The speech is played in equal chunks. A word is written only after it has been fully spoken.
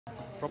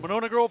From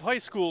Monona Grove High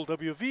School,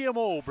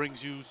 WVMO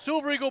brings you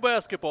Silver Eagle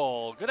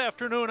basketball. Good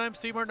afternoon, I'm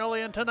Steve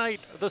Martinelli, and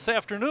this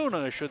afternoon,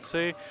 I should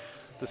say,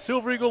 the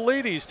Silver Eagle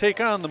ladies take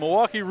on the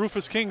Milwaukee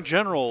Rufus King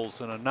Generals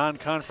in a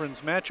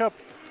non-conference matchup.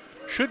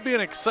 Should be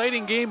an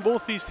exciting game.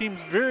 Both these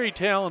teams very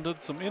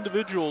talented, some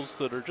individuals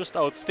that are just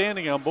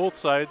outstanding on both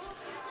sides.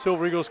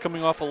 Silver Eagles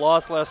coming off a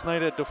loss last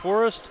night at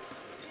DeForest.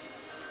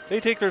 They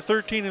take their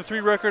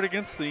 13-3 record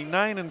against the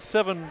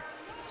 9-7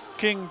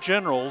 King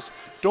Generals.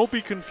 Don't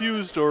be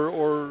confused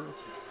or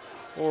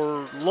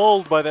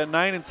lulled by that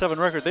 9-7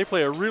 record. They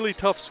play a really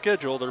tough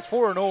schedule. They're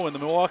 4-0 in the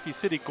Milwaukee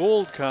City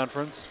Gold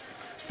Conference,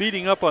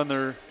 beating up on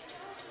their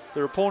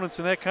opponents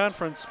in that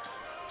conference.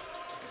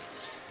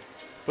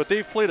 But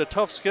they've played a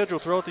tough schedule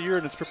throughout the year,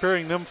 and it's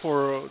preparing them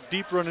for a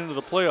deep run into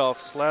the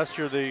playoffs. Last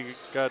year they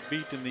got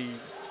beat in the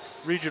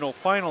regional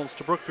finals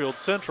to Brookfield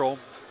Central.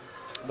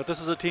 But this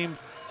is a team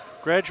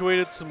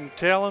graduated some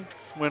talent,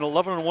 went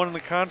 11-1 in the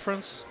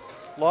conference,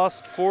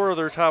 lost 4 of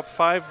their top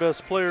 5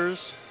 best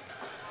players.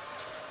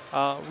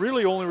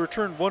 Really only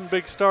returned one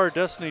big star,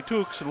 Destiny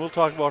Tukes, and we'll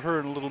talk about her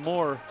in a little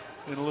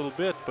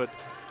bit. But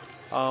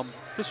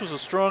this was a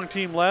strong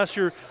team last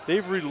year.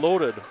 They've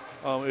reloaded.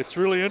 It's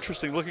really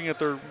interesting looking at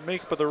their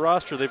makeup of their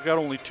roster. They've got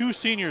only 2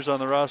 seniors on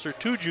the roster,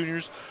 2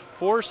 juniors,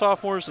 4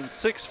 sophomores, and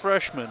 6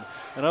 freshmen.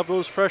 And of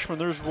those freshmen,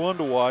 there's one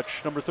to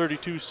watch, number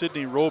 32,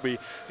 Sydney Roby,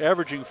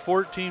 averaging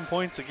 14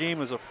 points a game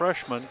as a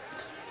freshman.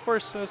 Of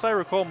course, as I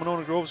recall,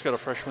 Monona Grove's got a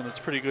freshman that's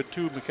pretty good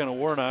too, McKenna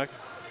Warnock.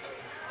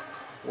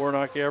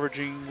 Warnock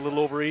averaging a little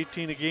over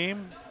 18 a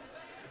game,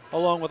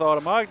 along with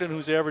Autumn Ogden,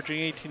 who's averaging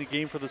 18 a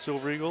game for the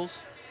Silver Eagles.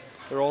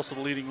 They're also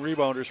the leading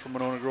rebounders for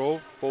Monona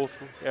Grove,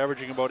 both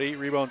averaging about 8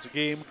 rebounds a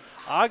game.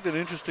 Ogden,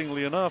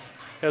 interestingly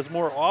enough, has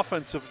more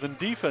offensive than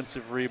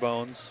defensive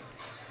rebounds.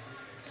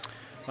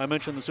 I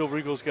mentioned the Silver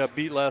Eagles got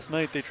beat last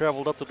night. They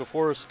traveled up to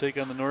DeForest to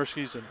take on the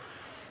Norskis and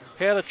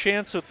had a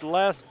chance at the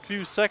last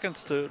few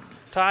seconds to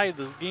tie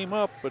this game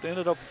up, but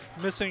ended up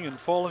missing and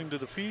falling to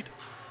defeat.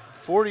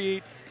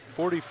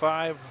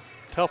 48-45,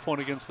 tough one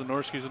against the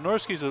Norskis. The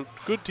Norskis a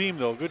good team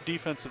though, good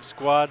defensive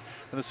squad,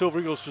 and the Silver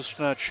Eagles just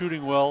not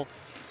shooting well.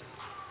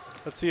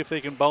 Let's see if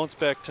they can bounce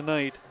back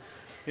tonight.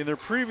 In their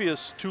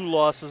previous 2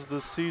 losses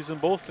this season,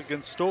 both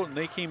against Stoughton,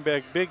 they came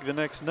back big the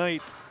next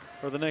night,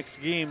 or the next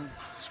game,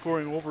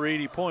 scoring over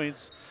 80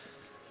 points.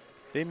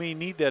 They may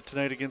need that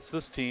tonight against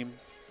this team.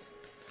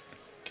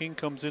 King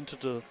comes into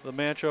the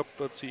matchup,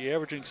 let's see,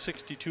 averaging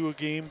 62 a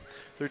game.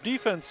 Their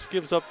defense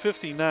gives up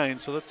 59,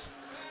 so that's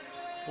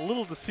a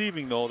little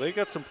deceiving though. They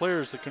got some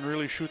players that can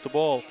really shoot the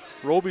ball.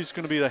 Roby's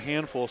going to be the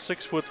handful,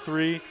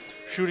 6'3",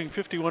 shooting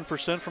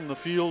 51% from the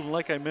field, and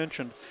like I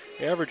mentioned,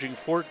 averaging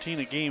 14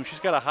 a game. She's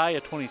got a high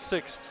at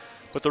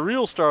 26, but the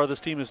real star of this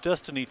team is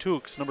Destiny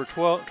Tukes, number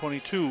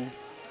 22.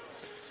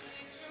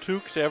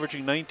 Tukes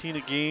averaging 19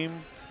 a game,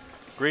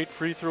 great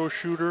free throw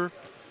shooter,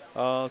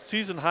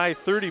 season high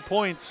 30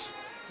 points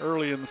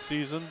early in the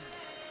season.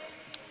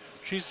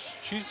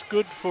 She's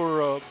good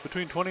for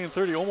between 20 and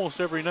 30 almost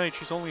every night.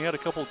 She's only had a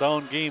couple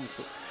down games,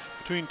 but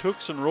between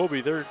Tukes and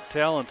Roby, they're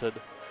talented.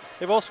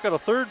 They've also got a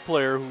third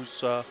player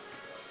who's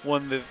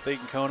one that they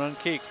can count on,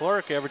 Kay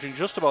Clark, averaging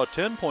just about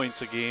 10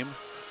 points a game.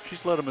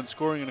 She's led them in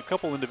scoring in a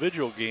couple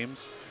individual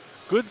games.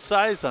 Good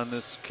size on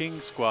this King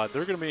squad.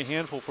 They're going to be a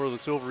handful for the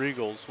Silver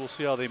Eagles. We'll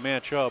see how they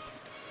match up.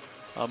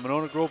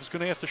 Monona Grove's going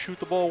to have to shoot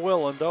the ball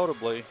well,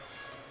 undoubtedly.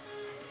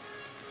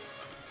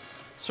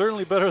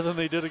 Certainly better than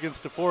they did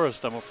against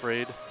DeForest, I'm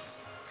afraid.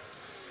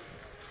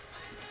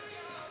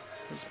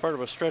 It's part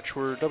of a stretch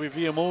where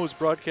WVMO is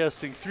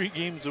broadcasting 3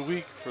 games a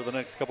week for the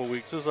next couple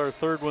weeks. This is our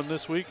 3rd one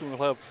this week, and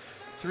we'll have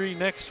 3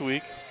 next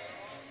week,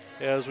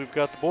 as we've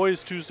got the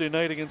boys Tuesday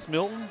night against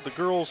Milton, the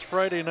girls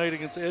Friday night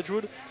against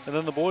Edgewood, and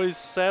then the boys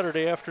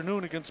Saturday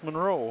afternoon against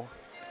Monroe.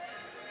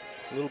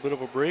 A little bit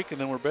of a break,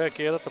 and then we're back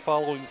at it the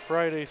following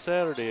Friday,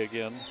 Saturday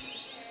again.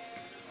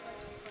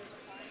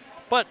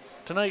 But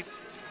tonight,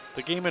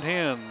 the game at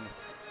hand,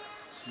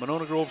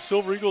 Monona Grove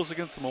Silver Eagles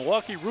against the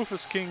Milwaukee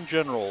Rufus King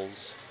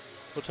Generals.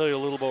 We'll tell you a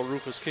little about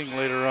Rufus King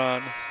later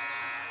on.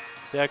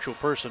 The actual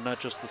person, not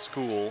just the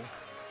school.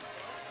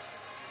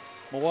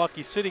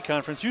 Milwaukee City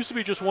Conference used to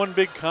be just one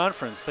big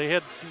conference. They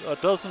had a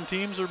dozen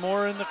teams or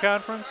more in the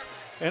conference,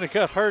 and it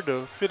got hard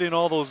to fit in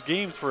all those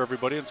games for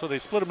everybody, and so they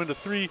split them into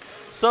 3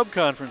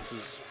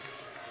 sub-conferences.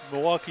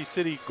 Milwaukee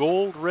City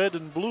Gold, Red,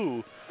 and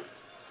Blue.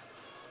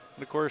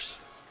 And of course,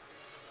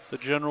 the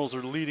Generals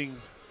are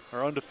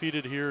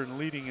undefeated here and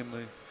leading in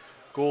the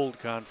Gold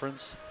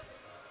Conference.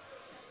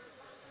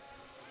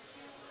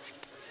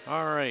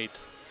 All right.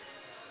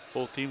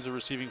 Both teams are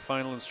receiving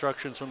final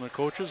instructions from their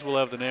coaches. We'll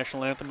have the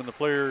national anthem and the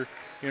player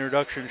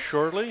introduction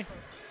shortly.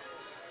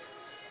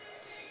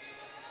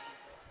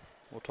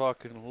 We'll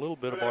talk in a little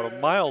bit about a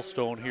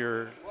milestone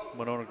here at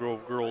Monona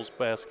Grove girls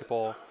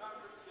basketball.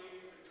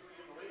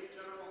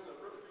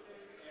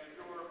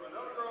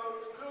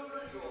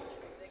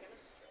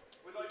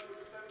 We'd like to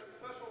extend a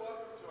special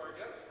welcome to our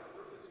guests from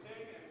Rufus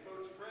King and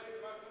Coach Craig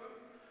Macoon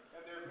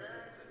and their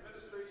parents,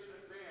 administration,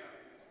 and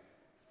fans.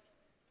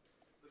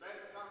 The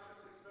Magic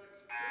Conference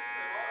expects this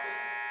at all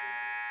games.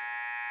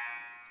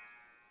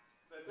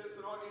 that this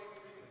and all games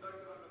will be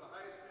conducted under the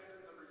highest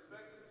standards of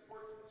respect and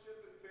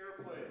sportsmanship and fair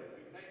play.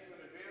 We thank you in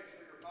advance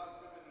for your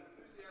positive and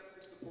enthusiastic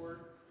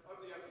support of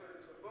the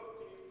efforts of both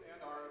teams and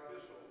our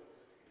officials.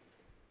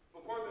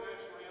 Before the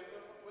national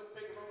anthem, let's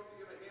take a moment to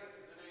give a hand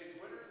to today's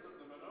winners of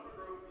the Monona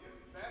Grove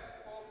Youth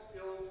Basketball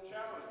Skills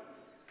Challenge.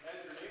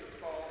 As your name is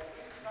called,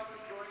 please come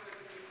and join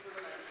the team for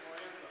the national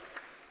anthem.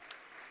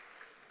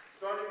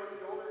 Starting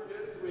with the older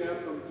kids, we have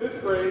from 5th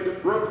grade,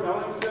 Brooke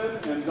Ellingson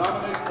and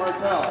Dominic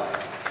Martell.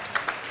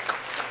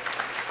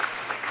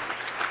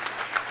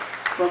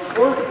 From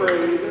 4th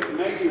grade,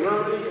 Maggie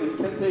Hurley and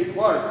Kente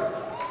Clark.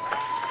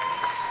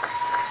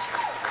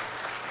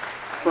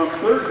 From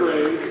 3rd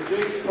grade,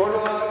 Jace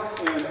Tortolak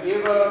and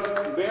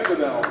Ava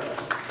Vanderbilt.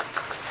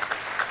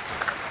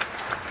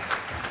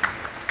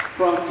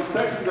 From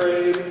 2nd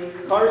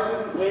grade,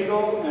 Carson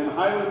Pagel and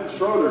Hyland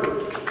Schroeder.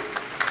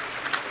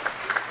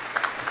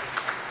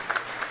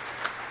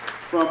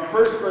 From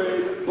 1st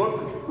grade,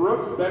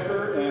 Brooke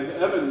Becker and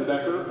Evan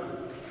Becker.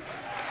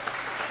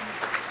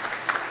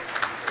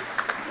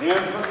 And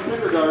from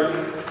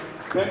kindergarten,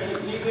 Penny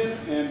Teagan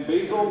and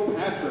Basil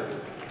Patrick.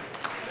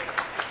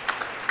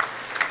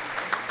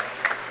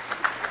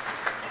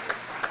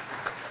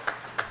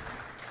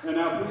 And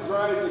now please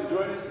rise and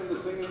join us in the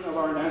singing of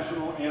our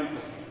national anthem.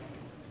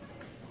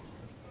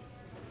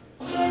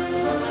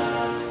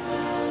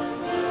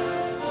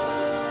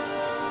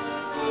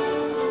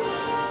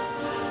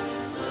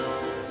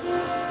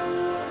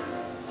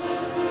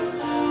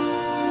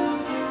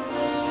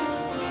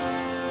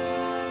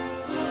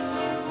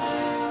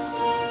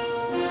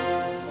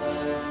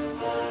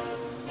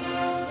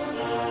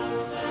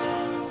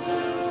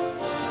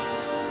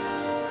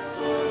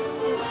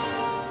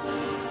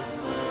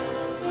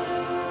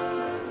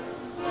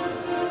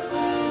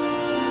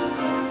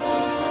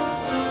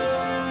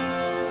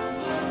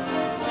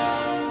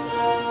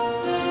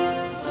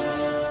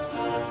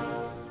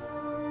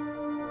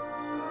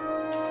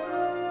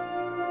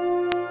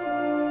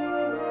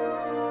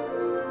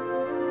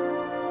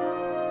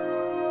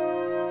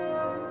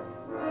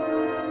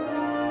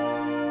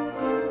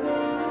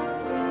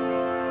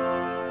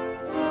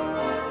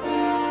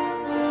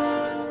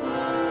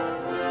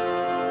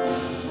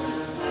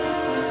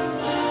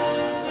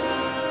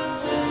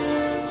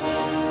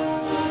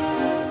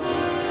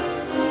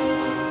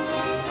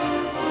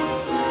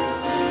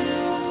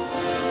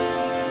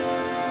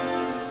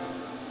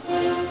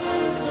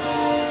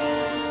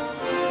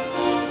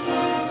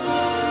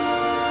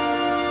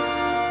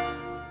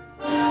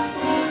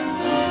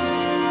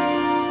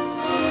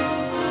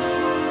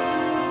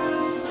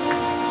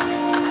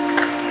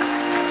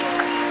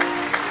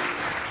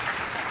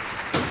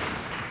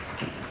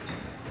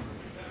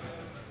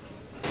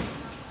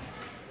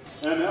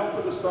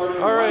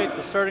 All right,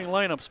 the starting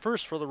lineups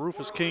first for the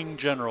Rufus King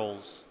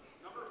Generals.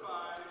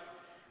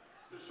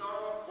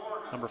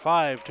 Number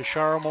 5,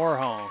 Tashara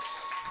Morehouse.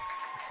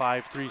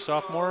 5'3"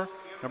 sophomore.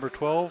 Number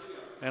 12,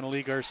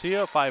 Annalie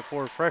Garcia,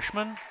 5'4"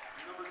 freshman.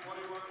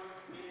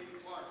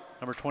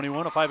 Number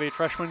 21, a 5'8"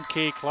 freshman,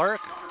 Kay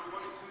Clark.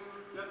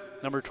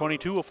 Number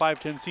 22, a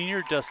 5'10"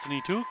 senior,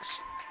 Destiny Tukes.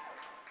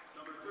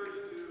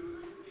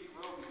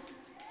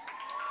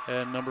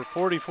 And number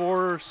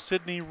 44,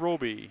 Sydney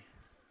Roby.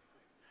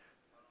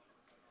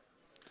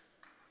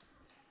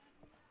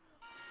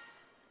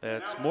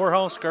 That's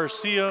Morehouse,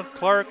 Garcia,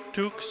 Clark,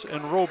 Tukes,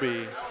 and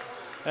Roby.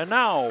 And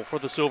now for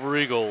the Silver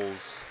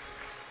Eagles.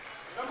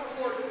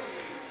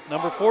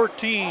 Number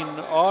 14,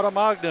 Autumn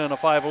Ogden, a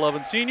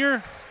 5'11"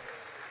 senior.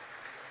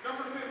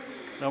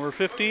 Number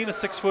 15, a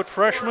 6'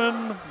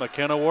 freshman,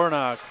 McKenna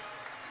Warnock.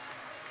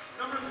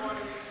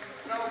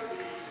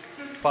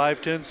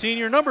 5'10"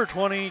 senior. Number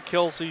 20,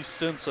 Kelsey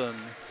Stinson.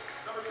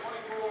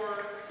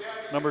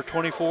 Number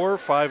 24,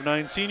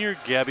 5'9" senior,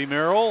 Gabby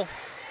Merrill.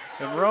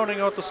 And rounding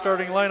out the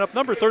starting lineup,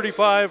 number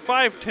 35,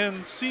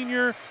 5'10"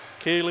 senior,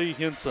 Kaylee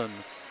Hinson.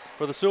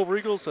 For the Silver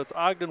Eagles, that's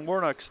Ogden,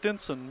 Warnock,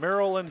 Stinson,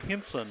 Merrill, and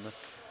Hinson.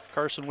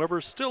 Carson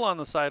Weber still on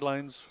the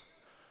sidelines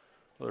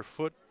with her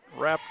foot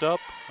wrapped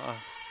up.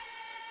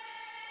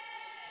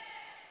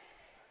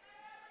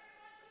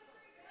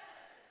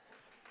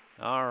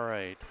 All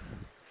right.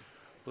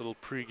 Little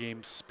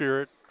pregame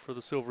spirit for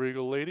the Silver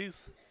Eagle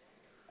ladies.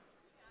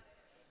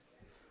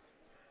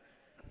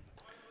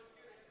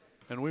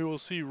 And we will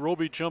see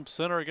Roby jump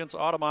center against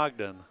Autumn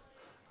Ogden.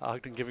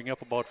 Ogden giving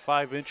up about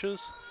 5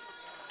 inches.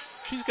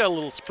 She's got a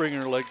little spring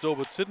in her legs though,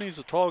 but Sydney's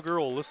a tall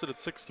girl listed at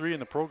 6'3" in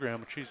the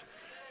program, and she's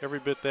every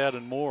bit that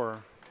and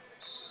more.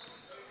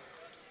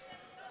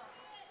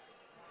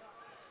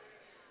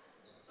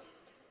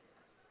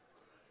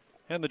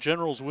 And the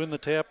Generals win the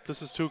tap.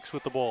 This is Tukes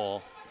with the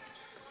ball.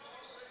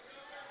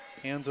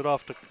 Hands it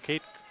off to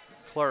Kay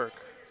Clark,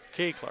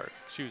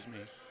 excuse me.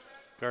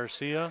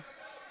 Garcia,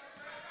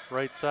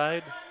 right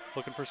side.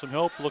 Looking for some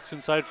help, looks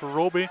inside for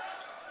Roby,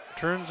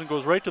 turns and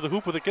goes right to the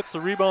hoop with it, gets the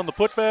rebound, the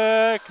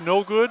putback,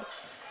 no good,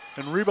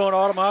 and rebound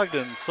Autumn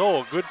Ogden.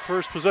 So good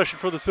first possession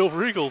for the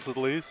Silver Eagles at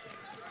least.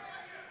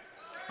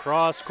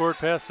 Cross court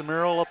pass to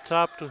Merrill, up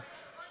top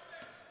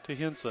to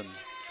Hinson.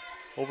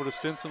 Over to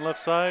Stinson left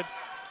side,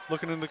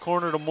 Looking in the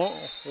corner to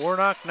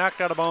Warnock, knocked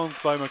out of bounds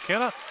by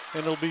McKenna,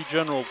 and it'll be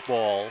General's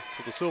ball.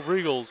 So the Silver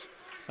Eagles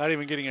not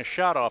even getting a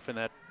shot off in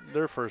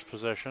their first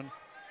possession.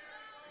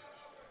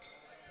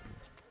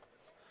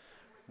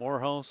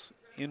 Morehouse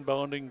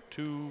inbounding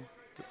to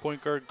the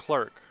point guard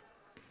Clark.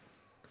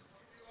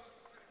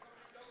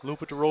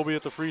 Loop it to Roby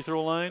at the free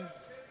throw line.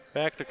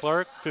 Back to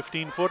Clark,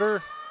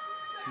 15-footer.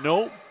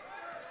 Nope.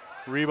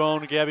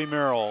 Rebound, Gabby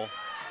Merrill.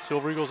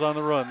 Silver Eagles on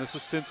the run. This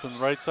is Stinson,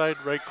 right side,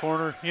 right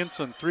corner.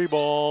 Hinson,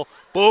 3-ball.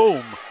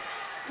 Boom.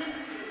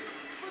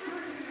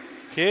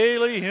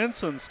 Kaylee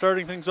Hinson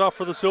starting things off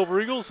for the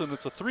Silver Eagles, and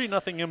it's a 3-0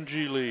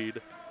 MG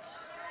lead.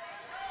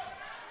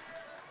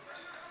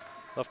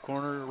 Left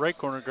corner, right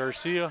corner,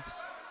 Garcia.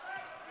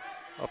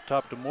 Up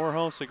top to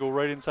Morehouse. They go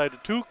right inside to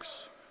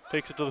Tukes.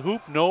 Takes it to the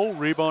hoop. No.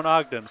 Rebound,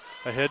 Ogden.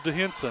 Ahead to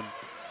Hinson.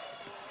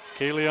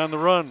 Kaylee on the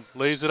run.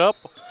 Lays it up.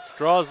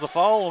 Draws the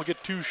foul. Will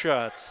get 2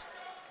 shots.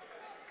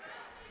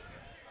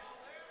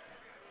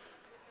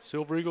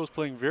 Silver Eagles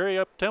playing very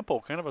up-tempo.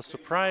 Kind of a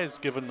surprise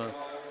given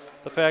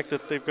the fact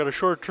that they've got a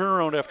short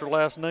turnaround after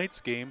last night's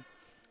game.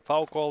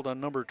 Foul called on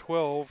number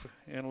 12,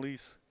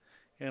 Annalise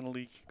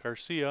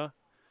Garcia.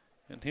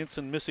 And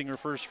Hinson missing her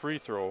first free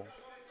throw.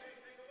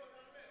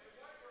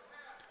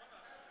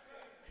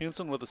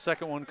 Hinson with the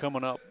second one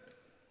coming up.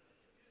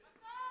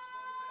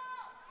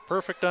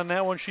 Perfect on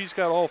that one. She's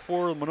got all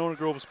 4 of Monona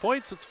Grove's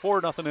points. It's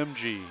 4-0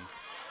 MG.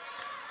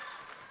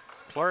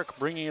 Clark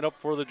bringing it up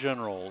for the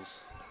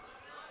Generals.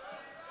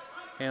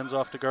 Hands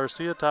off to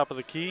Garcia, top of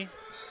the key.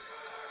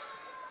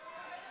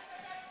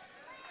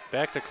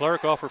 Back to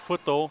Clark, off her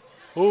foot though.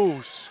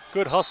 Ooh,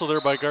 good hustle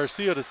there by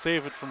Garcia to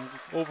save it from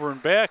over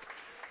and back.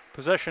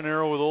 Possession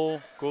arrow with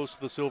Ole goes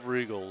to the Silver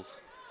Eagles.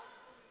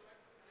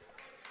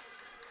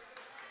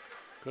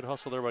 Good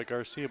hustle there by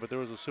Garcia, but there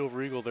was a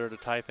Silver Eagle there to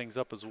tie things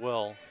up as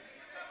well.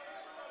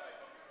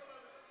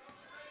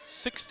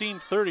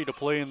 16:30 to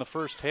play in the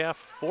first half,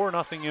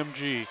 4-0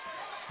 MG.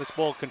 This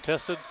ball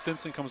contested,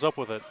 Stinson comes up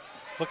with it.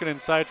 Looking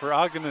inside for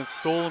Ogden, and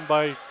stolen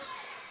by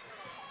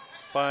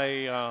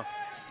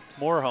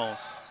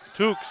Morehouse.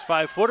 Tukes,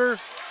 5-footer,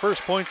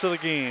 first points of the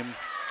game.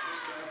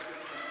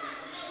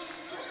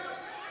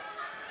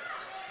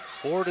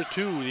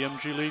 4-2, the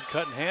MG lead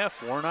cut in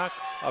half. Warnock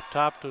up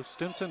top to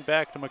Stinson,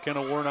 back to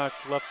McKenna Warnock,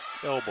 left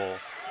elbow.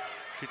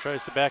 She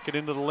tries to back it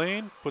into the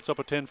lane, puts up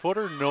a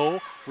 10-footer,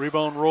 no.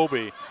 Rebound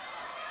Roby.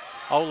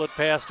 Outlet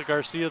pass to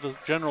Garcia, the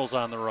Generals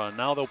on the run.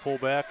 Now they'll pull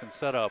back and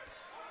set up.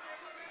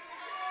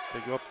 They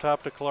go up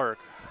top to Clark.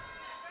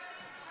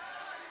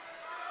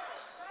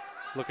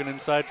 Looking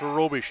inside for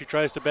Roby. She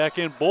tries to back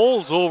in,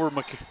 bowls over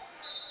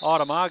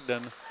Autumn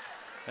Ogden,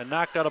 and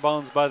knocked out of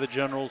bounds by the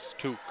Generals,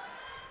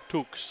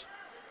 Tukes.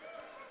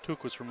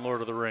 Tuke was from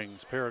Lord of the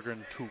Rings,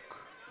 Peregrine Tuke.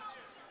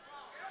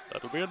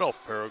 That'll be enough,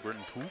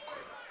 Peregrine Tuke.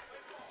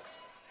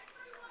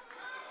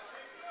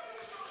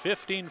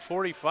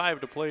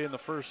 15:45 to play in the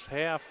first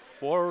half.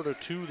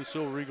 4-2, the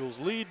Silver Eagles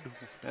lead,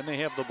 and they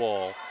have the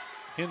ball.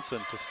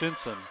 Hinson to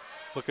Stinson.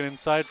 Looking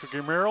inside for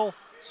Guerrero,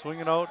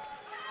 swinging out.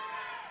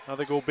 Now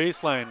they go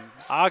baseline.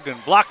 Ogden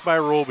blocked by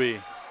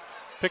Roby.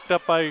 Picked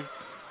up by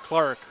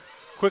Clark.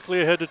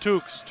 Quickly ahead to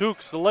Tukes.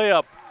 Tukes, the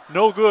layup,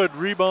 no good.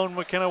 Rebound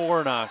McKenna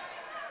Warnock.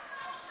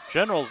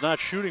 Generals not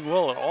shooting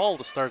well at all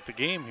to start the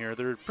game here.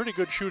 They're a pretty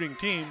good shooting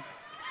team.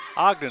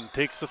 Ogden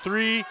takes the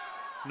 3.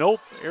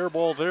 Nope, air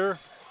ball there.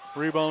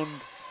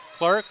 Rebound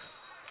Clark,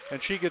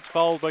 and she gets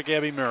fouled by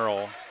Gabby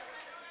Merrill.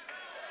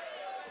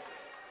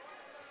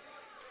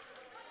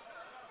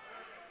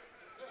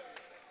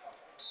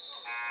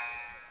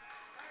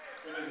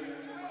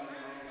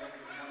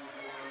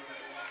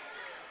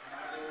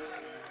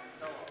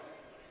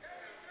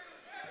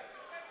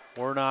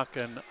 Warnock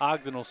and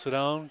Ogden will sit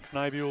down.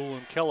 Knibule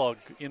and Kellogg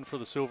in for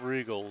the Silver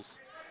Eagles.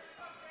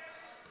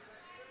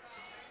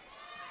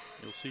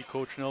 You'll see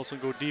Coach Nelson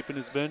go deep in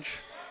his bench.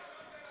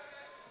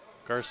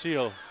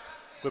 Garcia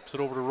whips it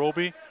over to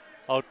Roby.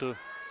 Out to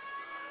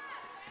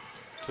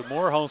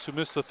Morehouse, who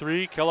missed the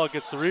 3. Kellogg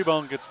gets the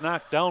rebound, gets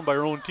knocked down by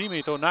her own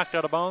teammate, though knocked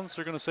out of bounds.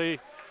 They're going to say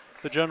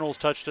the Generals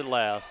touched it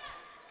last.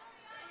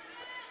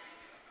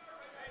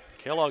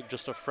 Kellogg,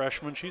 just a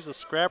freshman. She's a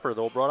scrapper,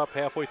 though. Brought up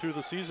halfway through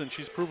the season.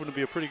 She's proven to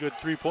be a pretty good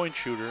 3-point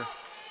shooter.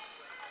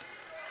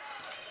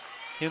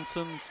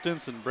 Hinson,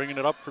 Stinson bringing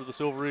it up for the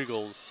Silver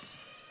Eagles.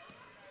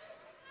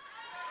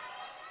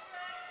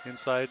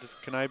 Inside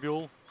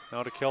Knibule,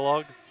 now to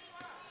Kellogg.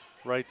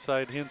 Right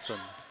side Hinson.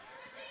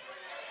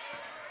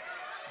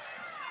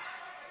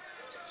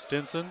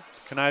 Stinson,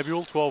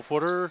 Knibule,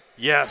 12-footer.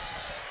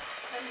 Yes!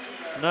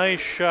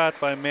 Nice shot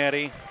by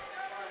Maddie.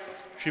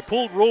 She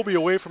pulled Roby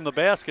away from the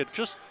basket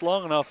just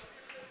long enough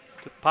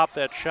to pop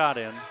that shot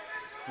in.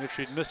 And if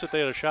she'd missed it, they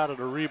had a shot at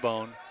a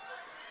rebound.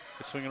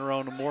 They're swinging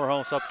around to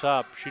Morehouse up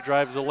top. She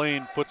drives the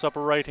lane, puts up a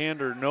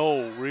right-hander.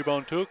 No.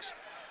 Rebound Tukes.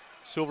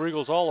 Silver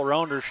Eagles all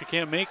around her. She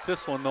can't make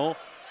this one, though.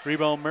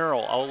 Rebound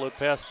Merrill. Outlet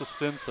pass to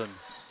Stinson.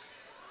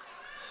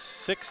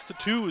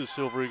 6-2, the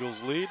Silver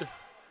Eagles lead.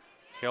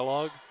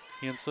 Kellogg,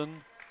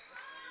 Hinson,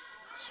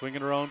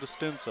 swinging around to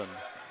Stinson.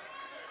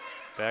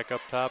 Back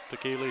up top to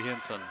Kaylee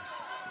Hinson.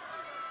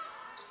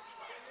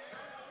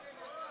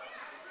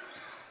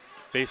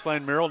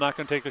 Baseline Merrill not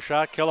going to take the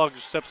shot. Kellogg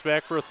just steps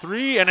back for a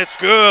three, and it's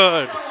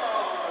good.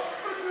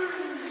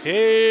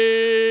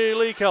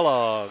 Kaylee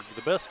Kellogg,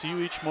 the best to you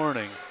each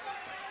morning.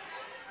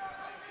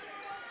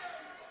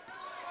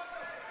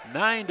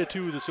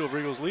 9-2, the Silver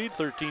Eagles lead.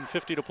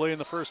 13:50 to play in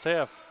the first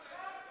half.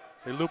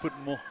 They loop it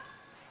more.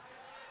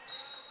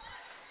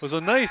 It was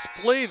a nice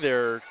play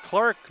there.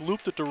 Clark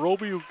looped it to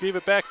Roby, who gave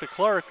it back to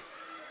Clark.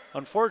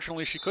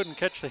 Unfortunately, she couldn't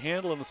catch the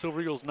handle, and the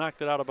Silver Eagles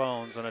knocked it out of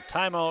bounds, and a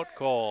timeout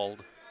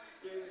called.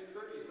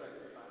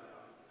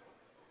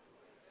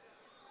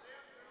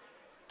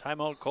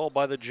 Timeout called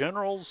by the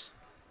Generals.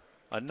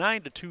 A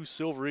 9-2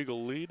 Silver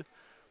Eagle lead.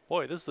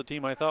 Boy, this is a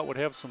team I thought would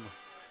have some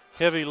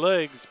heavy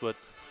legs, but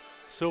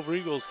Silver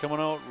Eagles coming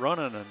out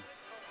running, and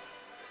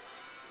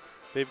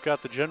they've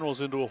got the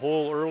Generals into a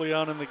hole early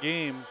on in the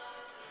game.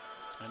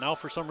 And now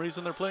for some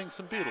reason they're playing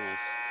some Beatles.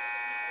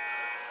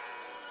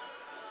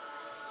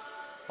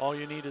 All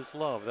You Need Is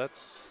Love.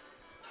 That's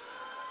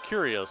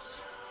curious.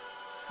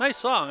 Nice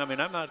song. I mean,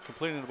 I'm not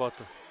complaining about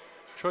the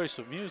choice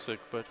of music,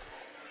 but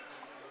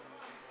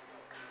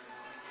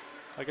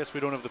I guess we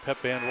don't have the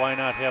pep band. Why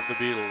not have the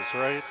Beatles,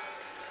 right?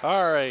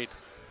 All right.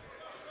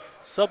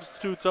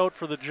 Substitutes out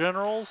for the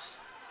Generals.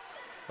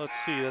 Let's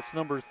see, that's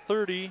number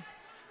 30,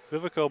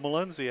 Vivica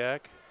Malenziak.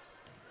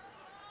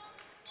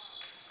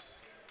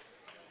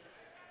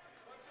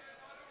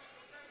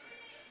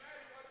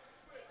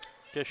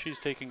 Guess she's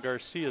taking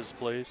Garcia's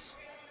place.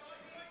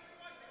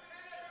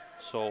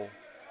 So,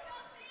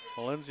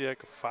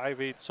 Malenziak, a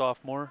 5'8"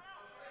 sophomore.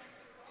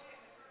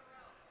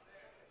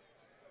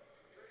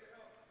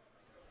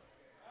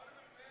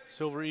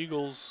 Silver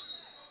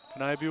Eagles,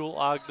 Knibule,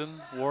 Ogden,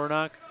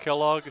 Warnock,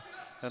 Kellogg,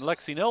 and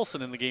Lexi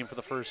Nelson in the game for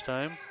the first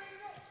time.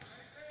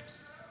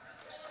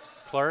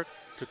 Clark,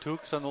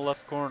 Katooks on the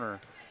left corner.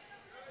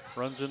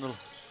 Runs into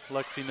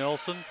Lexi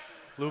Nelson,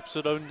 loops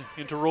it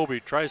into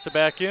Roby, tries to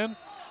back in.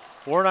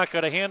 Warnock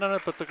got a hand on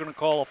it, but they're going to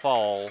call a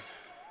foul.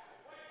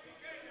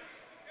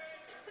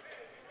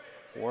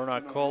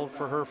 Warnock called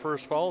for her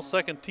first foul,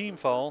 second team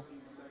foul.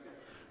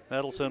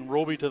 That'll send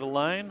Roby to the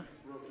line.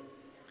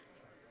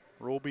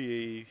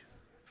 Roby,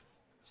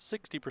 a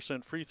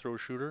 60% free throw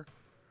shooter.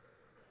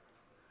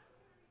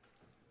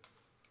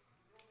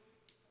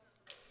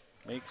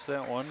 Makes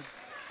that one.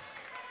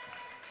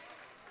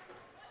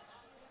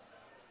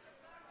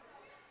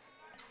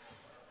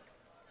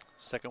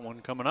 Second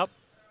one coming up.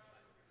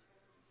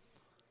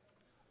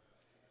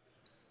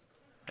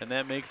 And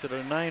that makes it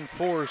a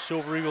 9-4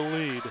 Silver Eagle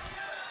lead.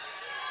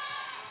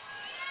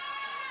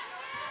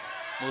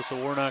 Melissa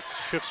Warnock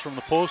shifts from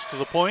the post to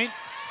the point.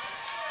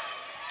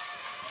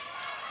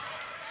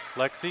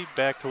 Lexi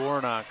back to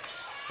Warnock.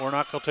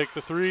 Warnock will take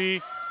the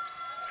three.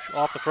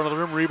 Off the front of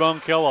the rim,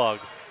 rebound Kellogg.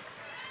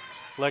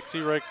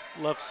 Lexi right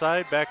left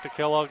side, back to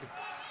Kellogg.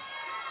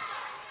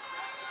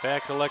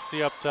 Back to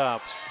Lexi up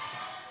top.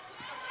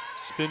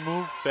 Spin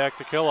move, back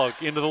to Kellogg,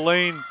 into the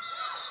lane,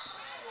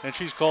 and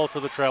she's called for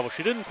the travel.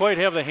 She didn't quite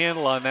have the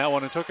handle on that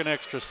one and took an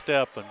extra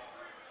step and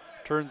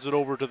turns it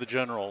over to the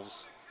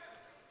Generals.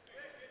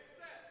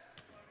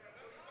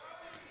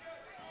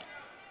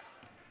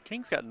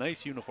 King's got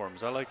nice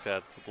uniforms. I like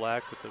that. The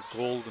black with the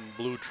gold and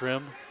blue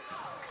trim.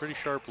 Pretty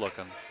sharp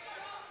looking.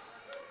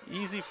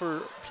 Easy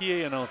for PA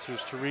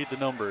announcers to read the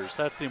numbers.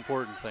 That's the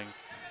important thing.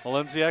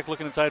 Malenziak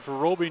looking inside for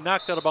Roby,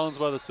 knocked out of bounds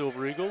by the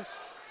Silver Eagles.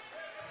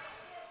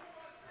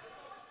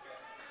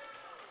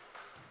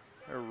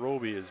 Their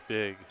Roby is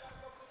big.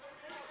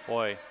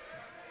 Boy.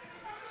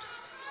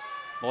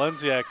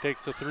 Malenziak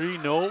takes the three,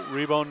 no,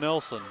 rebound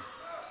Nelson.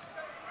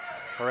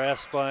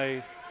 Harassed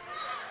by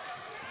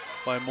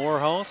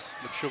Morehouse,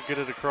 but she'll get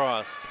it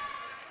across.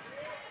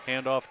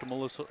 Hand off to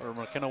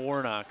McKenna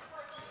Warnock.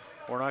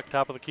 Warnock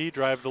top of the key,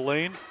 drive the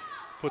lane,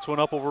 puts one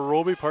up over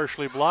Roby,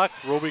 partially blocked.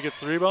 Roby gets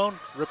the rebound,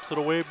 rips it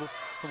away from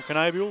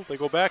Knibule. They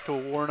go back to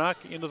Warnock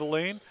into the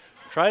lane,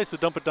 tries to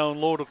dump it down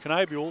low to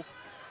Knibule.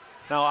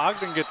 Now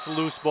Ogden gets the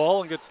loose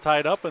ball and gets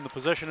tied up, and the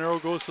possession arrow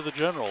goes to the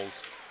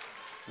Generals.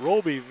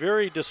 Roby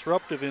very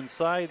disruptive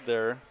inside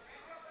there.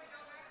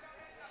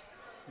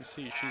 You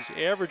see, she's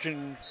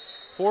averaging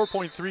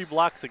 4.3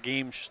 blocks a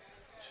game.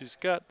 She's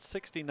got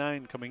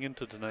 69 coming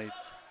into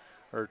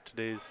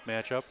today's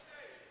matchup.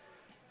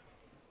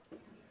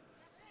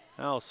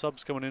 Now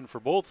subs coming in for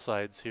both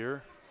sides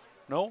here.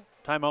 No,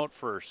 timeout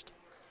first.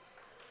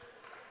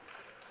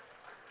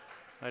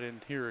 I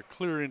didn't hear a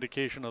clear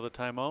indication of the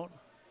timeout.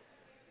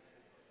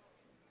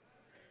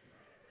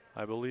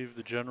 I believe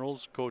the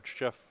Generals,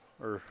 Coach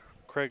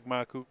Craig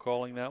Makut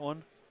calling that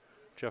one.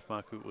 Jeff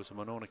Makut was a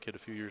Monona kid a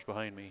few years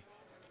behind me.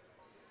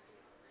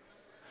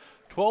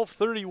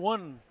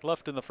 12:31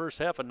 left in the first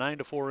half, a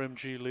 9-4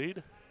 MG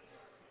lead.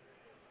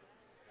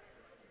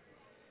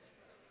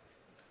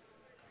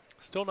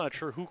 Still not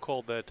sure who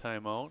called that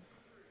timeout.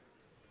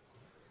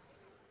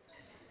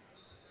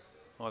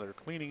 Oh, they're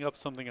cleaning up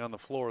something on the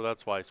floor,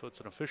 that's why. So it's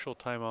an official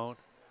timeout.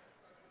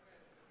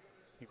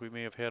 I think we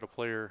may have had a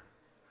player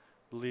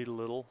bleed a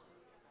little.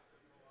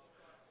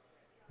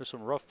 There's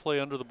some rough play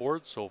under the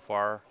board so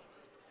far.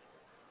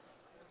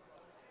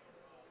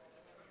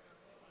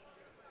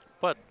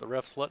 but the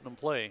ref's letting them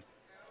play.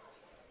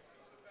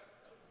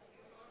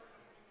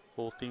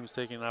 Both teams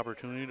taking an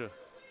opportunity to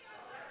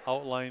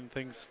outline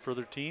things for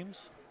their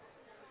teams.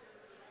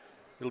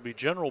 It'll be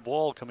general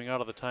ball coming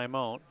out of the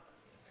timeout.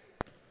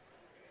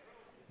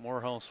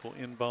 Morehouse will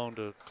inbound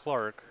to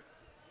Clark.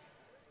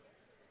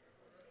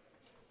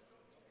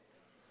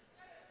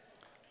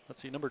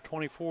 Let's see, number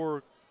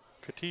 24,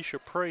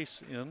 Katisha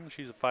Price in.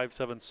 She's a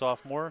 5'7"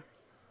 sophomore.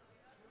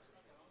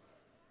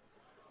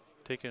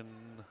 Taking,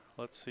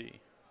 let's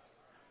see,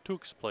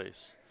 Tukes'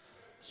 place.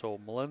 So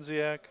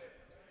Malenziak,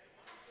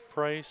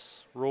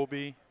 Price,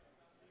 Roby,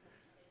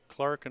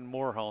 Clark, and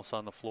Morehouse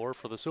on the floor.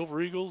 For the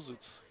Silver Eagles,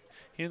 it's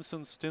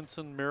Hinson,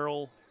 Stinson,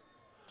 Merrill,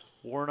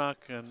 Warnock,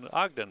 and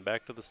Ogden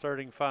back to the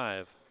starting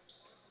five.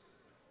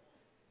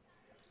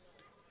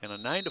 And a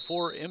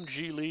 9-4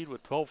 MG lead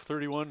with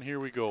 12:31. Here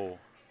we go.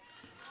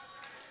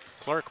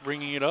 Clark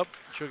bringing it up.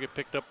 She'll get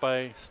picked up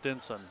by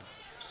Stinson.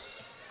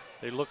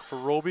 They look for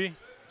Roby.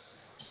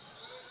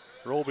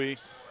 Roby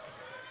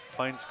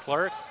finds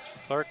Clark.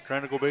 Clark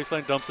trying to go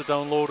baseline, dumps it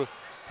down low to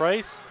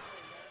Price.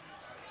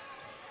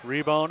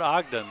 Rebound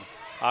Ogden.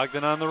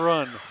 Ogden on the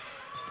run.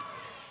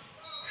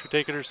 She'll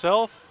take it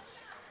herself.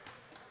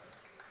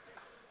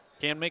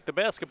 Can't make the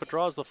basket, but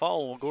draws the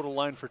foul and will go to the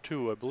line for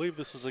two. I believe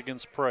this is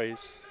against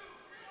Price.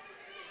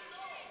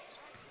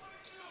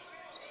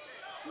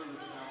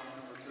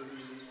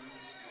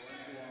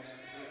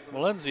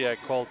 Malenziak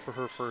called for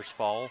her first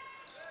foul.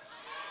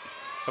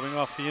 Coming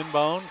off the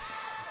inbound.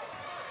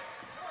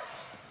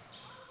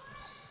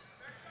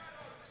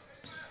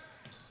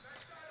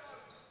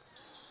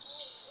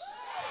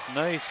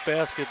 Nice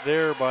basket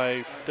there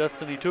by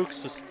Destiny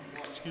Tukes.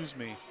 Excuse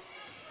me.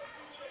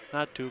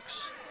 Not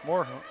Tukes.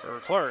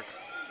 Clark.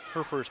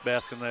 Her first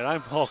basket tonight.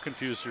 I'm all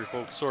confused here,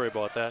 folks. Sorry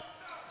about that.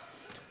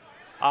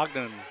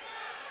 Ogden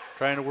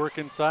trying to work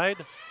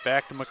inside.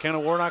 Back to McKenna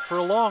Warnock for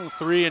a long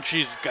three, and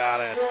she's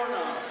got it.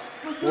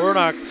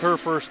 Warnock's her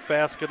first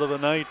basket of the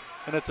night,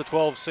 and it's a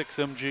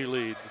 12-6 MG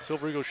lead. The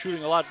Silver Eagles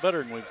shooting a lot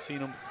better than we've seen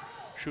them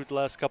shoot the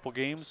last couple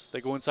games. They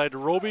go inside to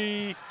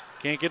Roby.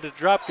 Can't get it to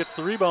drop. Gets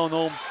the rebound,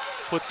 though.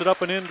 Puts it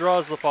up and in,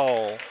 draws the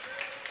foul.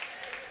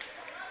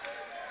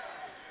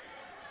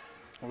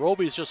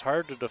 Roby's just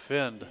hard to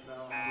defend.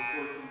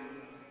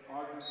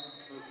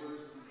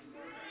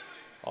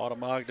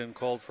 Autumn Ogden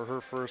called for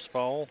her first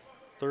foul.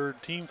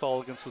 Third team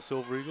foul against the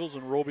Silver Eagles,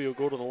 and Roby will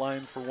go to the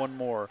line for one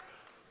more.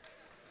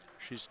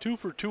 She's 2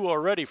 for 2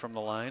 already from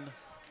the line.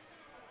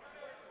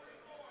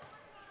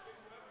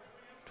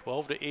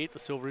 12-8, the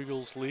Silver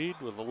Eagles lead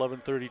with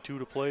 11:32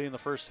 to play in the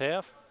first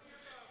half.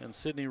 And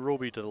Sydney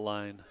Roby to the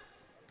line.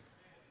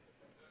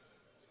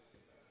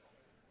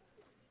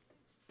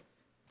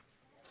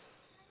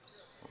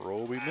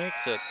 Roby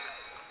makes it.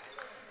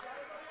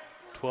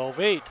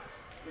 12-8.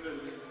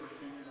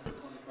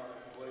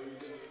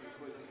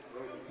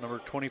 Number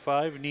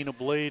 25, Nina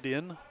Blade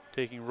in,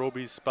 taking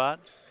Roby's spot.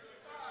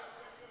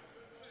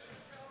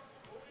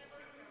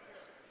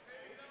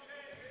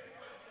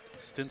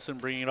 Stinson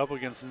bringing it up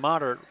against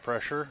moderate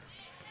pressure.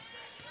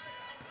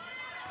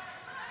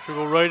 She'll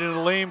go right in the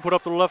lane, put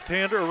up the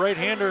left-hander, or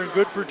right-hander, and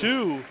good for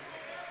two.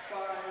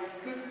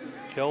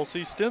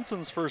 Kelsey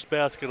Stinson's first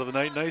basket of the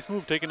night. Nice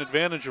move, taking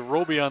advantage of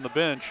Roby on the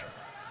bench.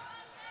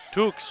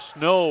 Tukes,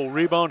 no,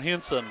 rebound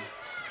Hinson.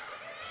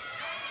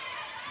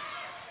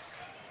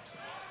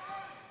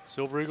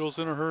 Silver Eagles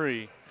in a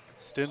hurry.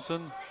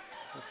 Stinson,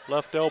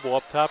 left elbow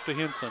up top to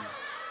Hinson.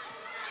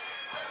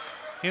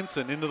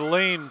 Hinson into the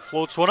lane,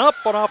 floats one up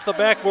and off the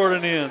backboard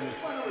and in.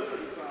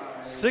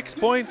 6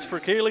 points for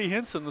Kaylee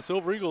Hinson. The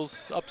Silver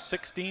Eagles up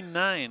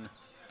 16-9.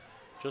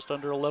 Just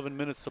under 11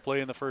 minutes to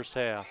play in the first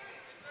half.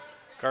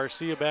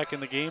 Garcia back in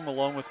the game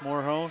along with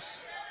Morehouse.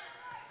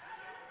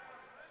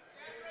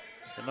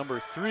 And number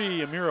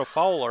 3, Amira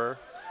Fowler.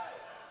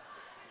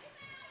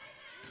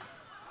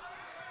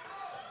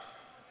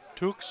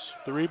 Tukes,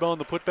 the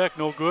rebound, the putback,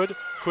 no good.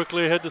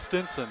 Quickly ahead to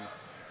Stinson.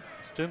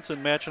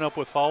 Stinson matching up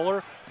with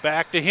Fowler.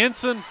 Back to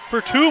Hinson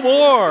for two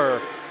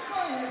more.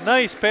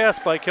 Nice pass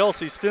by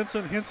Kelsey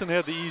Stinson. Hinson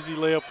had the easy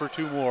layup for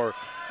two more.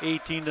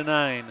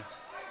 18-9.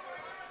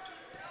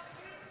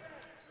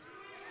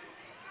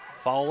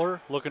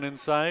 Fowler looking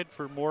inside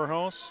for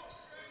Morehouse.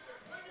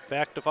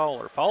 Back to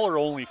Fowler. Fowler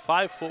only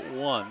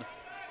 5'1"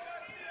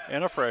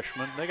 and a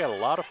freshman. They got a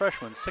lot of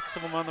freshmen, 6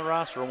 of them on the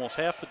roster. Almost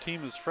half the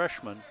team is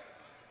freshmen.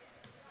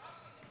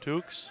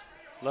 Tukes,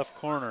 left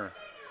corner.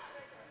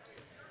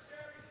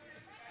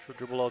 She'll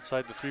dribble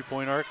outside the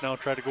three-point arc. Now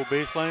try to go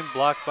baseline,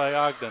 blocked by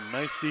Ogden.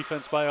 Nice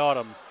defense by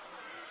Autumn.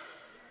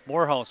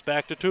 Morehouse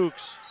back to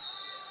Tukes.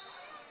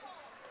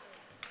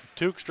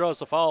 Tukes draws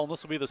the foul, and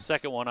this will be the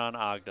second one on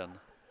Ogden.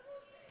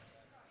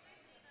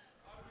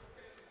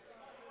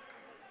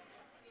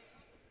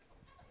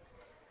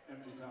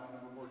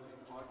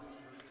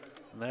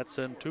 And that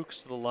sends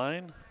Tukes to the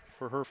line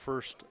for her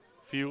first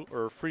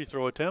free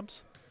throw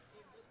attempts.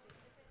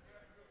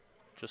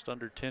 Just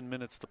under 10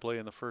 minutes to play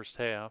in the first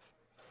half.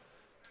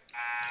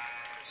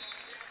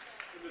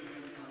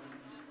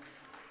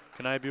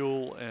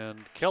 Kniebuhl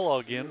and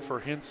Kellogg in for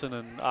Hinson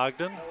and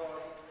Ogden.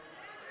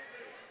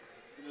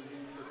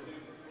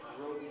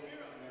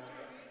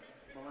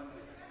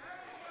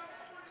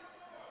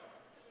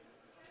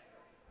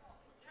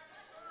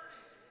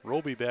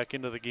 Roby back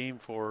into the game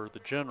for the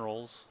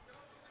Generals.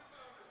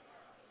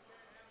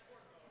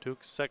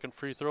 Tukes' second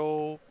free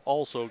throw,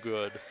 also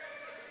good.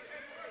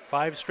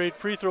 5 straight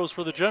free throws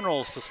for the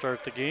Generals to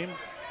start the game.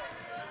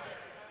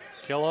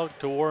 Kellogg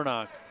to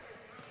Warnock.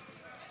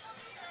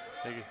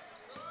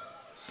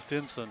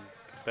 Stinson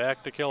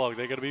back to Kellogg.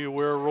 They got to be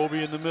aware of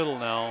Roby in the middle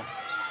now.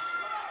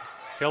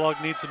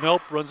 Kellogg needs some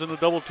help, runs into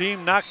double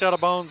team, knocked out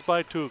of bounds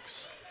by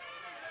Tukes.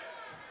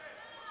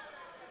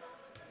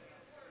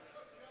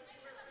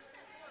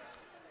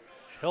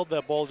 Held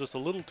that ball just a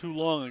little too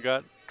long and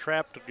got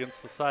trapped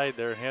against the side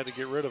there and had to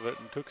get rid of it,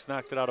 and Tukes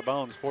knocked it out of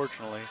bounds,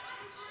 fortunately.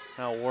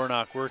 Now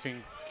Warnock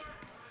working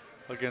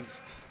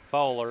against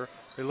Fowler.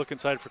 They look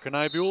inside for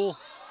Kniebuhl.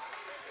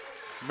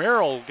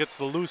 Merrill gets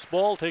the loose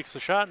ball, takes the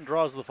shot, and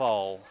draws the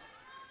foul.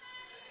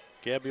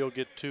 Gabby will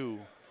get 2.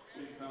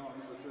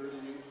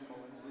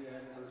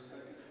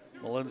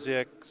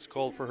 Malenziak's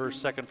called for her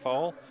second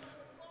foul.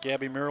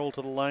 Gabby Merrill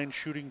to the line,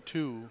 shooting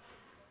 2.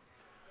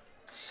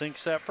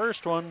 Sinks that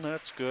first one,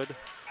 that's good.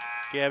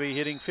 Gabby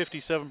hitting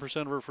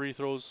 57% of her free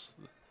throws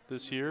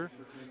this year.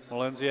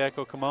 Malenziak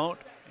will come out,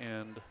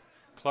 and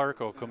Clark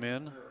will come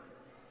in.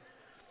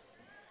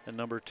 And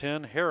number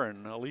 10,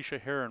 Heron, Alicia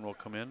Heron will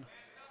come in.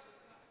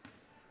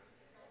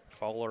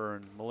 Fowler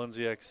and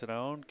Malenziak sit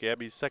down.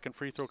 Gabby's second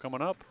free throw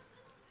coming up.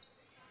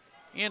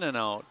 In and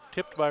out,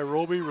 tipped by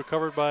Roby,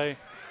 recovered by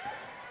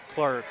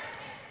Clark.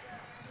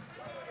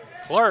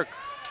 Clark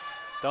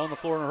down the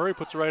floor in a hurry,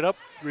 puts it right up.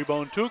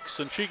 Rebound Tukes,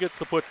 and she gets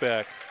the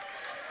putback.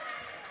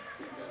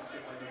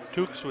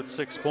 Tukes with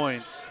 6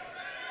 points.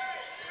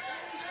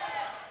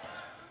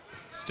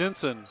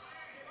 Stinson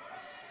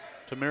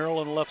to Merrill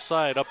on the left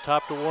side, up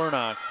top to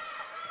Warnock.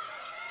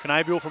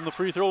 Kniebuhl from the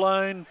free throw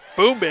line.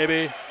 Boom,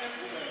 baby.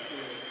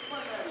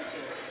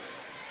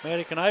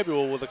 Maddie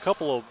Kniebuhl with a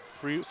couple of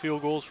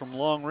field goals from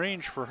long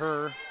range for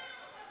her.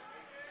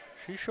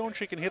 She's shown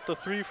she can hit the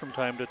 3 from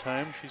time to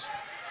time. She's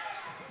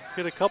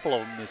hit a couple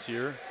of them this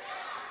year.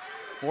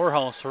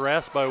 Morehouse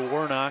harassed by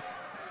Warnock.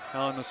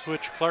 Now on the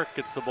switch, Clark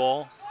gets the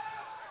ball.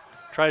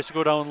 Tries to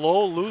go down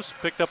low, loose,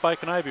 picked up by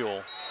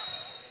Kniebuhl.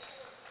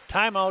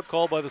 Timeout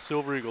called by the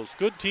Silver Eagles.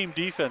 Good team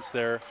defense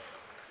there.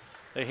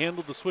 They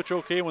handled the switch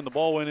okay. When the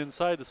ball went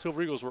inside, the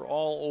Silver Eagles were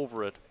all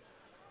over it.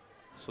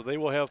 So they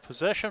will have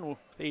possession with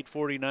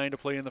 8:49 to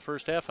play in the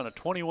first half and a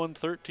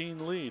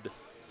 21-13 lead.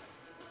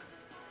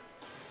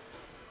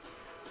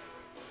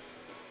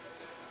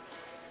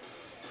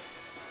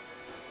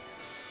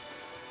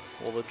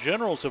 Well, the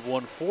Generals have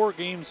won 4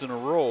 games in a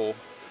row,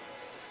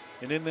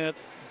 and in that,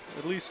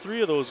 at least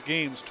 3 of those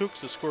games,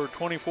 Tukes has scored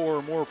 24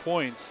 or more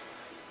points.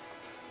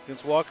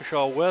 Against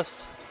Waukesha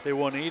West, they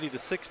won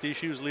 80-60.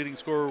 She was leading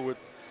scorer with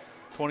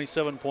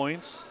 27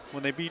 points.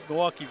 When they beat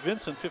Milwaukee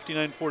Vincent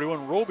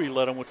 59-41, Roby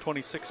led them with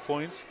 26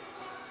 points.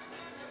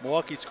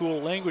 Milwaukee School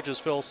of Languages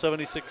fell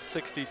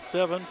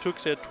 76-67.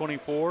 Tukes had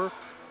 24.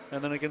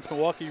 And then against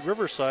Milwaukee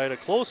Riverside, a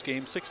close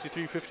game,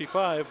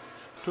 63-55,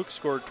 Tukes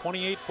scored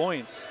 28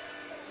 points.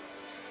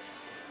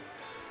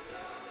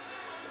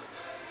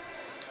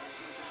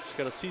 She's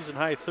got a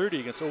season-high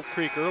 30 against Oak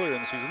Creek earlier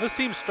in the season. This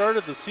team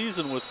started the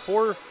season with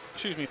 3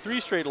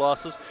 straight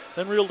losses,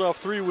 then reeled off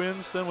 3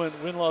 wins, then went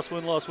win-loss,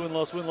 win-loss,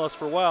 win-loss, win-loss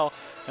for a while,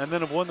 and then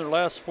have won their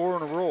last 4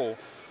 in a row.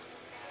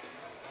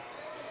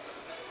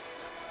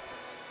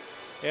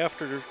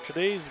 After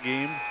today's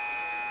game,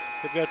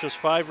 they've got just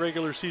 5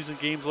 regular season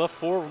games left,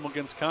 4 of them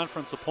against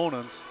conference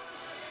opponents.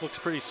 Looks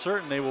pretty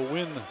certain they will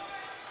win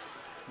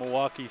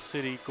Milwaukee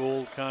City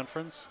Gold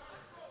Conference.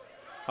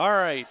 All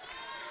right.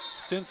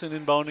 Stinson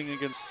inbounding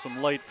against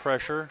some light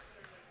pressure.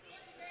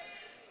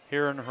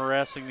 Heron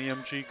harassing the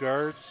MG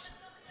guards.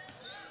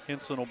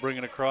 Hinson will bring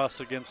it across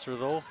against her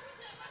though.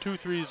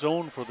 2-3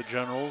 zone for the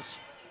Generals.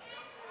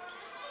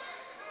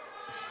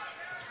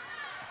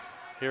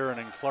 Heron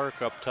and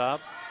Clark up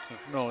top.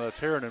 No, that's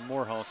Heron and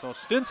Morehouse. Now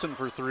Stinson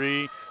for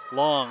 3.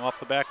 Long off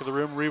the back of the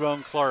rim.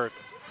 Rebound Clark.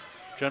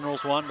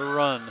 Generals wanting to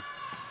run.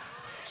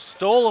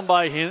 Stolen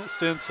by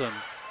Stinson.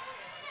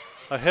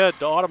 Ahead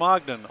to Autumn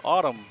Ogden.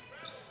 Autumn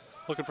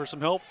looking for some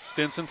help.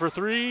 Stinson for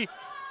 3.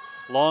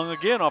 Long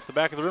again off the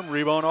back of the rim.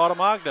 Rebound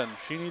Autumn Ogden.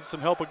 She needs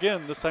some help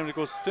again. This time it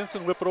goes to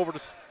Stinson. Whip it over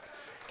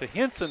to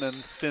Hinson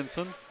and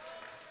Stinson.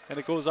 And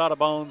it goes out of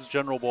bounds.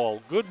 General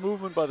ball. Good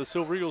movement by the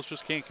Silver Eagles.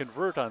 Just can't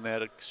convert on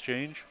that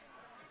exchange.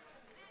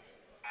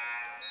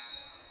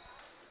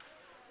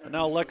 And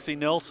now Lexi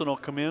Nelson will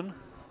come in.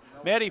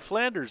 Maddie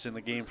Flanders in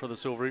the game for the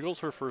Silver Eagles.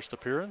 Her first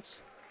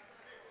appearance.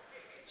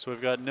 So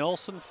we've got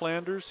Nelson,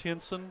 Flanders,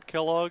 Hinson,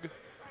 Kellogg,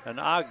 and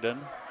Ogden.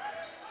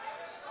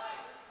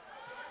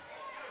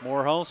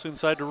 Morehouse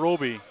inside to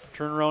Roby.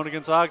 Turnaround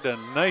against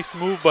Ogden. Nice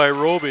move by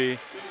Roby.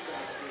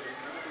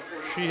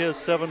 She has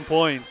 7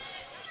 points.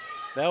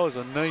 That was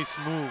a nice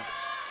move.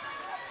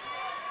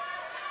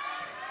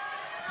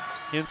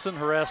 Hinson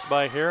harassed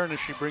by Heron as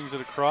she brings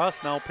it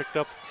across. Now picked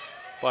up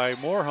by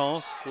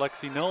Morehouse.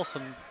 Lexi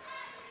Nelson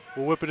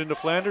will whip it into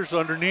Flanders.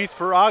 Underneath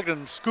for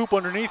Ogden. Scoop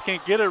underneath.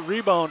 Can't get it.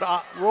 Rebound.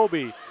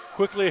 Roby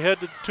quickly ahead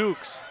to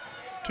Tukes.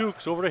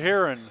 Tukes over to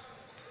Heron.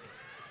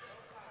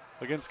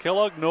 against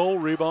Kellogg. No,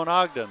 rebound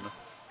Ogden.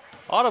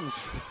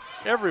 Autumn's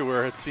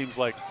everywhere, it seems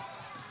like.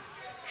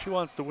 She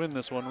wants to win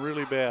this one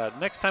really bad.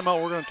 Next time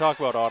out, we're going to talk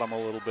about Autumn a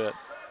little bit.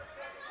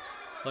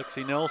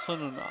 Lexi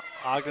Nelson and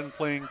Ogden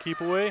playing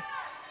keep away.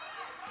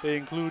 They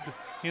include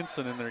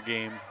Hinson in their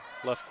game.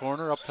 Left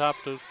corner, up top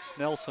to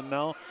Nelson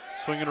now.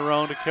 Swinging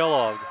around to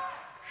Kellogg.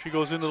 She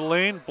goes into the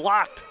lane,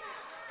 blocked.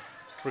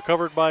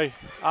 Recovered by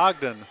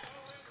Ogden.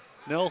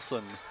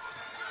 Nelson.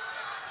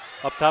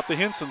 Up top to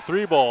Hinson,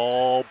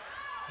 3-ball.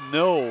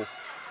 No.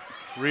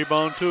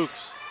 Rebound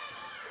Tukes.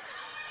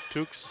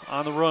 Tukes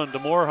on the run to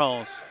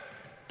Morehouse.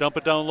 Dump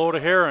it down low to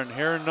Heron.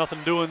 Heron, nothing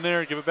doing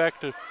there. Give it back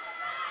to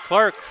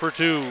Clark for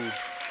 2.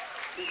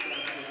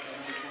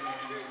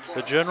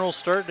 The Generals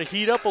starting to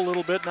heat up a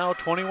little bit now,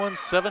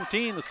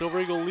 21-17. The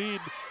Silver Eagle lead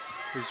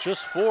is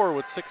just 4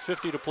 with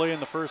 6:50 to play in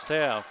the first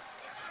half.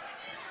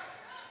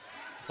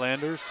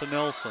 Flanders to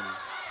Nelson.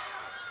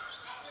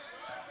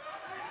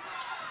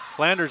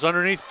 Flanders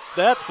underneath,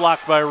 that's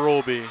blocked by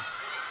Roby.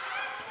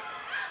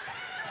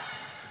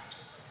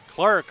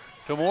 Clark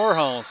to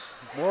Morehouse.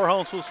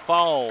 Morehouse was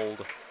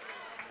fouled.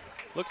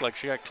 Looked like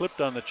she got clipped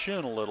on the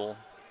chin a little.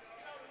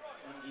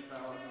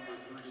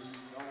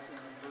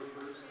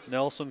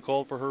 Nelson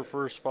called for her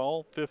first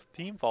foul, 5th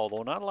team foul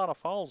though. Not a lot of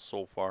fouls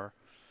so far,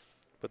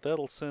 but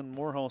that'll send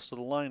Morehouse to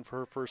the line for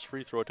her first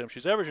free throw attempt.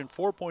 She's averaging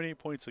 4.8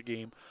 points a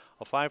game,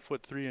 a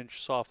 5'3"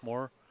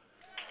 sophomore.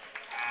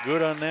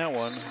 Good on that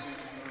one.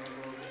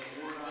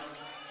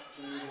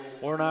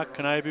 Warnock,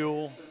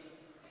 Kniebuhl,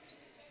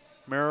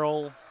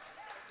 Merrill,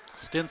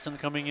 Stinson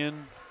coming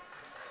in.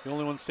 The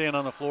only one staying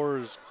on the floor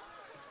is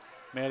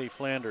Maddie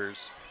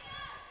Flanders.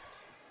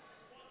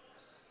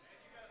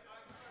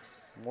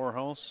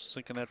 Morehouse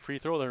sinking that free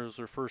throw. There's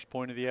her first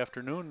point of the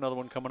afternoon. Another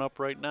one coming up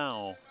right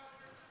now.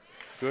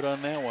 Good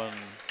on that one.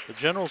 The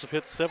Generals have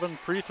hit 7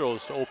 free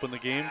throws to open the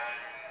game.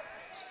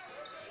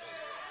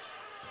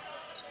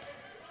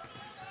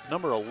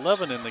 Number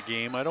 11 in the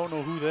game. I don't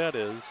know who that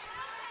is.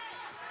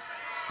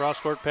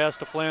 Cross-court pass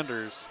to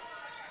Flanders.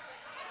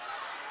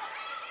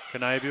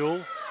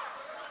 Kniebuhl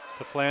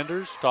to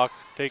Flanders.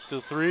 Take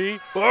the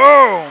 3.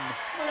 Boom!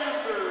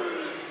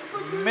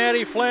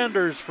 Maddie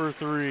Flanders for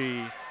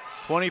 3.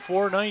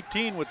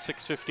 24-19 with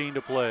 6:15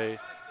 to play.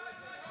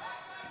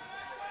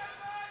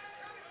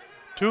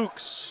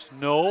 Tukes,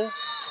 no.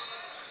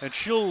 And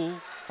she'll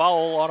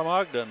foul Autumn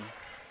Ogden.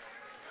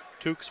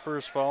 Tukes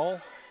first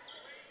foul.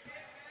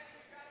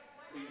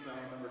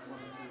 Number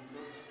 22,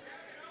 Tukes.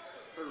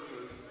 Her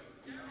first,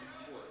 team's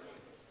 4th.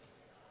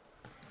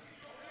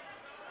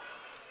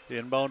 The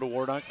inbound to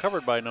Warnock,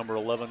 covered by number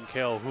 11,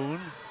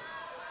 Calhoun.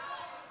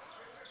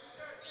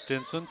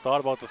 Stinson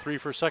thought about the 3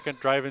 for a second,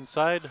 drive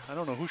inside. I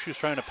don't know who she was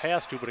trying to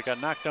pass to, but it got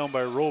knocked down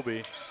by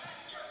Roby.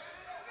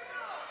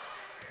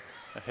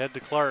 Ahead to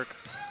Clark.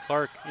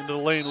 Clark into the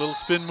lane, little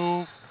spin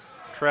move.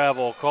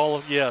 Travel,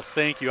 call, yes,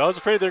 thank you. I was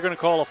afraid they were going to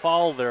call a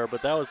foul there,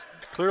 but that was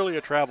clearly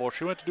a travel.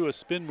 She went to do a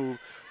spin move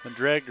and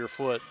dragged her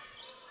foot.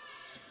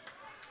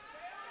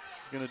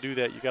 If you're going to do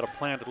that, you got to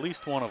plant at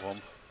least one of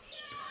them.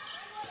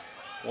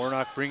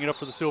 Warnock bringing it up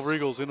for the Silver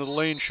Eagles into the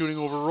lane, shooting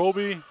over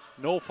Roby.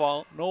 No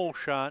foul, no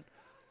shot.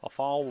 A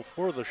foul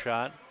before the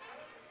shot.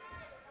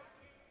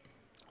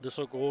 This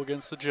will go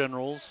against the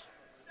Generals.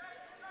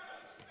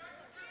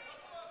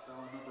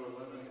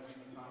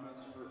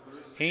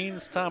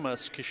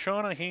 Haynes-Thomas,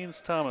 Kishana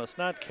Haynes-Thomas,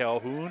 not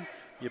Calhoun,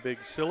 you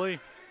big silly.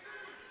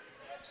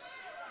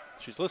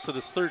 She's listed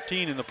as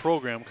 13 in the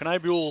program.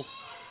 Kniebuhl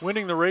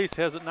winning the race,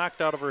 has it knocked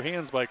out of her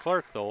hands by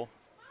Clark though.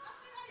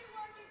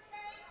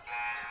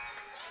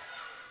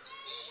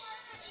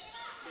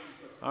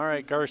 All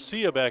right,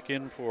 Garcia back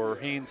in for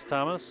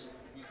Haynes-Thomas.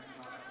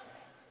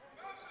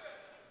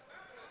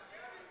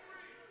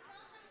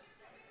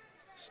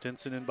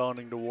 Stinson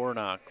inbounding to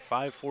Warnock.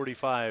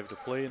 5:45 to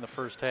play in the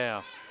first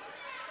half.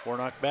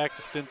 Warnock back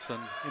to Stinson.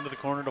 Into the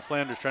corner to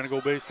Flanders. Trying to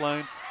go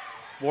baseline.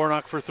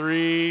 Warnock for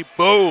 3.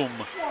 Boom!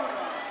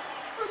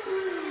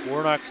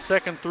 Warnock's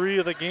second 3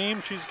 of the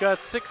game. She's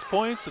got 6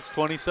 points. It's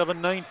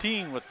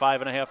 27-19 with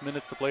 5.5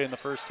 minutes to play in the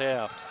first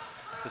half.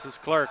 This is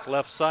Clark,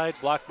 left side,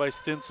 blocked by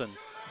Stinson.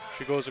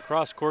 She goes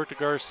across court to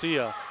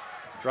Garcia.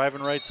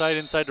 Driving right side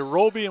inside to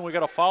Roby, and we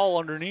got a foul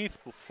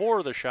underneath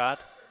before the shot.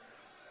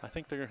 I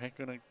think they're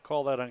going to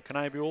call that on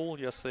Kniebuhl.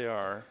 Yes, they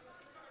are.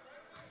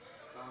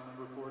 Foul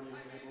number 40, her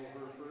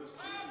first,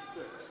 team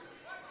 6.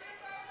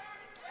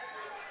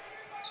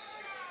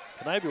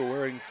 Kniebuhl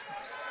wearing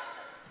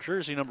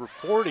jersey number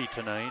 40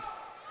 tonight.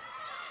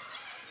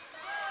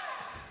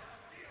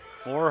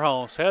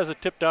 Morehouse has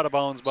it tipped out of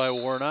bounds by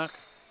Warnock.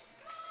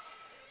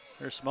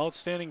 There's some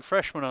outstanding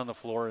freshmen on the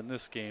floor in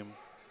this game.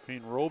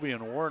 Between Roby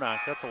and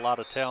Warnock, that's a lot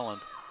of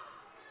talent.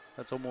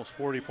 That's almost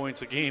 40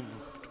 points a game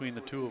between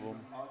the two of them.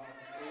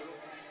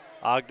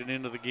 Ogden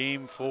into the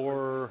game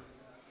for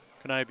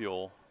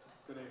Kniebuhl.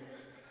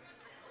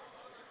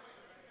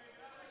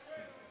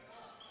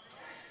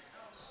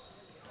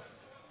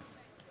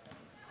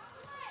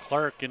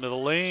 Clark into the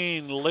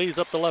lane, lays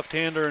up the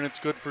left-hander, and it's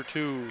good for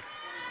 2.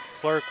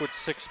 Clark with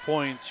 6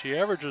 points. She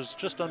averages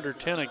just under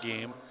 10 a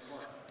game.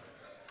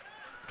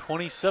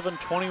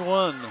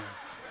 27-21.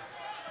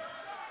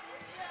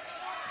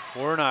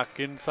 Warnock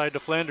inside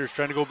to Flanders,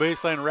 trying to go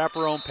baseline,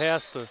 wraparound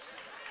pass to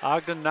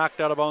Ogden, knocked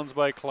out of bounds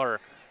by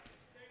Clark.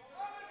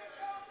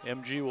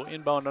 MG will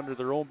inbound under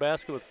their own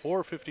basket with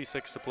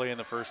 4:56 to play in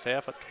the first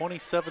half, a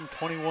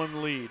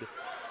 27-21 lead.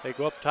 They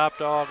go up top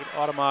to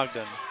Autumn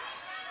Ogden.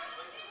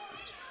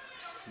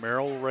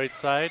 Merrill right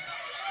side,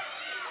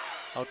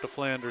 out to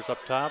Flanders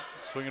up top,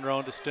 swinging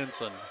around to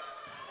Stinson.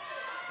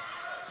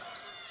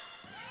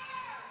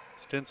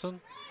 Stinson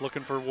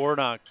looking for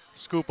Warnock,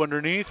 scoop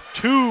underneath,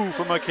 2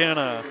 for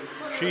McKenna.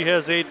 She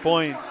has 8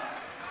 points.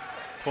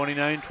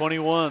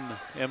 29-21,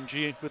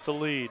 MG with the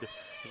lead.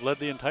 They've led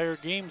the entire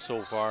game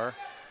so far.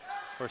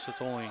 Of course,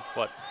 it's only,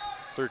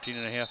 13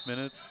 and a half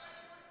minutes.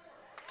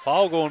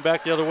 Foul going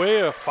back the other way.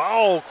 A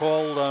foul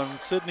called on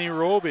Sydney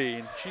Roby,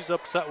 and she's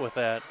upset with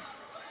that.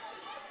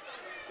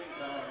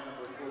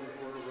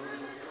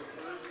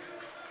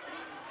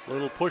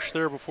 Little push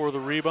there before the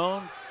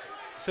rebound.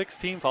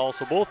 16 foul,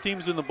 so both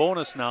teams in the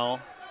bonus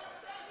now.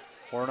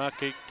 Warnock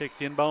takes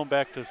the inbound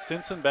back to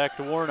Stinson, back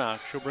to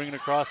Warnock. She'll bring it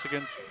across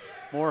against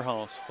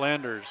Morehouse.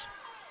 Flanders.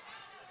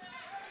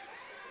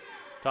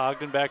 To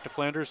Ogden, back to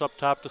Flanders, up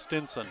top to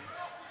Stinson.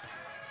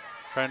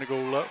 Trying to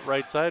go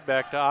right side,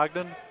 back to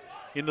Ogden.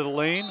 Into the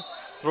lane,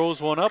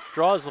 throws one up,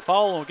 draws the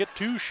foul, and will get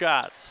 2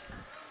 shots.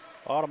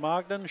 Autumn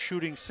Ogden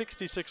shooting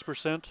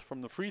 66%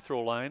 from the free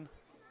throw line.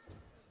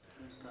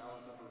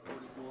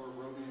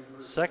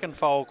 Second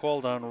foul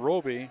called on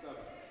Roby.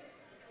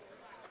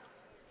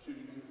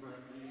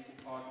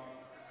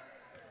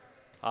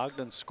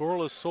 Ogden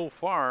scoreless so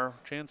far.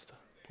 Chance to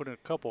put in a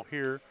couple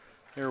here.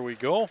 There we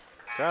go.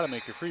 Got to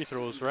make your free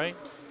throws, right?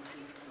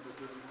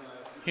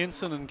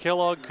 Hinson and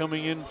Kellogg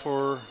coming in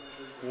for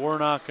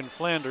Warnock and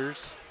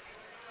Flanders.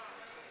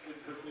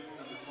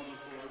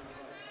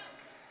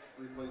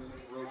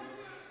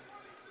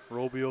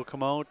 Roby will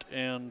come out,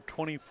 and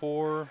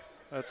 24,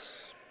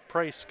 that's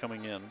Price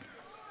coming in.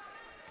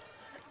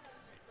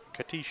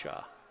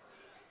 Katisha.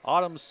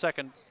 Autumn's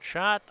second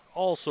shot,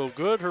 also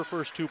good. Her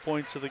first 2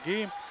 points of the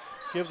game.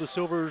 Give the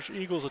Silver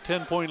Eagles a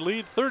 10-point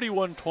lead,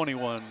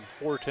 31-21,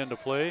 4:10 to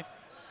play.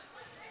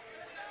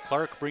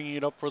 Clark bringing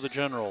it up for the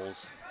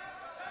Generals.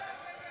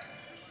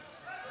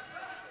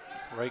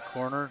 Right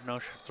corner, now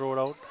she'll throw it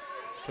out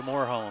to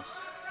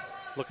Morehouse.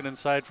 Looking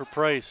inside for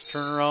Price,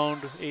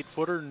 turnaround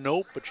 8-footer,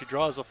 nope, but she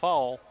draws a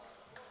foul.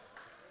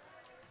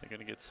 They're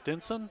gonna get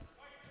Stinson.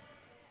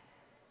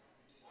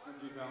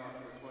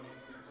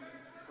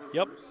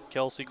 Yep,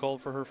 Kelsey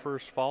called for her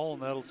first foul,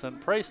 and that'll send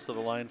Price to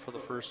the line for the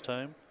first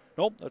time.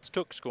 Nope, that's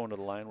Tooks going to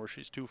the line where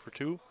she's 2 for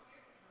 2.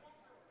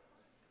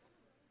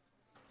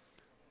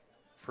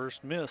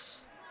 First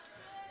miss.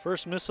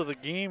 First miss of the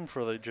game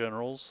for the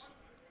Generals.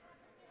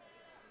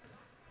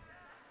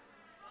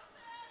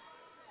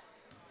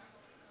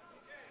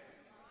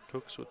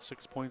 Tooks with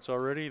 6 points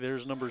already.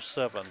 There's number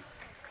 7.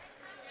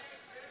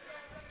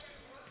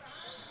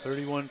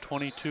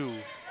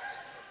 31-22.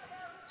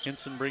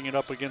 Hinson bringing it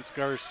up against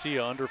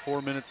Garcia. Under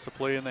 4 minutes to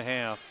play in the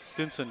half.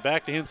 Stinson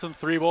back to Hinson.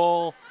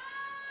 3-ball.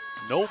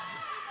 Nope.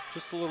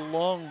 Just a little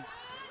long.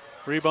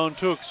 Rebound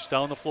Tooks.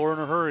 Down the floor in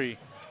a hurry.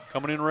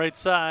 Coming in right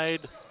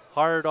side.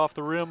 Hard off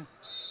the rim.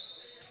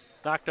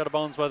 Knocked out of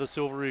bounds by the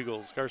Silver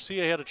Eagles.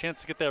 Garcia had a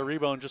chance to get that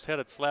rebound. Just had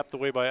it slapped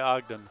away by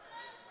Ogden.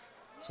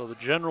 So the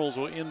Generals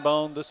will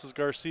inbound. This is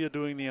Garcia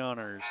doing the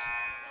honors.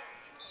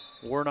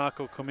 Warnock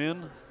will come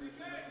in.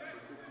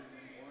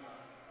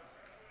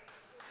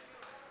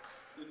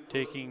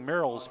 Taking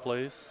Merrill's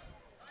place.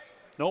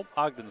 Nope,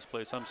 Ogden's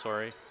place, I'm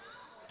sorry.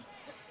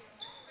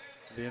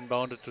 They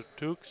inbound it to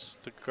Tooks,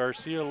 to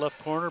Garcia,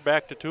 left corner,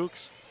 back to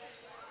Tooks.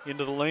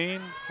 Into the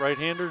lane,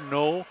 right-hander,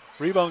 no.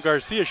 Rebound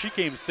Garcia, she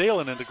came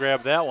sailing in to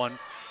grab that one.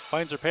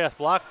 Finds her path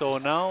blocked though,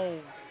 and now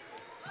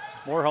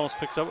Morehouse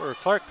picks up, or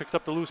Clark picks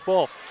up the loose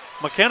ball.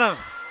 McKenna,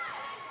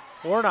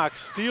 Warnock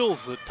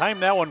steals it,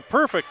 timed that one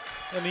perfect,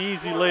 and the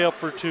easy layup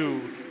for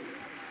 2.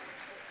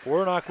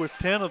 Warnock with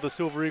 10 of the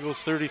Silver Eagles'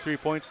 33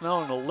 points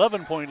now, an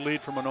 11-point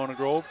lead for Monona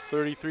Grove,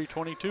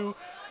 33-22,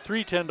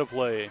 3:10 to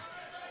play.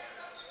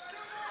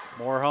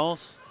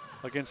 Morehouse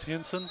against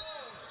Hinson,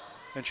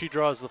 and she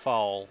draws the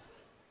foul.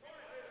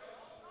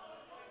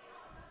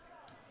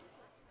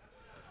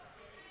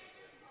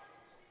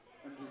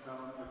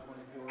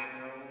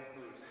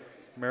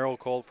 Merrill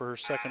called for her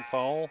second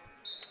foul.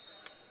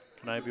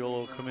 Kneibuel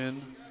will come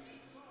in,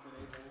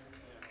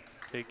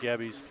 take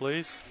Gabby's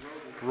place.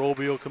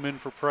 Roby will come in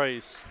for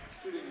Price.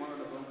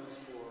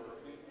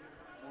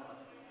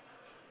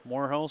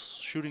 Morehouse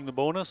shooting the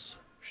bonus.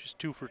 She's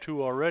 2 for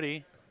 2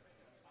 already.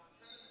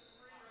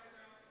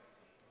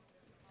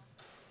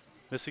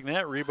 Missing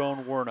that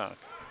rebound, Warnock.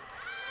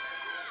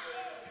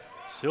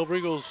 Silver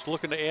Eagles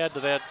looking to add to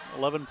that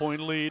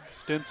 11-point lead.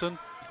 Stinson,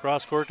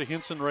 cross court to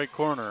Hinson, right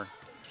corner.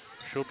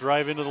 She'll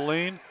drive into the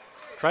lane,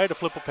 try to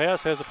flip a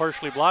pass, has it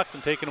partially blocked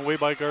and taken away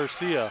by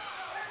Garcia.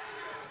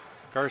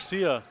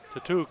 Garcia to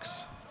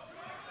Tooks.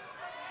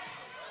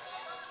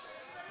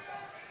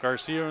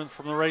 Garcia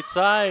from the right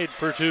side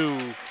for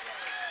 2.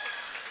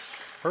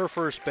 Her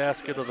first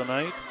basket of the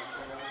night.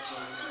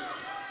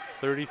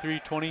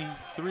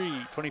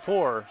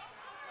 33-24.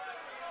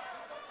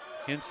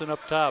 Hinson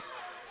up top.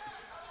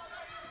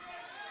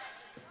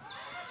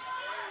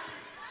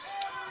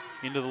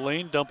 Into the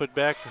lane, dump it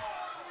back to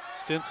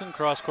Stinson,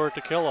 cross court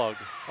to Kellogg.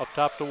 Up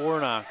top to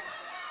Warnock.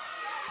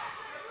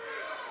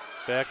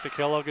 Back to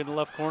Kellogg in the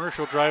left corner.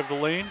 She'll drive the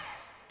lane.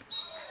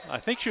 I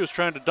think she was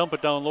trying to dump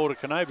it down low to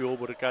Knievel,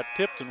 but it got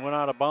tipped and went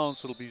out of bounds,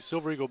 so it'll be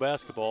Silver Eagle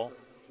basketball.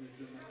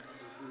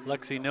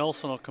 Lexi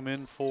Nelson will come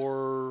in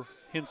for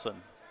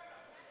Hinson.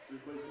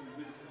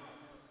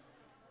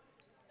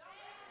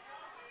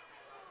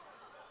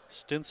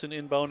 Stinson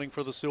inbounding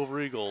for the Silver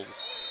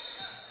Eagles.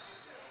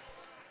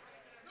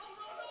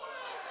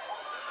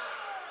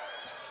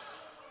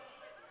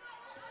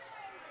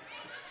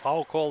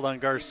 Foul called on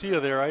Garcia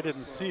there. I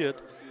didn't see it.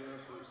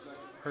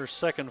 Her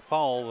second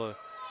foul. The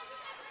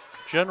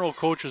general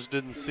coaches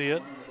didn't see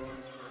it,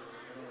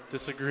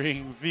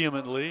 disagreeing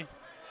vehemently.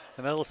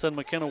 And that'll send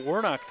McKenna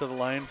Warnock to the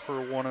line for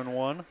a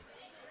 1-on-1.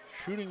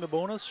 Shooting the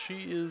bonus,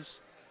 she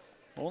is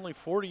only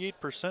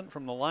 48%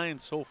 from the line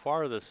so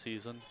far this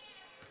season.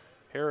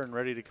 Heron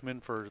ready to come in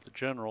for the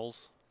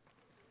Generals.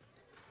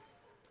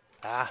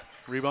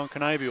 Rebound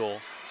Knievel.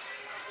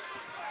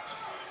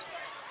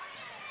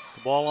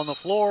 The ball on the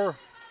floor.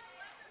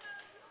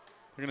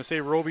 They're going to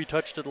say Roby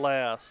touched it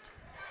last.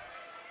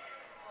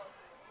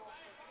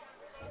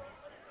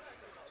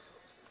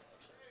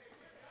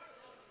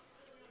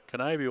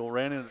 Knievel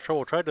ran into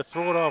trouble, tried to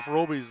throw it off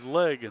Roby's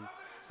leg and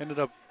ended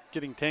up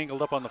getting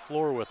tangled up on the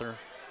floor with her.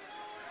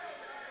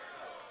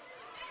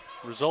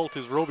 Result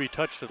is Roby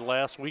touched it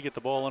last. We get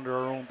the ball under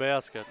our own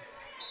basket.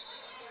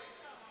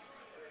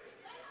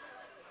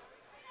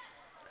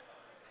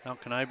 Now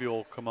Knievel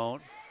will come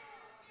out.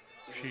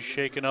 She's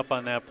shaken up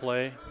on that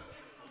play.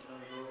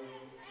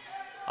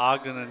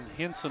 Ogden and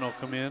Hinson will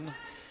come in.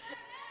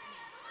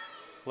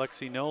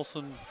 Lexi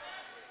Nelson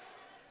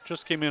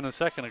just came in a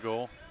second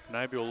ago.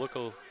 Knievel looks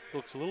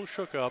a little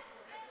shook up.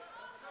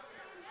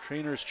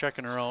 Trainer's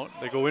checking her out.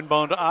 They go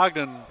inbound to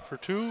Ogden for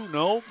two.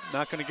 No,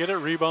 not going to get it.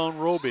 Rebound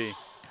Roby.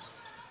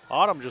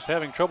 Autumn just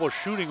having trouble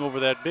shooting over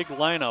that big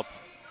lineup.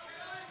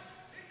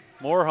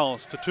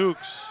 Morehouse to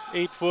Tukes,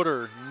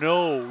 8-footer.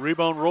 No,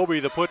 rebound Roby,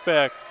 the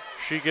putback.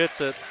 She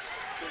gets it.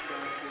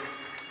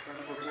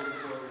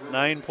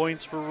 9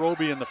 points for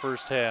Roby in the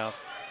first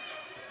half.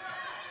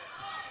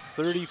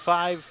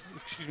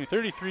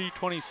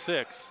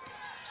 33-26.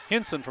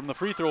 Hinson from the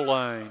free throw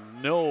line.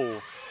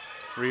 No.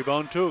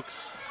 Rebound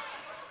Tukes.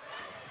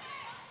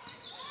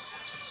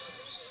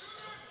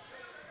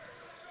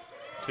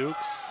 Tukes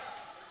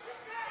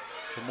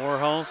to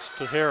Morehouse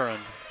to Heron.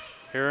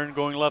 Heron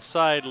going left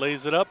side,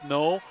 lays it up.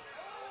 No.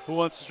 Who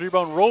wants this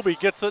rebound? Roby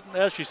gets it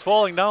as she's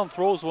falling down,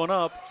 throws one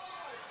up.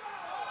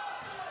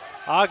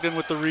 Ogden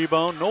with the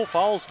rebound. No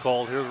fouls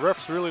called here. The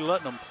ref's really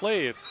letting them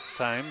play at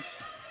times.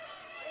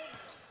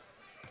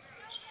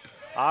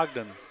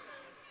 Ogden.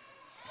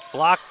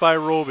 Blocked by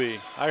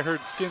Roby. I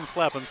heard skin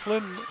slapping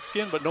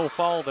skin, but no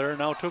foul there.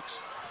 Now Tukes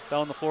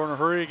down the floor in a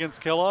hurry against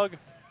Kellogg.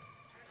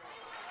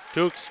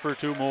 Tukes for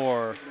two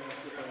more.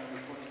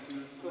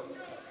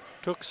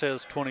 Tukes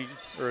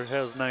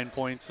has 9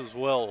 points as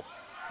well.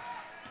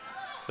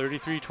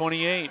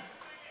 33-28.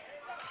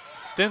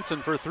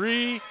 Stinson for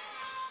three.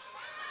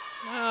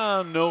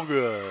 No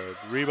good.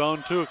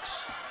 Rebound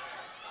Tukes.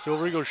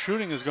 Silver Eagles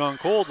shooting has gone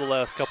cold the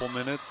last couple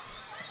minutes.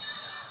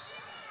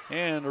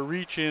 And a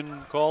reach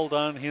in called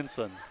on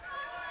Hinson.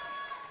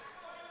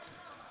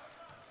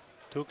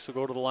 Tukes will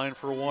go to the line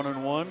for a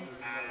 1-on-1.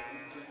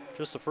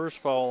 Just the first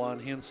foul on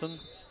Hinson.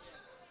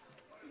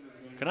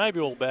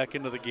 Knievel back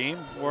into the game.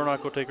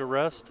 Warnock will take a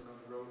rest.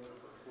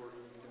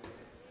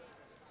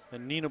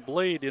 And Nina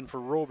Blade in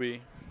for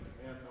Roby.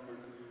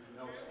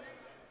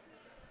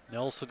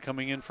 Nelson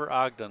coming in for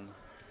Ogden.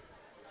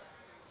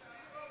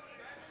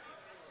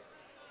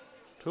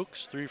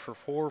 Tukes 3 for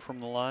 4 from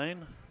the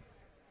line.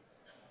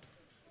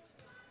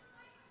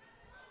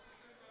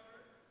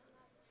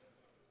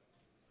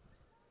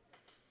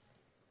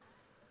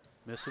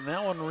 Missing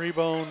that one,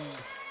 rebound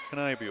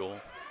Knievel.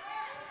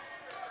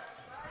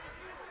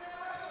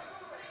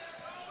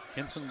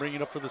 Hinson bringing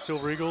it up for the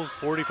Silver Eagles.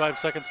 45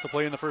 seconds to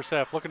play in the first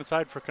half. Looking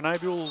inside for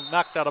Knievel,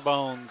 knocked out of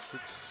bounds.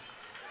 It's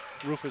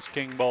Rufus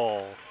King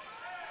ball.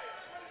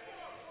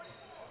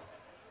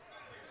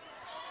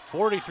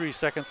 43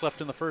 seconds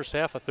left in the first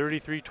half, a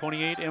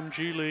 33-28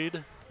 MG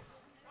lead.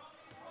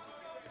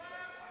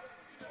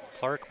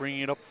 Clark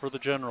bringing it up for the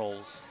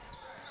Generals.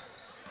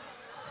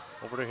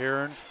 Over to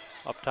Heron,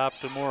 up top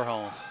to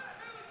Morehouse.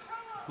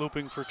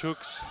 Looping for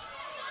Tukes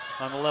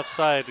on the left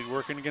side,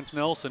 working against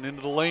Nelson,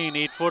 into the lane,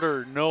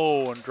 8-footer,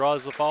 no, and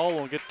draws the foul,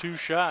 will get 2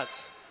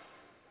 shots.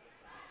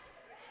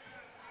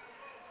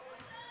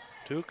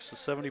 Tukes, a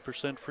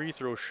 70% free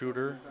throw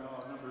shooter.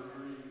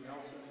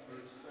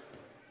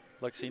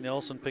 Lexi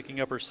Nelson picking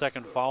up her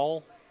second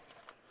foul.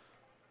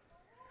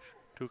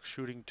 Tukes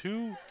shooting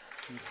 2,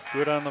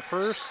 good on the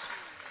first.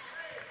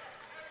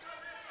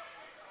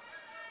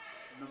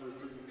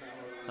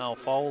 Now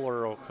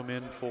Fowler will come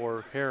in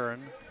for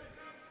Heron.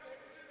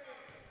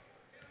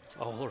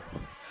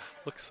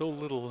 Looks so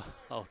little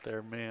out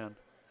there, man.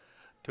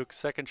 Took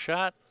second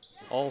shot,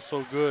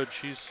 also good.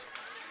 She's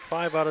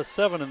 5 out of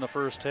 7 in the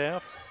first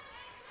half.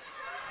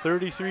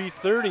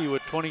 33-30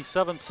 with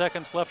 27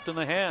 seconds left in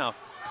the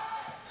half.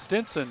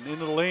 Stinson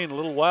into the lane, a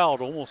little wild,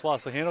 almost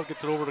lost the handle,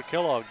 gets it over to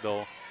Kellogg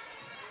though.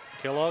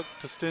 Kellogg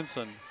to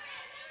Stinson.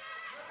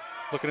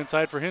 Looking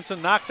inside for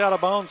Hinson, knocked out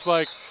of bounds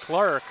by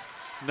Clark.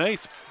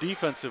 Nice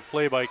defensive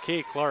play by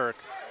Kay Clark.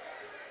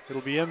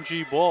 It'll be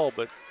MG ball,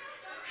 but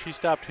she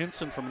stopped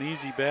Hinson from an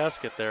easy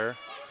basket there.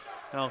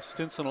 Now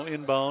Stinson will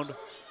inbound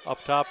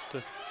up top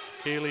to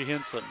Kaylee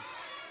Hinson.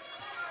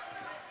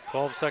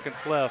 12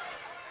 seconds left.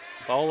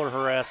 Fowler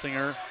harassing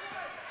her.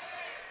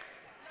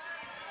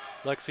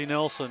 Lexi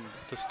Nelson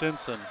to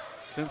Stinson.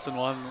 Stinson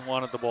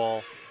wanted the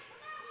ball.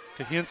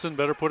 To Hinson,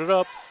 better put it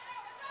up.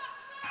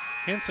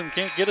 Hinson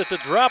can't get it to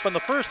drop, and the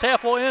first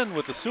half will end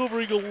with the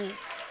Silver Eagle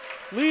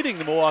leading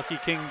the Milwaukee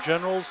King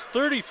Generals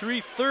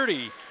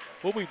 33-30.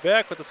 We'll be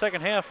back with the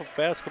second half of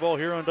basketball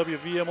here on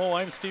WVMO.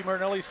 I'm Steve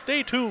Martinelli.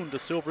 Stay tuned to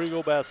Silver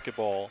Eagle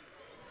basketball.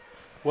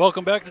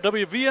 Welcome back to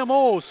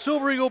WVMO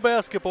Silver Eagle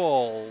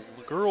basketball.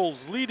 The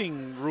girls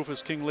leading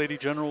Rufus King Lady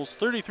Generals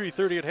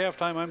 33-30 at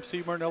halftime. I'm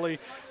Steve Martinelli.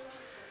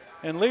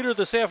 And later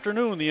this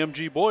afternoon, the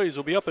MG boys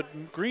will be up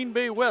at Green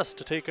Bay West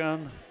to take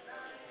on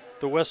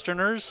the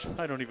Westerners.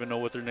 I don't even know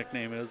what their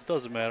nickname is.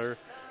 Doesn't matter.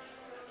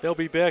 They'll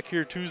be back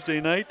here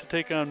Tuesday night to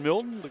take on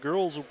Milton. The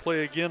girls will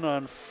play again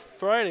on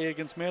Friday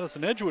against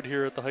Madison Edgewood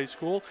here at the high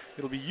school.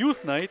 It'll be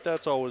youth night.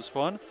 That's always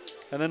fun.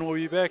 And then we'll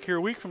be back here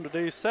a week from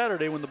today,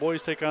 Saturday, when the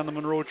boys take on the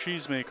Monroe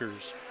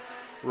Cheesemakers.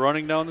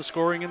 Running down the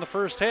scoring in the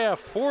first half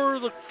for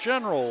the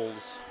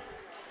Generals.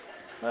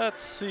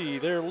 Let's see.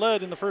 They're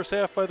led in the first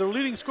half by their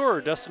leading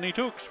scorer, Destiny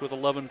Tukes, with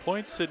 11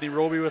 points. Sydney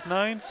Roby with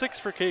 9. 6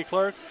 for Kay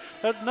Clark.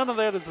 None of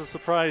that is a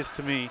surprise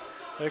to me.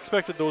 I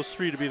expected those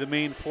three to be the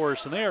main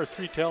force, and they are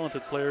three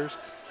talented players.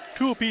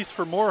 2 apiece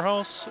for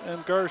Morehouse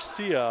and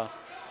Garcia.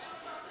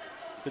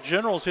 The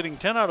Generals hitting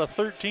 10 out of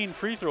 13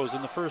 free throws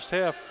in the first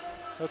half.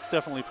 That's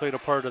definitely played a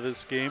part of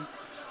this game.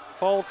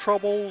 Foul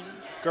trouble,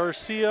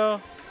 Garcia,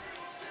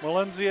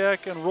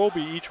 Malenziak, and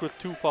Roby each with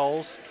 2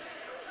 fouls.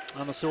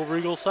 On the Silver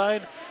Eagle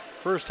side,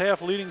 first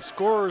half leading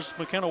scorers,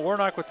 McKenna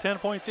Warnock with 10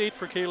 points, 8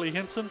 for Kaylee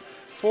Hinson,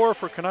 4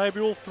 for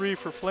Kniebuhl, 3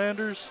 for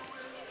Flanders,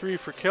 3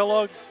 for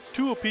Kellogg,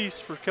 2 apiece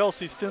for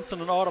Kelsey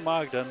Stinson and Autumn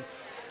Ogden.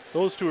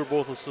 Those two are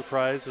both a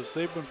surprise as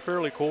they've been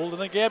fairly cold.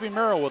 And then Gabby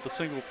Merrill with a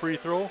single free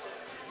throw.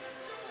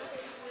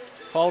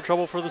 Foul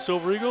trouble for the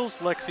Silver Eagles.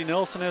 Lexi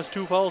Nelson has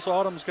 2 fouls.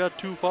 Autumn's got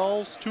 2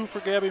 fouls, 2 for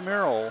Gabby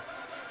Merrill.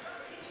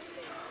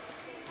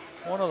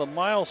 One of the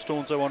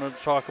milestones I wanted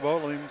to talk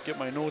about, let me get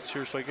my notes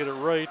here so I get it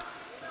right.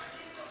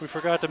 We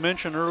forgot to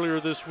mention earlier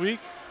this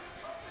week,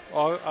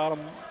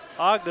 Autumn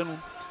Ogden,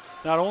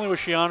 not only was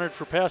she honored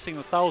for passing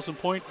the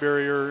 1,000-point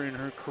barrier in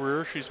her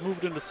career, she's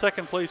moved into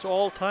second place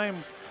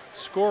all-time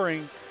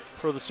scoring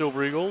for the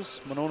Silver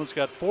Eagles. Monona's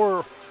got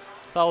 4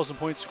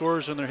 1,000-point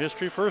scorers in their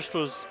history. First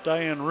was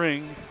Diane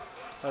Ring.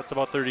 That's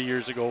about 30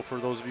 years ago for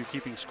those of you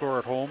keeping score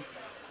at home.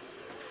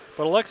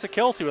 But Alexa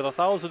Kelsey with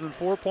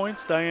 1,004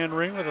 points, Diane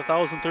Ring with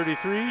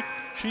 1,033.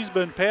 She's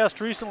been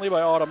passed recently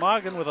by Autumn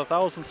Ogden with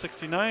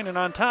 1,069. And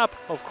on top,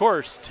 of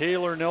course,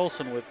 Taylor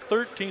Nelson with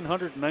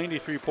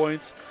 1,393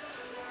 points.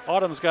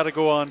 Autumn's got to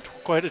go on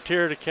quite a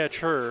tear to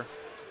catch her.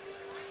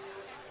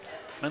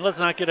 And let's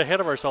not get ahead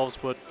of ourselves,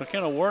 but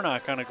McKenna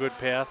Warnock on a good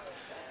path.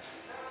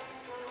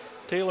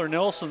 Taylor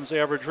Nelson's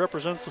average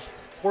represents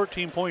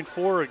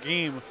 14.4 a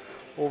game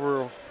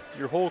over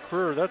your whole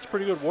career. That's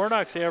pretty good.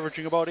 Warnock's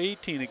averaging about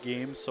 18 a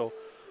game, so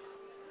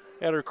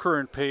at her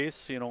current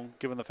pace, you know,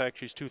 given the fact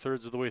she's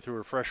 2/3 of the way through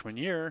her freshman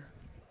year,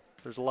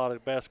 there's a lot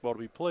of basketball to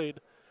be played.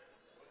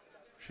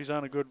 She's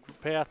on a good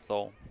path,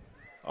 though.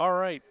 All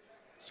right.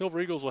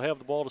 Silver Eagles will have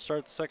the ball to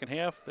start the second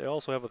half. They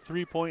also have a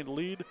 3-point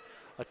lead,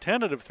 a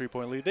tentative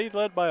 3-point lead. They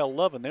led by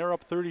 11. They're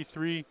up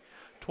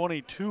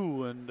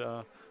 33-22, and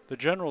the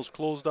Generals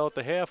closed out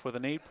the half with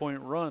an 8-point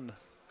run,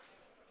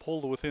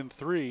 pulled to within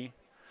 3.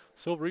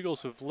 Silver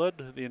Eagles have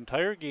led the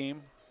entire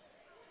game.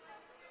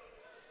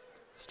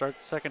 Start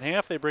the second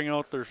half. They bring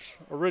out their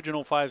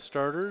original 5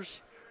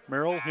 starters: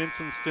 Merrill,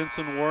 Hinson,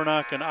 Stinson,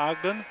 Warnock, and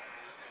Ogden.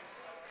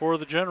 For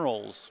the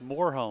Generals,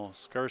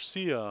 Morehouse,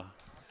 Garcia,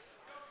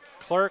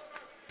 Clark,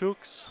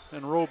 Tukes,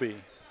 and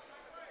Roby.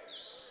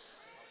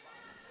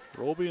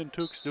 Roby and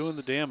Tukes doing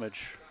the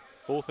damage.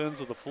 Both ends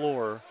of the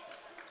floor.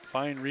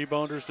 Fine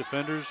rebounders,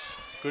 defenders,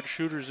 good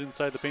shooters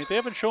inside the paint. They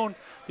haven't shown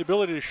the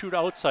ability to shoot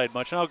outside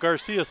much. Now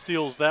Garcia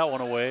steals that one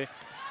away.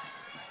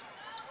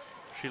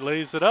 She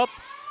lays it up,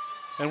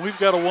 and we've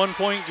got a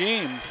 1-point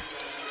game.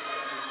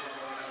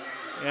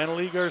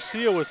 Annalie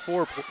Garcia with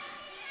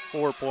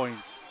 4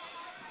 points.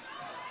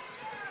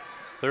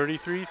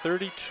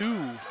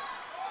 33-32.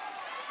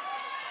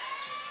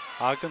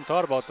 Ogden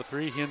thought about the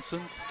 3.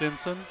 Hinson,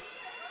 Stinson,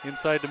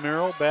 inside to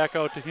Merrill, back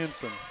out to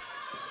Hinson.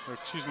 Or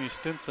excuse me,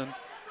 Stinson.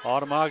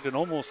 Autumn Ogden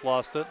almost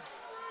lost it.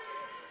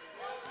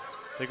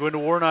 They go into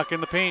Warnock in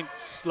the paint.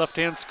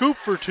 Left-hand scoop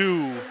for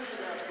 2.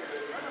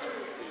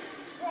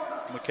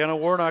 McKenna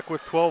Warnock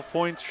with 12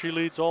 points. She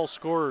leads all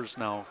scorers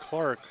now.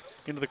 Clark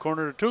into the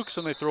corner to Tukes,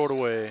 and they throw it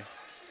away.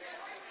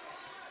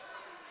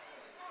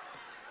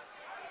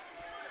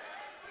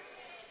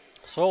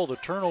 So the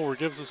turnover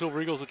gives the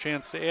Silver Eagles a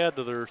chance to add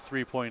to their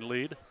 3-point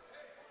lead.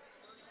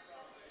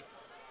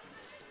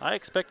 I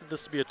expected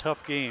this to be a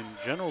tough game.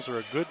 Generals are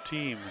a good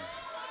team.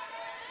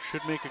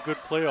 Should make a good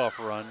playoff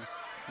run.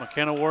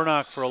 McKenna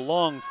Warnock for a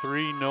long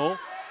three, no.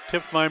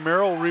 Tipped by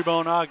Merrill,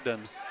 rebound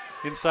Ogden.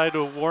 Inside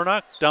to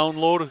Warnock, down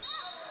low to,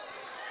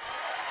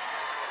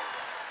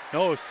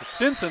 no, it's to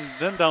Stinson,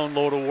 then down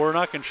low to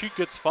Warnock, and she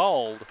gets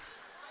fouled.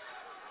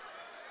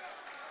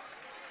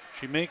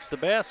 She makes the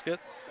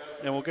basket,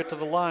 and we'll get to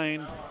the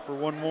line for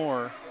one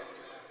more.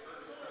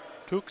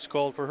 Tukes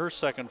called for her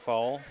second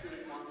foul.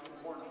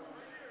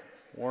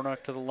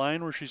 Warnock to the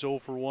line where she's 0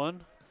 for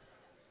 1.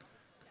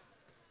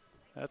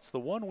 That's the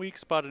one weak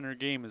spot in her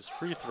game is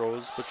free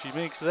throws, but she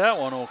makes that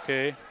one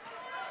okay.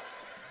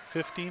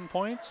 15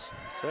 points,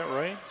 is that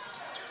right?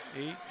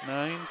 8,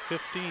 9,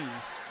 15.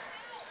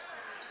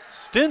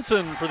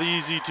 Stinson for the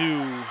easy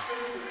two.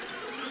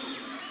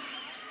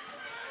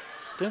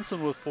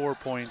 Stinson with 4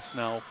 points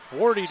now,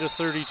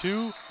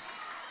 40-32.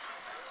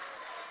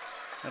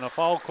 And a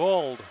foul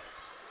called.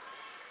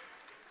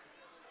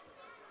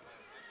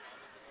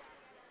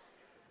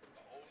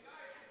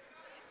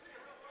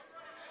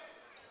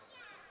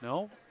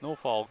 No, no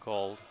foul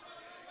called.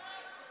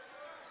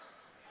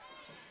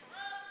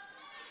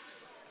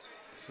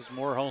 This is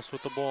Morehouse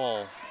with the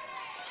ball.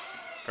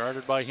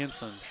 Guarded by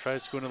Hinson.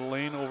 Tries to go into the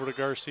lane, over to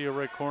Garcia,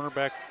 right corner,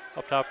 back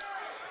up top,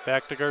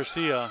 back to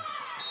Garcia.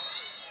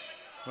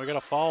 We got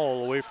a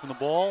foul away from the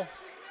ball.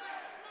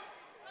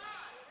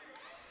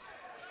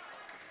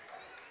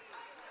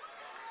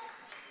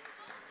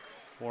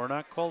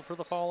 Warnock called for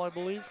the foul, I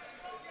believe.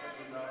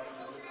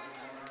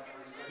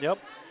 Yep,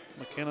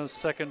 McKenna's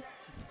second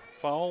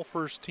foul,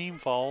 first team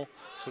foul.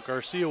 So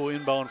Garcia will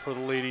inbound for the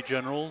Lady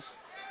Generals.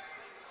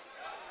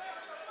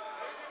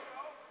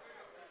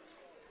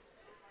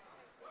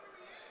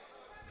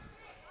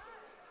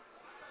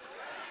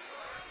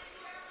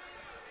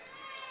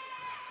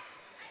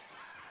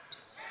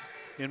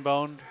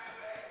 Inbound,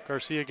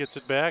 Garcia gets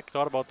it back,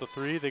 thought about the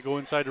three. They go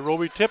inside to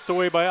Roby, tipped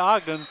away by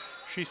Ogden.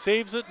 She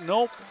saves it,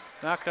 nope,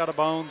 knocked out of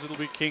bounds. It'll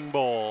be King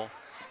ball.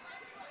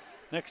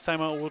 Next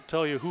time out, we'll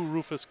tell you who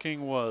Rufus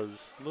King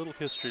was. A little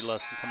history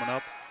lesson coming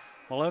up.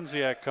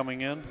 Malenziak coming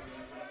in.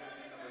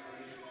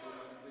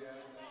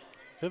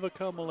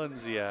 Vivica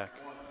Malenziak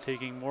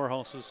taking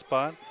Morehouse's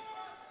spot.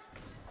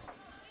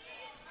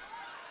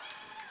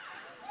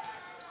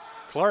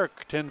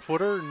 Clark,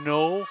 10-footer,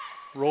 no.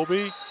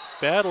 Roby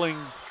battling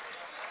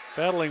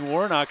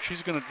Warnock.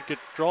 She's going to get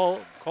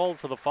called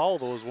for the foul,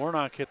 though, as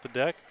Warnock hit the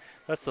deck.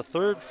 That's the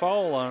third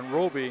foul on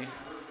Roby.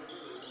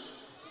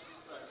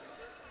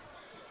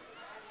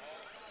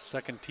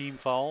 Second team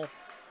foul.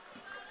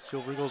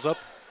 Silver Eagles up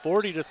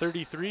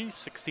 40-33,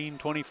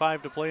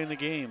 16:25 to play in the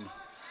game.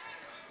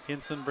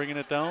 Hinson bringing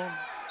it down,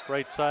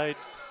 right side.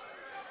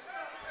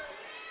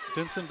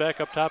 Stinson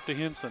back up top to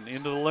Hinson,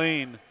 into the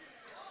lane.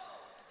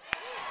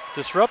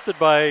 Disrupted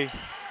by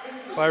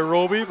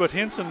Roby, but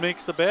Hinson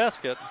makes the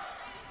basket.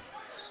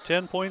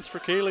 10 points for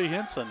Kaylee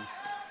Hinson,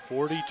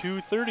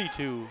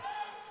 42-32.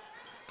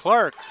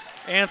 Clark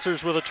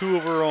answers with a two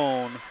of her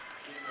own.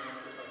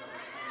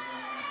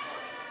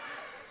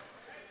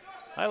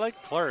 I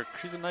like Clark,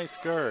 she's a nice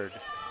guard.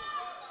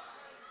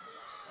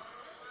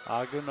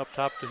 Ogden up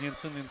top to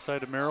Hinson,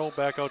 inside to Merrill,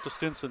 back out to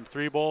Stinson.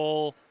 Three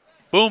ball,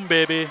 boom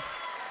baby.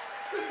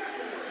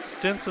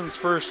 Stinson's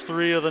first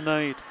three of the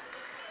night.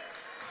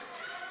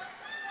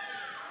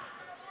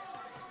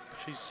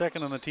 She's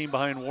second on the team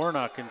behind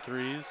Warnock in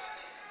threes.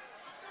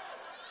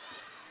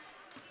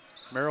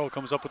 Merrill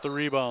comes up with the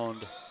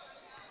rebound.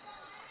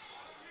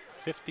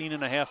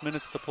 15.5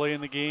 minutes to play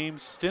in the game.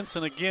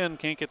 Stinson again,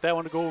 can't get that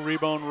one to go.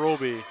 Rebound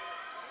Roby.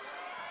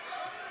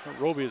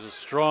 Roby is a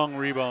strong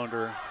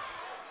rebounder.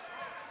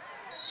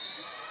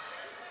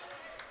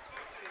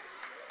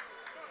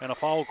 And a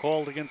foul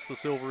called against the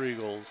Silver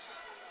Eagles.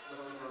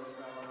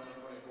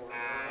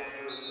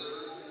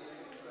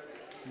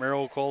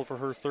 Merrill called for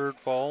her third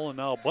foul, and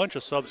now a bunch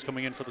of subs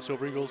coming in for the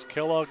Silver Eagles.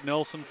 Kellogg,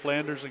 Nelson,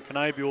 Flanders, and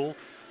Kniebuhl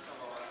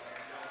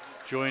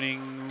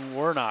joining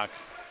Warnock.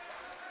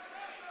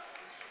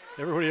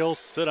 Everybody else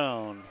sit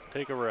down,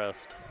 take a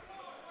rest.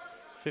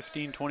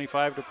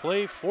 15:25 to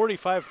play,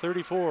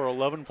 45-34,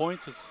 11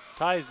 points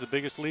ties the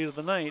biggest lead of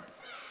the night.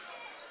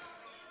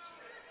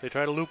 They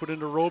try to loop it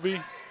into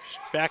Roby,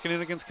 backing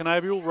in against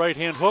Kniebuhl, right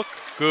hand hook,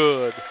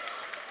 good.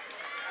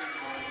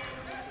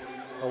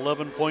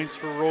 11 points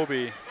for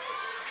Roby.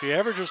 She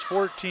averages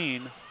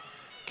 14.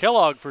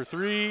 Kellogg for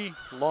three,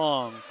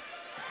 long.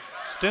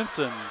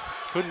 Stinson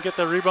couldn't get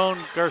the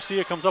rebound.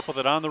 Garcia comes up with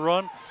it on the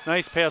run.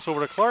 Nice pass over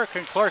to Clark,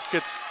 and Clark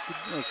gets,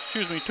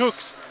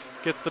 Tukes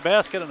gets the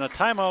basket and a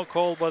timeout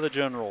called by the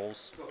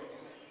Generals.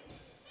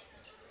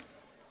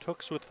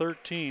 Tukes with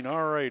 13.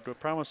 All right, I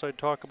promised I'd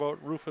talk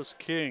about Rufus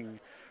King.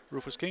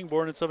 Rufus King,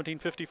 born in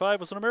 1755,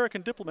 was an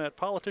American diplomat,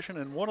 politician,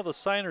 and one of the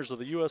signers of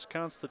the U.S.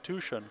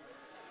 Constitution.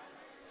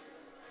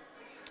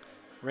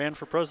 Ran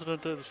for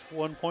president at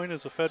one point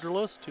as a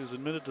Federalist. He was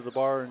admitted to the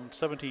bar in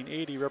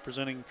 1780,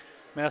 representing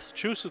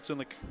Massachusetts in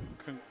the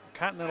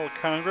Continental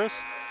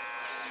Congress.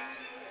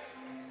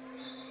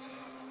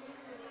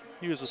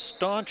 He was a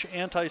staunch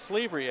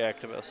anti-slavery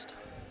activist.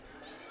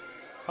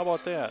 How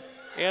about that?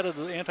 Added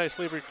the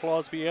anti-slavery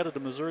clause be added to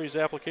Missouri's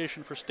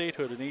application for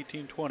statehood in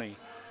 1820.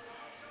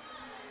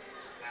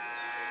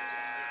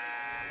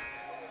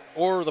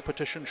 Or the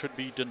petition should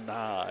be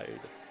denied.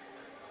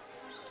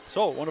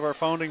 So, one of our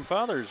founding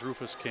fathers,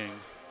 Rufus King.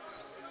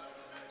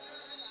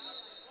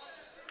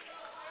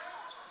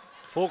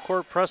 Full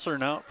court pressure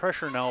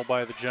now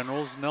by the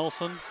Generals.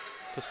 Nelson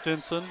to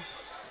Stinson.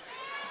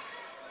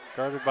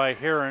 Guarded by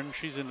Heron.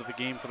 She's into the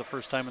game for the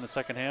first time in the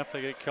second half.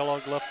 They get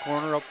Kellogg left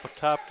corner up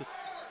top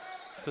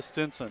to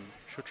Stinson.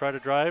 She'll try to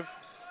drive.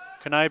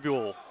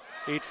 Knibule,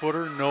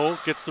 8-footer, no.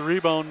 Gets the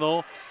rebound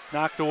though.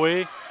 Knocked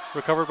away.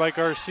 Recovered by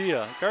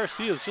Garcia.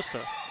 Garcia is just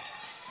a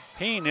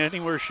pain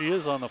anywhere she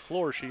is on the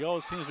floor. She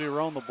always seems to be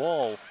around the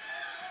ball.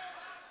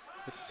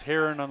 This is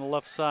Heron on the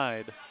left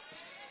side.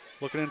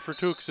 Looking in for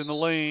Tukes in the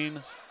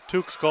lane.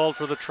 Tukes called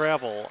for the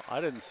travel.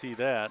 I didn't see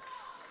that.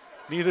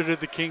 Neither did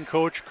the King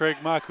coach, Craig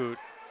Makut.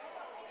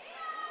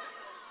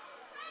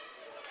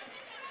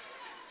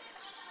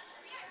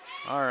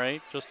 All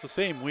right, just the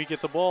same. We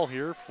get the ball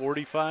here,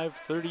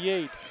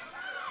 45-38.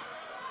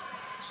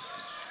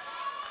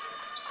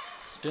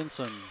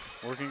 Stinson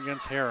working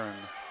against Heron.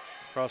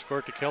 Cross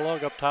court to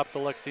Kellogg, up top to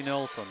Lexi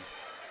Nelson.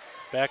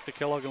 Back to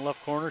Kellogg in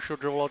left corner. She'll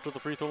dribble out to the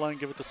free throw line,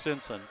 give it to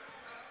Stinson.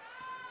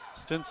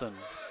 Stinson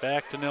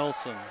back to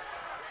Nelson.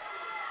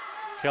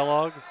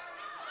 Kellogg,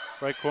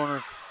 right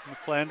corner.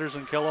 Flanders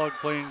and Kellogg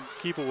playing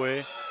keep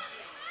away.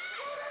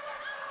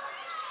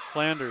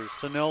 Flanders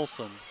to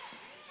Nelson.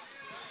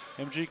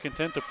 MG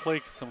content to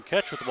play some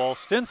catch with the ball.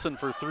 Stinson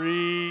for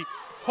three.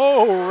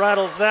 Oh,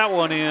 rattles that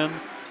one in.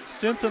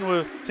 Stinson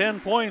with 10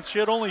 points. She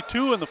had only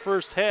 2 in the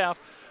first half.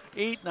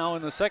 8 now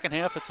in the second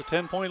half. It's a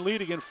 10-point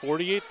lead again,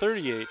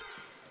 48-38.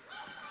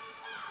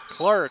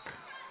 Clark,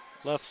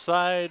 left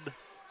side,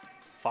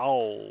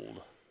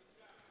 fouled.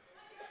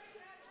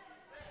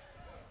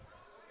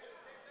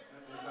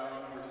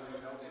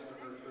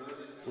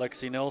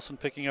 Lexi Nelson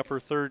picking up her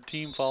third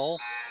team foul.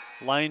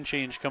 Line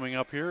change coming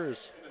up here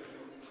as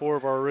 4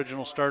 of our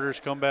original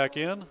starters come back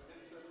in.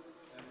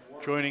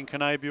 Joining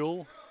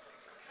Knibule,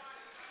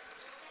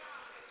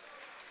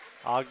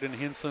 Ogden,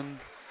 Hinson,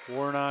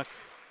 Warnock,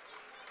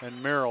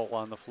 and Merrill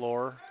on the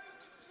floor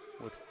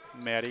with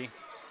Maddie.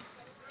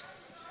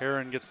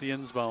 Heron gets the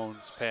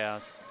inbounds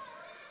pass.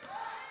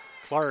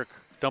 Clark,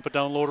 dump it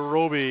down low to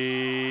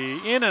Roby.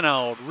 In and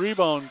out,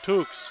 rebound,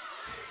 Tukes.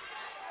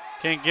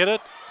 Can't get it.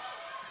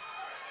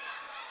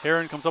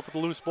 Heron comes up with the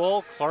loose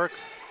ball. Clark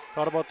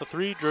thought about the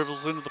three,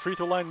 dribbles into the free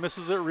throw line,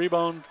 misses it,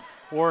 rebound,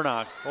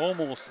 Warnock.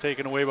 Almost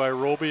taken away by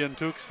Roby and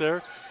Tukes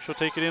there. She'll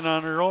take it in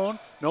on her own.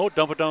 No,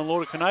 dump it down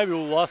low to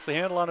Knibule, lost the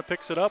handle on it,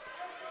 picks it up.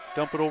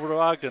 Dump it over to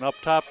Ogden, up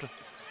top.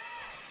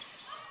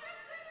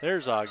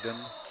 There's Ogden.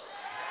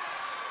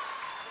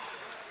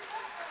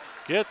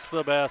 Gets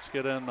the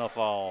basket and the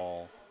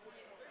foul.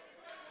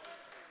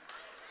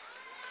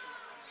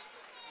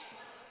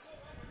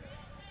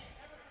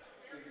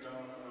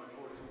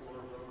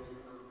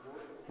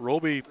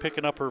 Roby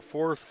picking up her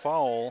 4th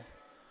foul.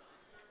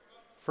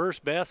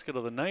 First basket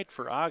of the night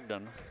for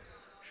Ogden.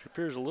 She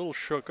appears a little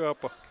shook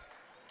up.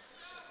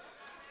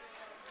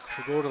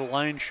 She'll go to the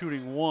line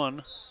shooting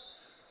 1.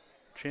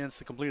 Chance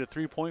to complete a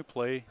 3-point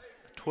play.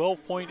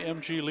 12-point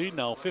MG lead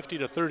now,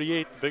 50-38,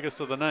 the biggest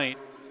of the night.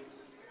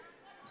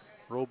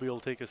 Roby will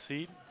take a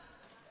seat.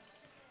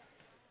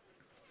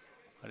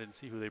 I didn't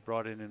see who they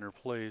brought in her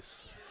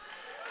place.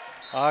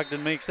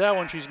 Ogden makes that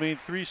one. She's made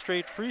 3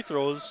 straight free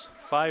throws.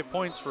 5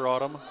 points for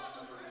Autumn.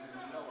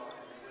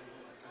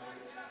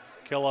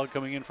 Kellogg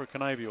coming in for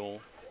Knibule.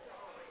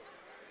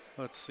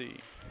 Let's see.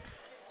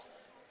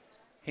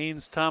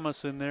 Haynes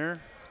Thomas in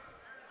there.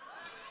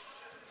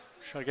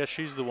 I guess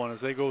she's the one as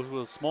they go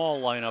with a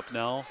small lineup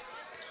now.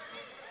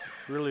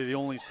 Really the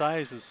only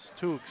size is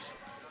Tukes.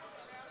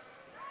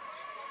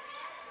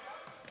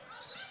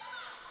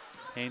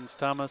 Haynes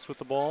Thomas with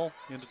the ball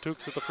into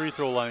Tukes at the free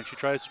throw line. She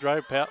tries to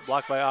drive,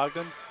 blocked by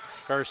Ogden.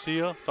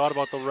 Garcia thought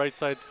about the right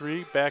side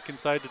 3, back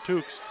inside to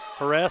Tukes.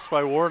 Harassed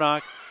by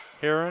Warnock.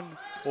 Heron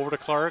over to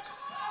Clark.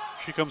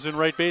 She comes in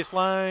right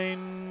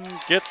baseline,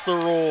 gets the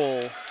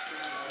roll.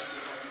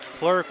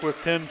 Clark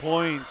with 10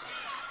 points,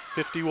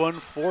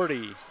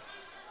 51-40.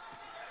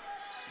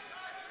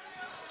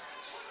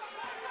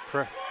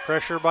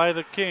 Pressure by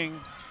the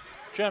King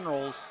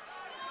Generals.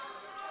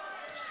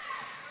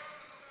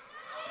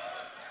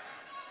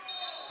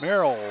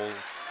 Merrill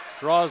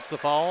draws the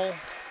foul.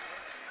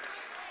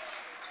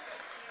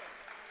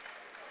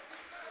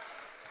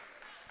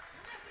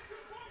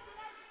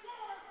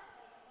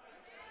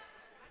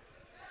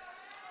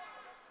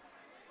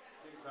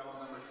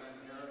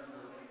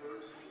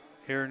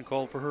 Heron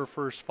called for her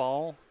first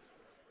foul.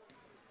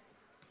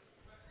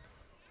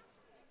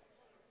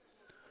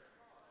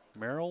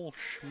 Merrill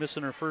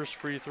missing her first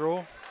free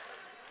throw.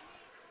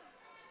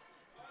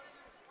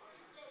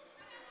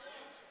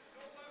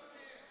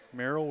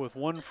 Merrill with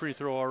 1 free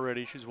throw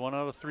already. She's 1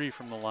 out of 3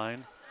 from the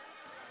line.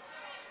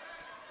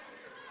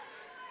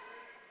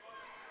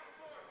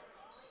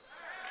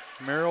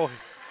 Merrill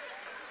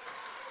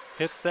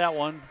hits that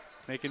one,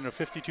 making a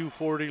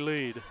 52-40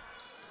 lead.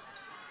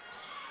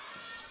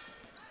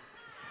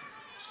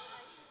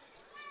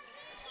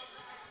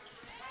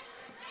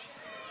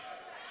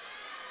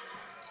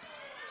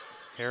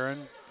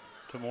 Heron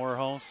to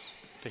Morehouse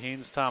to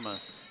Haynes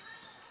Thomas.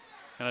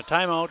 And a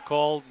timeout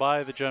called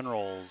by the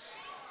Generals.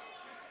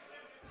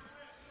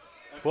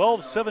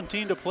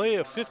 12:17 to play,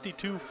 a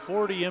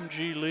 52-40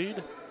 MG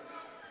lead.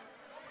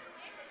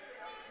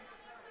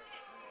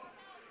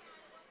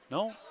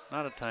 No,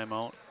 not a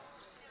timeout.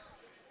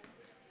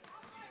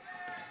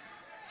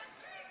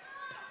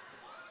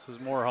 This is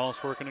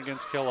Morehouse working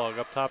against Kellogg.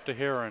 Up top to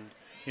Heron.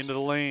 Into the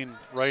lane,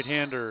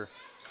 right-hander.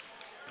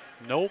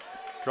 Nope.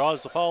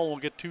 Draws the foul, will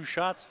get 2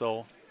 shots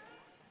though.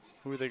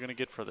 Who are they going to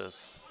get for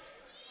this?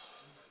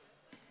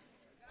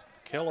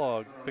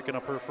 Kellogg picking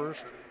up her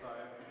first.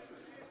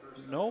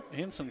 Nope,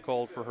 Hinson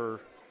called for her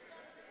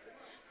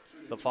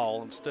the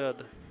foul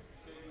instead.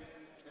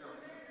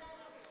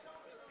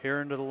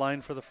 Heron to the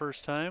line for the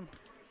first time.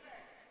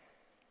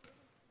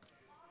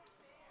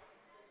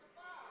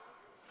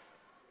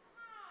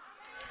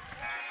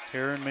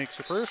 Heron makes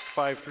her first,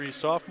 5'3"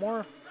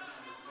 sophomore.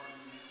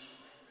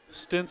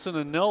 Stinson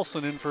and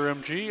Nelson in for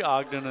MG.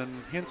 Ogden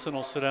and Hinson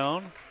will sit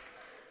down.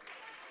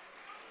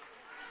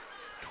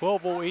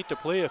 12:08 to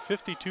play, a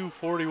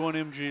 52-41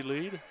 MG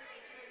lead.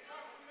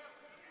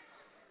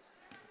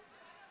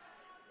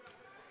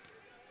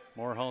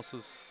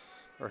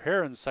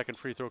 Heron's second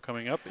free throw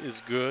coming up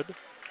is good.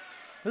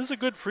 This is a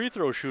good free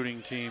throw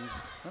shooting team.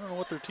 I don't know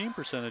what their team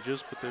percentage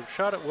is, but they've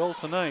shot it well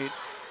tonight.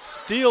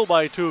 Steal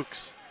by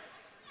Tukes.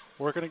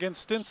 Working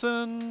against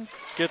Stinson,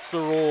 gets the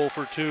roll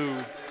for 2.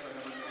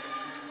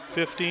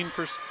 15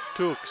 for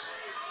Tukes.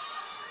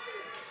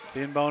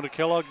 The inbound to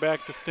Kellogg,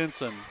 back to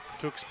Stinson.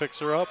 Tukes picks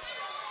her up.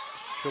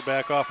 She'll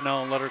back off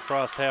now and let her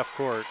cross half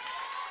court.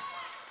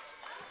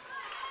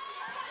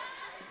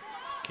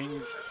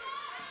 King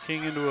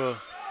into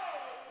a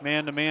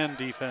man-to-man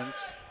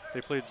defense.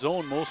 They played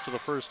zone most of the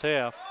first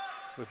half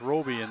with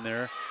Roby in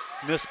there.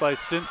 Missed by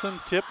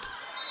Stinson, tipped.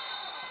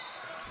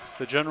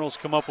 The Generals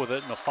come up with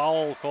it, and a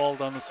foul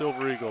called on the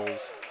Silver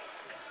Eagles.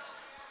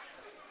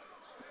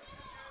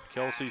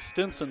 Kelsey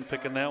Stinson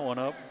picking that one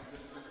up.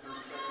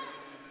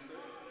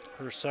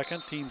 Her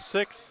second, team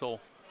 6, so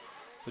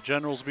the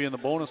Generals will be in the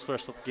bonus the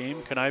rest of the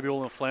game.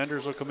 Knievel and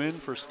Flanders will come in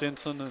for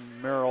Stinson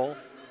and Merrill.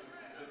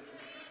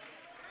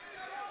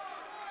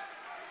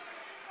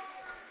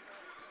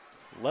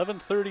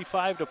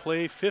 .11:35 to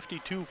play,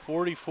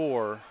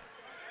 52-44.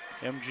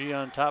 MG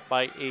on top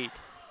by 8.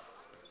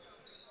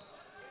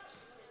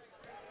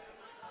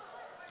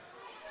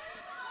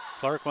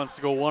 Clark wants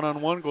to go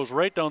one-on-one, goes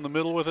right down the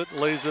middle with it,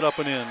 lays it up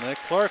and in. That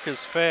Clark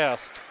is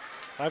fast.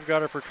 I've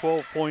got her for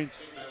 12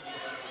 points.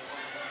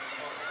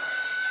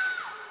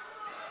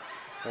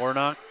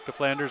 Warnock to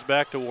Flanders,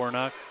 back to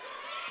Warnock.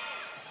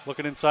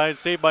 Looking inside,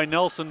 saved by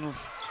Nelson.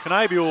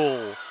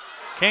 Knievel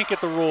can't get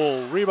the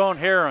roll. Rebound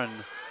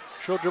Heron.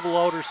 She'll dribble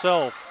out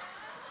herself.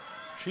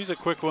 She's a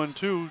quick one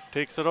too.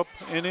 Takes it up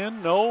and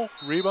in. No.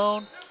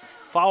 Rebound.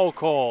 Foul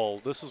call.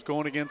 This is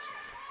going against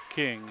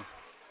King.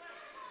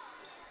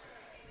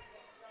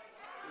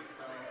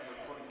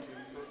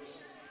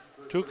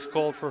 Tukes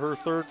called for her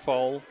third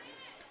foul.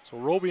 So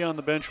Roby on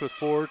the bench with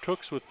 4.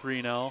 Tukes with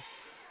 3 now.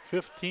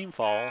 5th team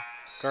foul.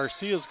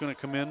 Garcia's going to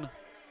come in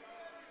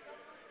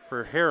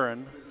for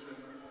Heron.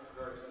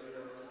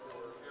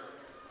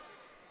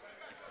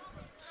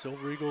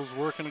 Silver Eagles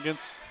working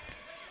against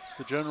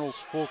the Generals'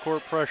 full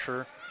court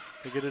pressure.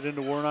 They get it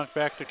into Warnock,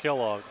 back to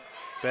Kellogg.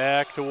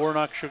 Back to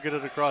Warnock, she'll get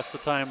it across the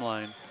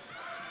timeline.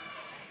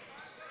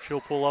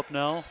 She'll pull up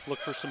now, look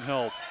for some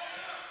help.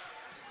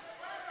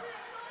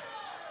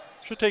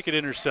 She'll take it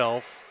in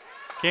herself.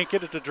 Can't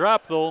get it to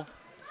drop though.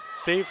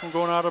 Saved from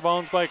going out of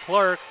bounds by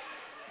Clark.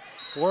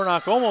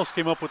 Warnock almost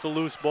came up with the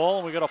loose ball,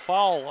 and we got a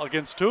foul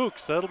against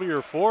Tukes. That'll be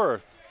her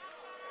 4th.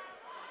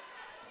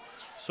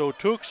 So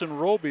Tukes and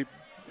Roby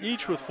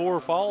each with 4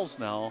 fouls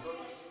now.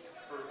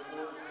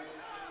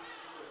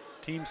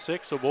 Team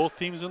 6, so both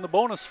teams in the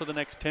bonus for the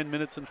next 10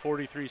 minutes and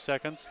 43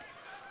 seconds.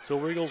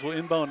 Silver Eagles will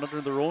inbound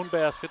under their own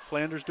basket.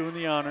 Flanders doing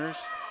the honors.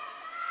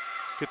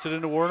 Gets it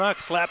into Warnock,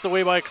 slapped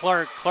away by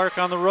Clark. Clark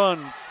on the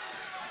run.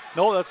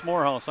 No, that's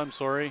Morehouse, I'm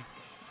sorry.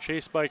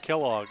 Chased by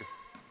Kellogg.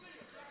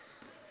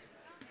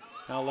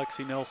 Now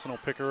Lexi Nelson will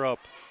pick her up.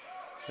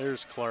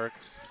 There's Clark.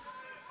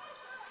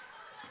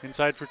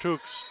 Inside for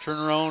Tukes. Turn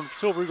around.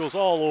 Silver Eagles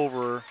all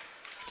over her.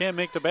 Can't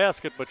make the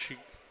basket, but she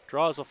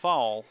draws a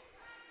foul.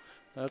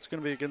 That's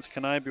going to be against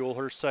Knievel,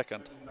 her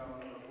second.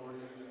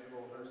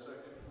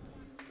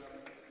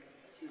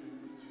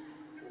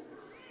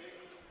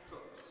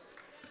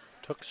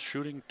 Tukes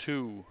shooting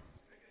 2.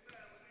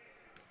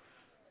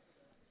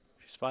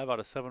 She's 5 out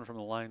of 7 from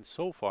the line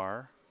so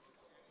far.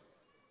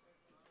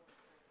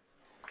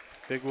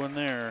 Big one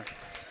there.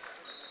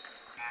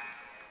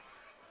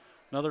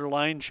 Another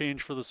line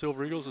change for the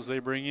Silver Eagles as they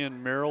bring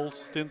in Merrill,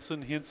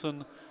 Stinson,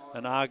 Hinson,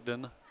 and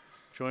Ogden,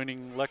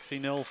 joining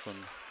Lexi Nelson.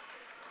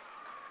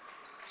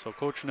 So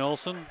Coach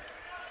Nelson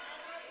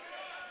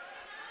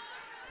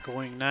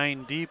going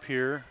 9 deep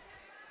here,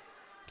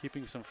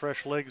 keeping some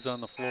fresh legs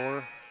on the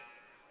floor.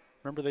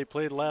 Remember, they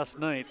played last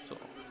night, so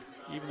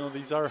even though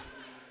these are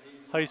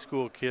high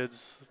school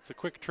kids, it's a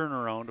quick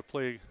turnaround to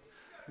play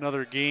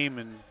another game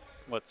in,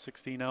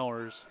 16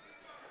 hours.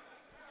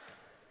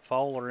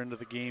 Fowler into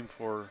the game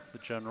for the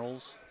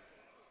Generals.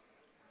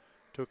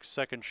 Took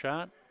second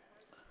shot.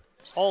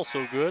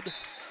 Also good.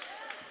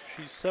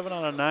 She's 7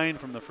 out of 9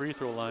 from the free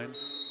throw line.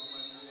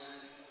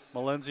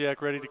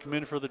 Malenziak ready to come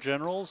in for the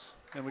Generals,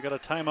 and we got a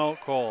timeout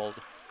called.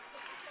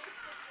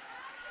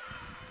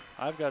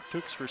 I've got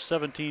Tooks for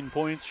 17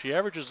 points. She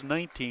averages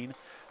 19.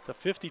 It's a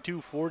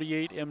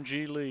 52-48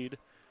 MG lead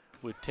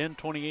with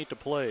 10:28 to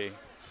play.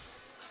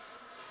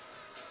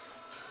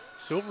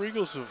 Silver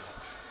Eagles have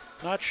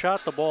not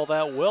shot the ball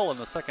that well in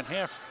the second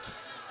half.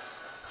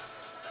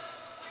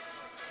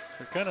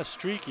 They're kind of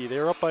streaky. They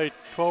were up by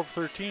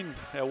 12-13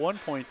 at one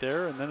point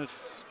there, and then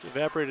it's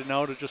evaporated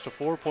now to just a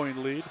 4-point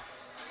lead.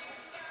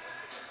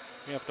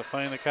 We have to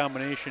find the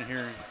combination here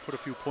and put a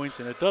few points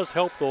in. It does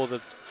help, though,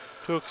 that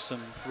Tooks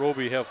and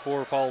Roby have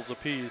 4 fouls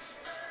apiece.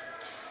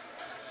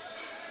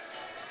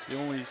 The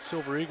only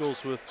Silver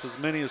Eagles with as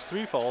many as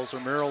 3 fouls are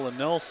Merrill and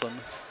Nelson.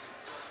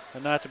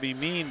 And not to be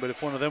mean, but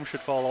if one of them should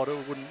fall out,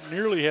 it wouldn't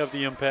nearly have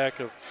the impact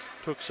of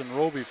Tooks and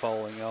Roby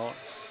fouling out.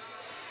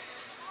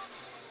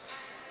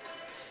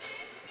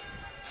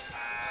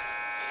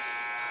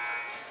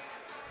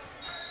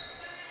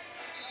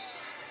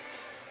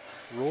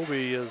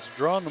 Roby has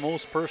drawn the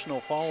most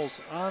personal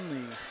fouls on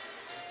the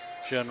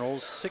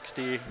Generals,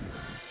 60.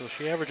 So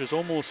she averages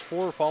almost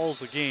 4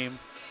 fouls a game.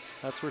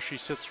 That's where she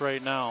sits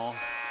right now.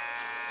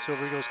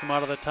 Silver Eagles come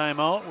out of the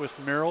timeout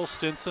with Merrill,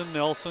 Stinson,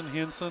 Nelson,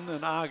 Hinson,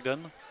 and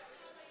Ogden.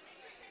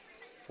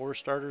 4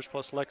 starters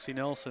plus Lexi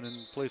Nelson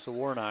in place of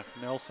Warnock.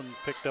 Nelson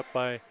picked up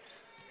by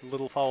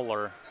Little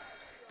Fowler.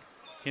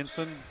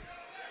 Hinson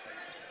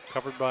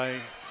covered by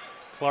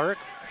Clark.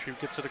 She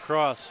gets it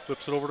across,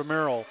 whips it over to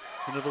Merrill.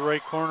 Into the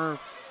right corner,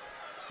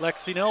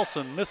 Lexi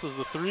Nelson misses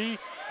the 3.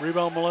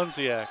 Rebound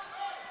Malenziak.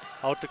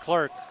 Out to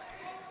Clark.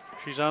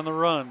 She's on the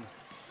run.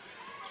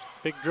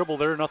 Big dribble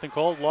there, nothing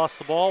called. Lost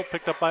the ball,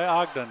 picked up by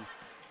Ogden.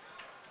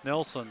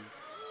 Nelson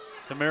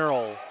to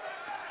Merrill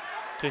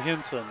to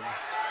Hinson.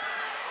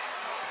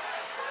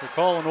 They're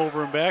calling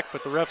over and back,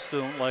 but the refs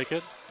don't like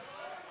it.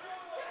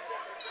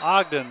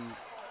 Ogden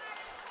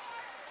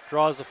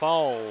draws a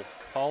foul.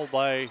 Fouled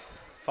by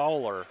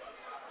Fowler.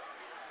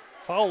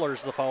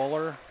 Fowler's the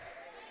fouler.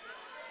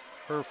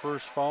 Her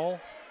first foul.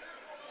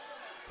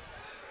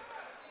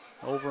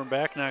 Over and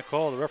back, not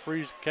called. The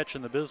referee's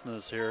catching the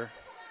business here.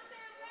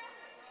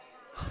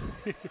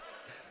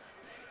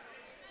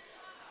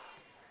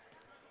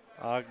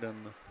 Ogden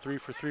 3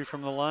 for 3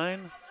 from the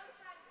line.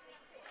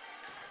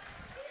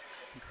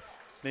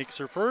 Makes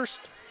her first.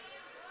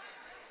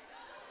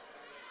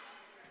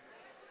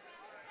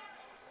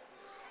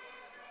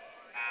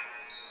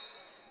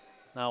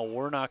 Now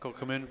Warnock will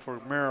come in for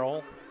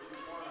Merrill.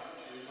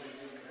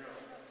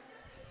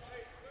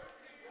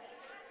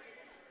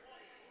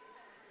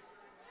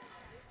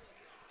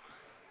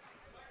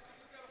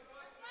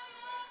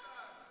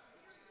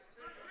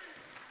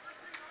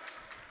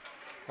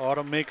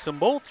 Autumn makes them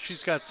both.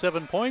 She's got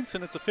 7 points,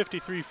 and it's a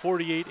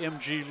 53-48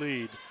 MG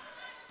lead.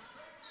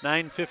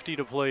 9:50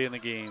 to play in the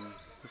game.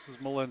 This is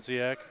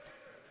Malenziak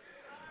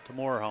to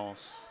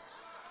Morehouse.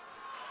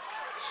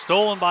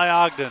 Stolen by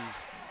Ogden.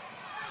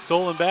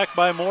 Stolen back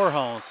by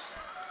Morehouse.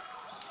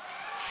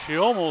 She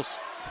almost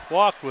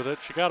walked with it.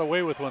 She got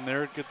away with one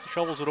there.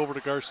 Shovels it over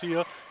to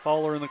Garcia.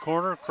 Fowler in the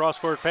corner.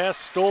 Cross-court pass.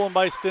 Stolen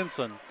by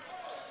Stinson.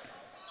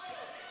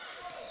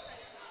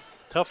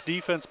 Tough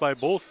defense by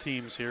both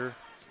teams here.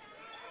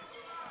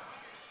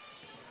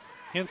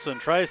 Hinson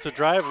tries to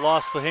drive,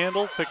 lost the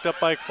handle, picked up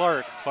by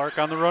Clark. Clark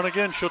on the run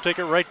again. She'll take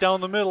it right down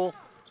the middle.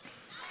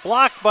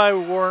 Blocked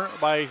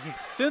by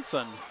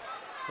Stinson.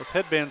 Those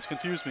headbands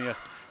confused me.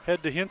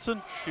 Head to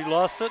Hinson. She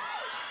lost it.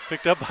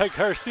 Picked up by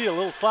Garcia. A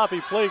little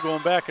sloppy play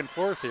going back and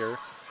forth here.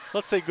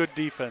 Let's say good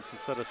defense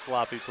instead of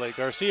sloppy play.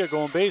 Garcia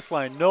going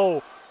baseline.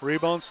 No.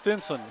 Rebound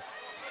Stinson.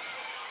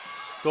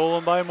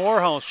 Stolen by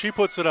Morehouse. She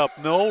puts it up.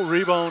 No.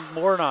 Rebound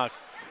Warnock.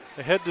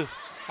 Ahead to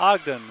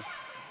Ogden.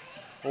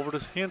 Over to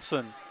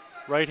Hinson.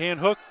 Right hand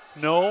hook.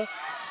 No.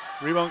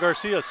 Rebound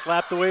Garcia.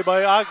 Slapped away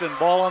by Ogden.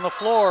 Ball on the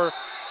floor.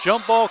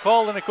 Jump ball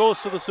called, and it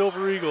goes to the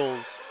Silver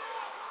Eagles.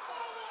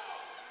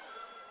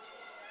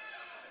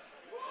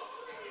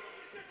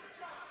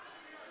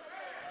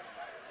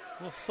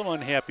 Well, some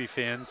unhappy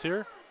fans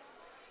here.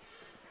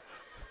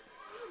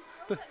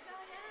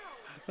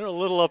 They're a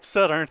little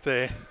upset, aren't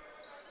they?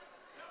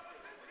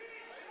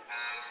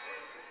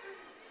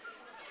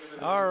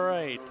 All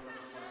right.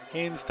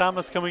 Haynes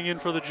Thomas coming in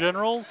for the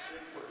Generals.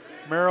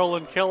 Merrill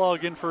and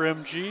Kellogg in for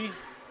MG.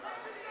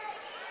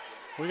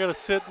 We got to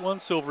sit one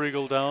Silver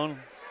Eagle down.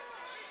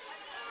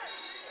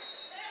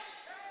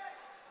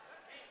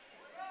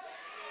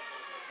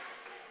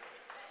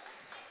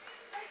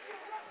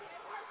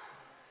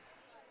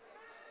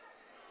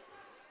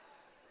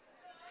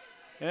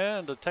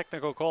 And a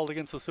technical called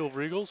against the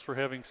Silver Eagles for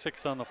having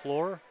 6 on the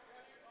floor.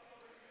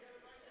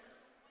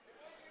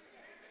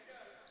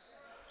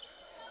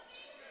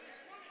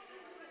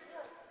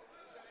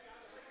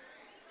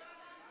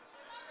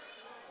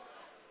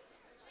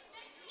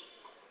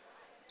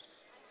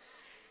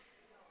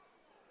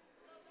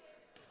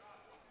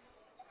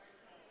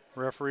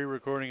 Referee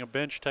recording a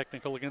bench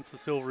technical against the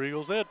Silver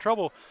Eagles. They had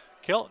trouble.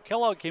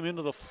 Kellogg came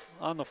into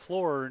on the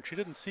floor, and she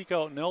didn't seek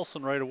out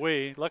Nelson right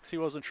away. Lexi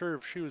wasn't sure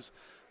if she was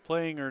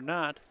playing or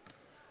not.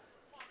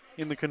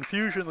 In the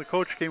confusion, the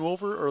coach came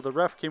over, or the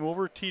ref came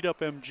over, teed up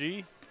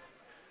MG,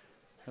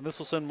 and this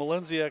will send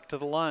Malenziak to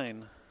the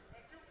line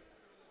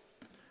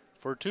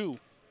for 2.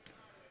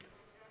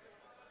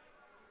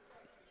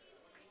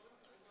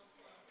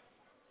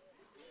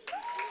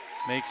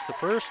 Makes the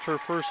first, her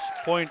first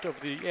point of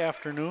the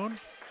afternoon.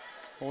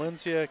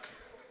 Malenziak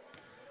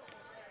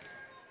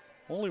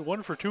only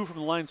 1 for 2 from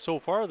the line so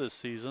far this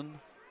season.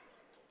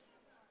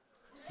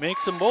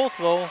 Makes them both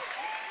though.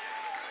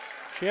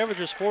 She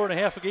averages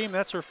 4.5 a game.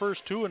 That's her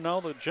first 2, and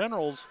now the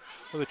Generals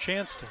with a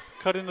chance to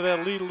cut into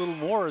that lead a little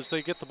more as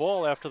they get the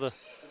ball after the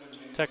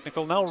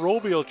technical. Now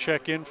Roby will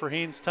check in for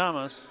Haynes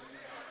Thomas.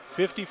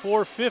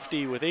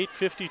 54-50 with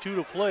 8:52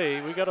 to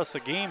play. We got us a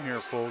game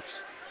here,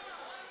 folks.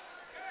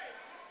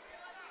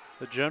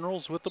 The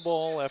Generals with the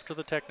ball after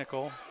the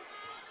technical.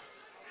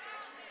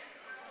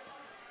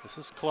 This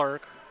is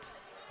Clark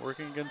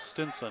working against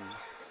Stinson.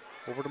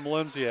 Over to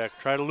Malenziak.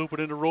 Try to loop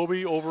it into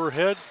Roby.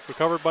 Overhead.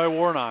 Recovered by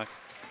Warnock.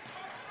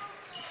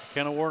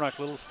 Kenna Warnock,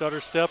 little stutter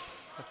step.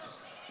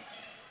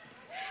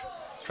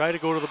 Try to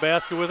go to the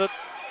basket with it.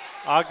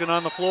 Ogden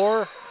on the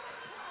floor.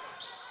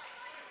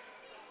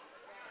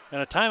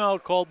 And a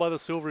timeout called by the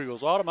Silver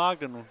Eagles. Autumn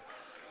Ogden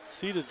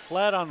seated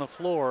flat on the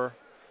floor.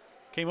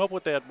 Came up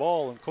with that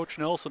ball, and Coach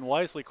Nelson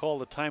wisely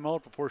called a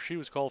timeout before she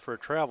was called for a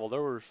travel.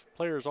 There were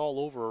players all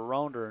over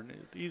around her, and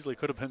it easily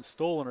could have been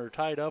stolen or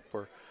tied up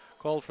or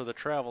called for the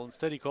travel.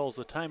 Instead, he calls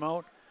the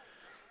timeout.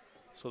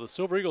 So the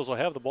Silver Eagles will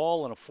have the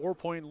ball in a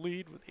 4-point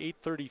lead with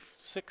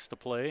 8:36 to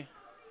play.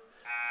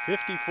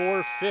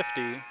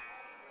 54-50.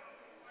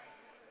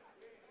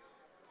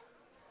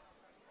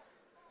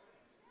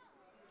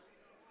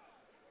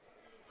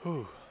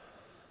 Whew.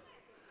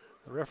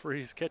 The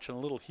referee's catching a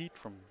little heat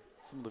from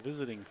some of the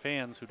visiting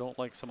fans who don't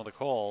like some of the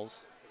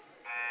calls.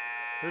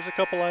 There's a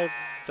couple I've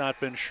not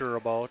been sure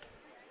about.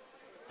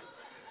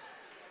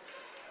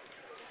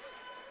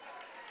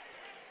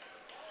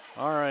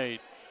 All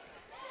right.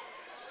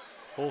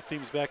 Both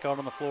teams back out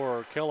on the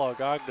floor. Kellogg,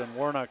 Ogden,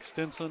 Warnock,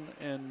 Stinson,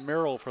 and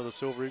Merrill for the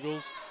Silver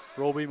Eagles.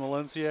 Roby,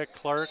 Malenziak,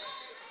 Clark,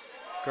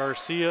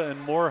 Garcia,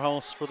 and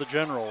Morehouse for the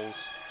Generals.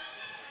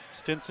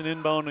 Stinson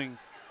inbounding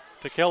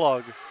to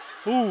Kellogg.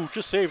 Ooh,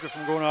 just saved it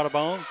from going out of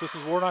bounds. This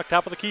is Warnock,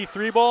 top of the key,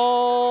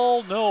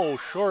 3-ball. No,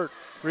 short.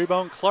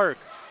 Rebound, Clark.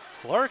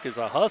 Clark is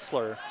a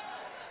hustler.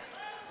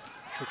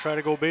 She'll try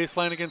to go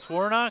baseline against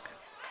Warnock.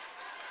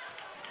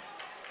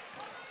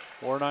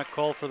 Warnock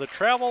called for the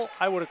travel.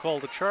 I would have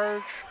called a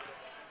charge.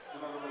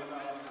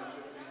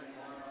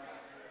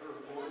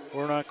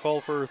 Warnock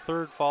called for her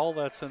 3rd foul.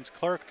 That sends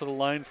Clark to the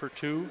line for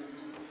 2.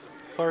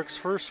 Clark's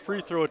first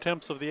free throw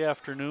attempts of the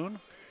afternoon.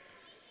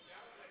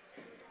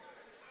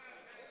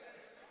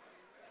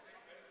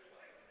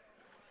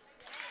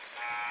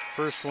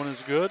 First one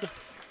is good.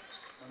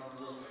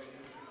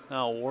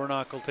 Now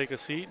Warnock will take a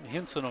seat and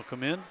Hinson will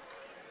come in.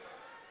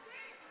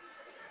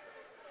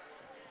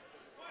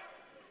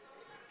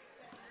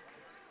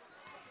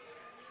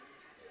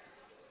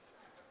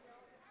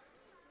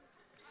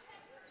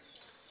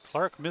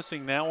 Clark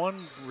missing that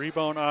one.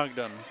 Rebound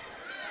Ogden.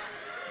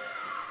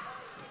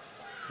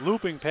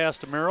 Looping pass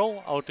to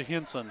Merrill, out to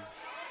Hinson.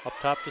 Up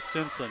top to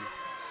Stinson.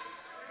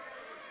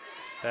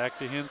 Back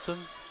to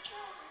Hinson.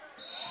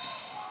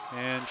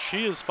 And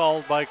she is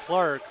fouled by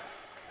Clark.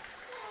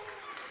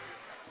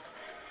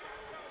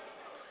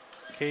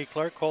 Kay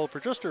Clark called for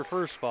just her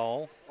first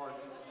foul.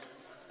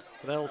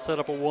 That'll set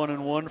up a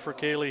 1-and-1 for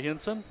Kaylee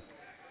Hinson.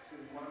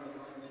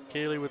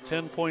 Kaylee with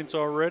 10 points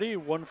already,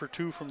 1 for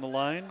 2 from the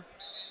line.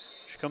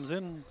 She comes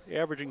in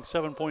averaging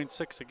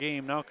 7.6 a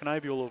game. Now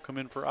Kniebuhl will come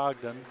in for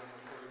Ogden.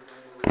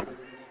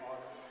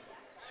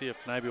 See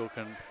if Kniebuhl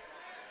can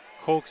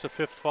coax a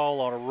 5th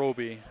foul out of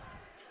Roby.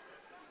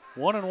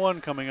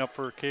 1-and-1 coming up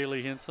for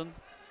Kaylee Hinson.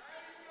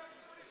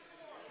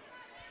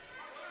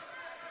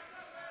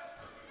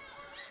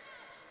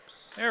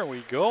 There we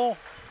go.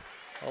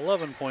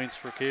 11 points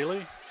for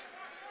Kaylee.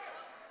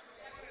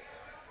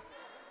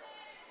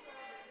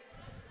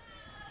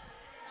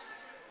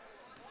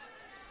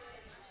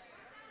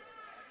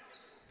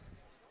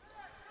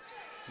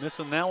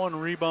 Missing that one,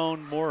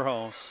 rebound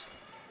Morehouse.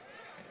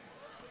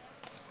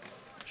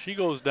 She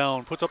goes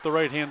down, puts up the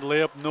right hand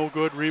layup, no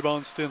good,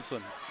 rebound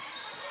Stinson.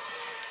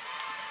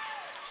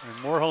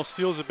 And Morehouse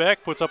steals it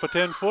back, puts up a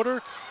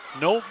 10-footer.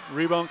 Nope,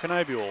 rebound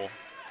Kniebuhl.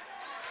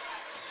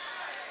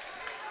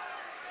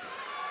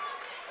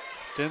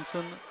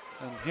 Stinson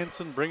and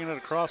Hinson bringing it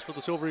across for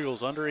the Silver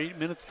Eagles. Under 8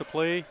 minutes to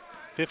play,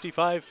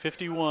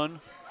 55-51.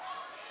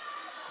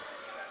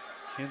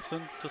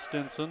 Hinson to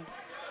Stinson.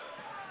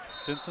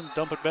 Stinson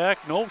dump it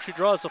back. No, she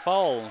draws the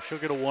foul. She'll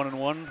get a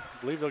 1-and-1.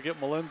 I believe they'll get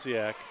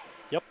Malenziak.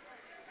 Yep.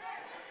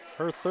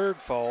 Her third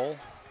foul.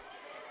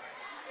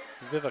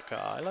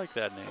 Vivica. I like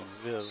that name,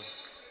 Viv.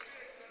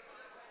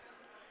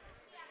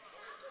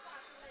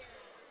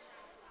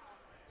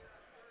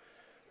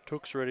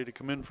 Took's ready to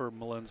come in for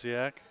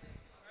Malenziak.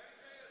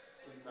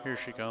 Here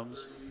she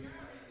comes.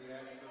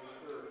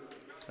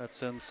 That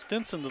sends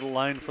Stinson to the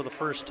line for the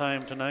first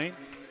time tonight.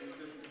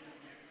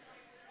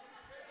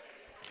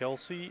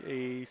 Kelsey,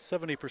 a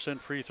 70%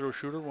 free throw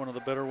shooter, one of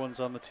the better ones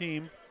on the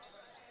team.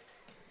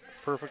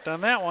 Perfect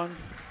on that one.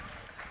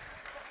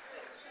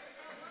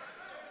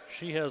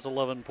 She has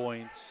 11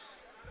 points,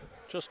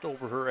 just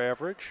over her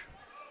average.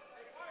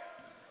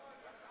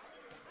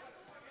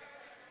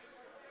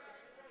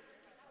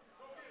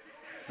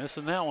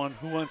 Missing that one.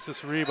 Who wants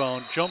this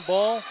rebound? Jump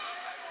ball?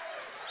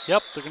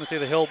 Yep, they're going to say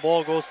the held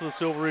ball goes to the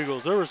Silver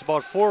Eagles. There was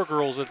about 4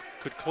 girls that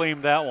could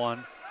claim that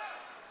one.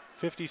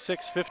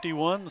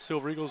 56-51, the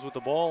Silver Eagles with the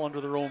ball under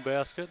their own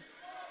basket.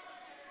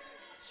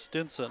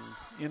 Stinson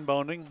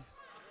inbounding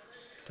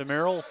to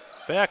Merrill.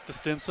 Back to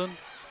Stinson.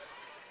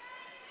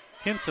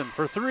 Hinson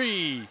for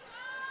 3.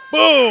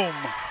 Boom!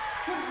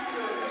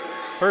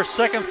 Her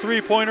second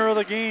three-pointer of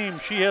the game.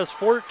 She has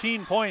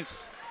 14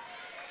 points.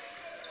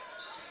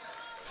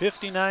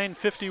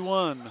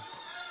 59-51.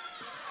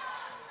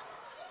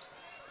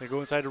 They go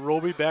inside to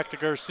Roby, back to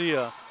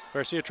Garcia.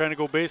 Garcia trying to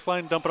go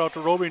baseline, dump it out to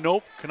Roby.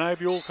 Nope.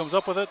 Kniebule comes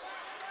up with it.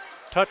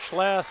 Touch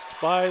last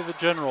by the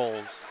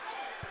Generals.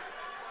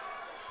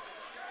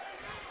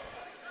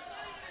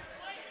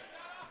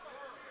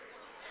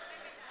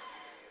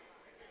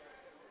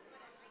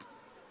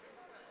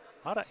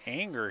 A lot of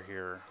anger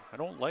here. I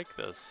don't like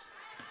this.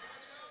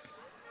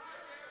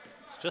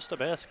 It's just a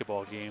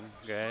basketball game,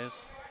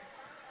 guys.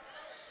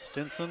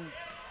 Stinson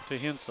to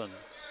Hinson.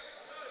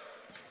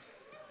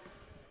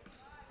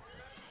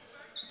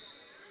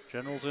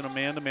 Generals in a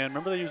man-to-man.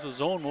 Remember, they used the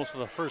zone most of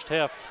the first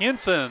half.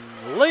 Hinson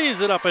lays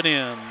it up and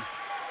in.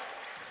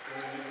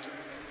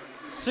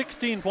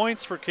 16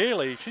 points for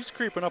Kaylee. She's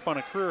creeping up on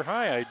a career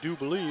high, I do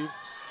believe.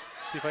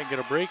 See if I can get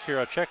a break here.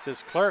 I'll check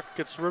this. Clark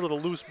gets rid of the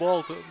loose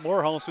ball to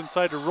Morehouse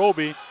inside to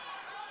Roby.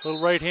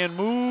 Little right-hand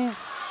move.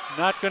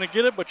 Not going to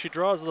get it, but she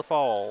draws the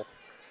foul.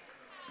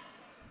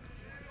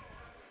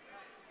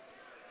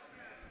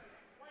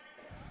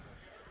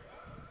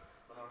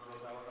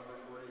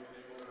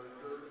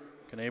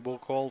 Knable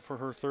called for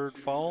her third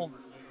foul.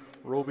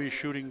 Roby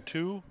shooting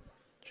 2.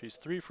 She's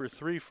 3 for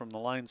 3 from the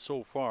line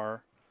so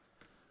far.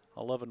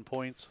 11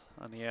 points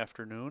on the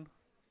afternoon.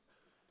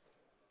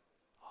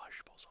 Oh,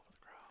 she pulls over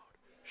the crowd.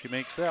 She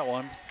makes that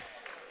one.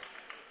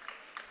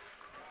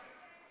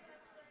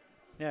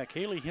 Yeah,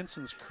 Kaylee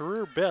Hinson's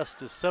career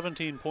best is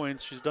 17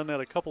 points. She's done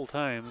that a couple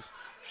times.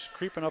 She's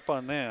creeping up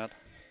on that.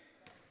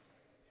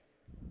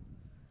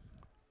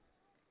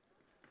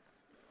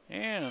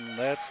 And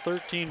that's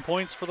 13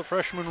 points for the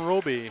freshman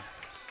Roby.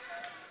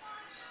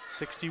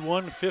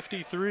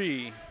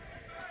 61-53.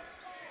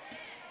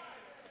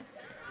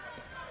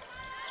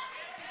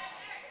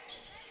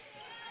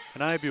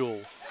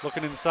 Kniebule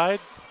looking inside.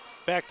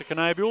 Back to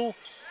Kniebule.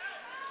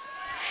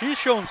 She's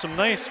shown some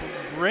nice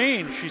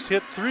range. She's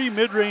hit 3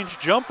 mid-range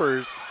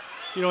jumpers,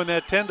 you know, in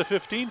that 10 to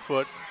 15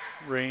 foot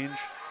range.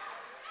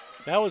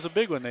 That was a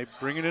big one. They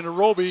bring it into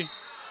Roby.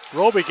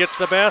 Roby gets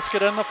the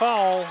basket and the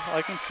foul.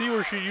 I can see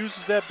where she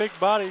uses that big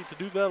body to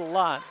do that a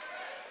lot.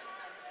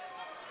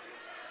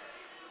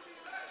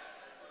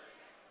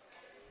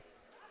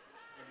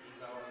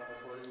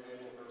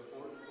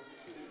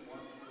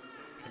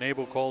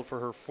 Knable called for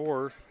her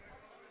 4th.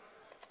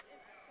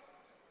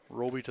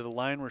 Roby to the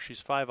line where she's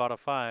 5 out of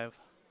 5.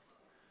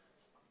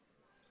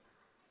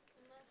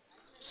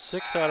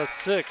 6 out of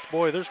 6.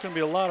 Boy, there's going to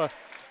be a lot of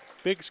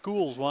big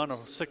schools wanting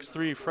a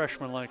 6'3"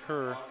 freshman like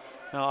her.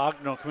 Now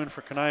Ogden will come in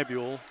for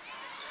Kniebule.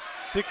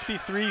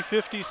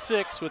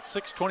 63-56 with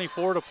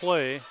 6:24 to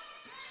play.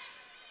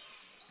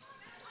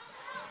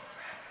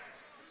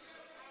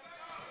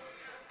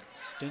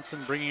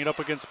 Stinson bringing it up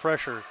against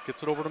pressure.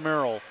 Gets it over to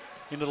Merrill.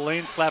 Into the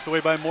lane, slapped away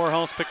by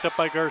Morehouse, picked up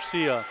by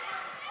Garcia.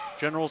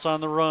 Generals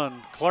on the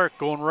run. Clark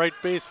going right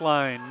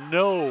baseline.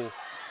 No.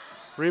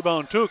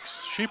 Rebound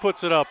Tooks. She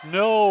puts it up.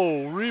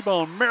 No.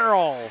 Rebound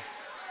Merrill.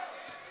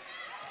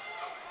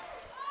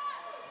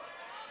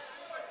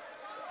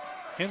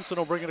 Hinson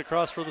will bring it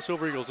across for the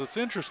Silver Eagles. It's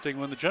interesting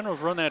when the Generals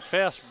run that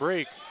fast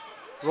break,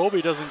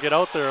 Roby doesn't get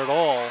out there at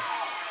all,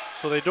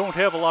 so they don't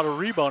have a lot of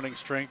rebounding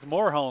strength.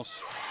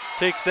 Morehouse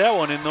takes that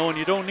one in, though, and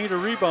you don't need a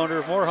rebounder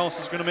if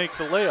Morehouse is going to make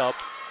the layup.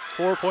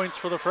 4 points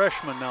for the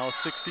freshman now,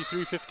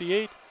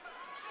 63-58,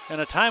 and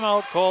a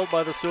timeout called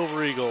by the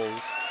Silver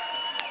Eagles.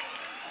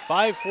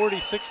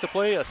 5:46 to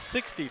play, a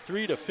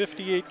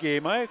 63-58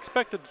 game. I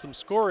expected some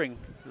scoring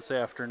this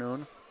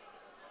afternoon.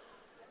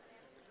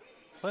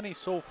 Plenty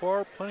so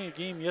far, plenty of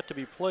game yet to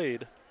be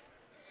played.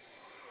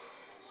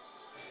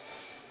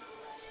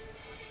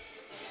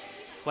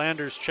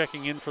 Flanders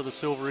checking in for the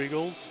Silver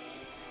Eagles.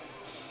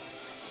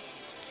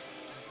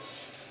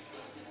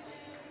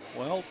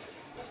 Well,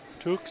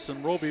 Tukes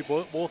and Roby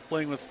both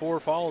playing with 4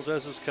 fouls,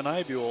 as is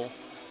Kniebule.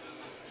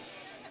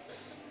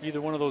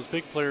 Either one of those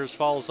big players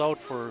fouls out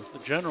for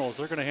the Generals,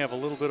 they're going to have a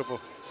little bit of a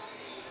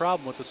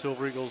problem with the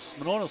Silver Eagles.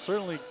 Monona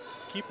certainly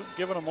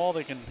giving them all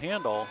they can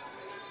handle.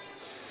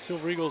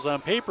 Silver Eagles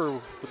on paper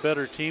the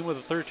better team with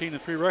a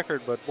 13-3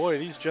 record, but boy,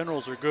 these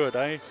Generals are good.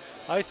 I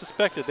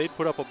suspected they'd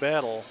put up a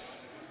battle.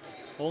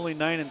 Only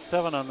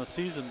 9-7 on the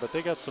season, but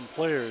they got some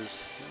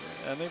players,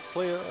 and they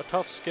play a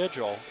tough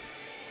schedule.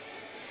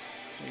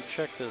 Let me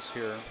check this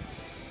here.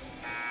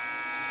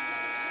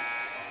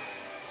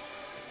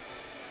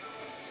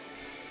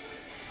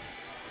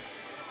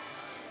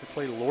 They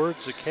play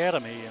Lourdes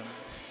Academy, and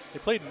they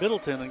played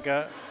Middleton and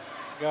got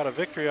a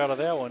victory out of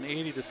that one,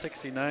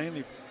 80-69.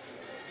 They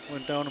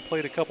went down and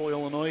played a couple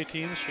Illinois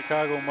teams,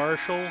 Chicago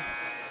Marshall.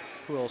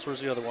 Who else? Where's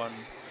the other one?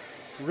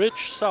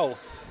 Rich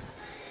South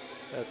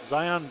at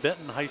Zion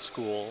Benton High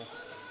School.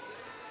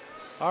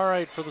 All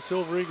right, for the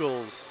Silver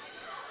Eagles,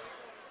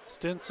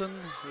 Stinson,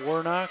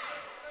 Warnock,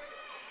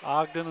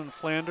 Ogden, and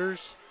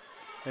Flanders,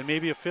 and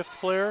maybe a 5th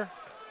player.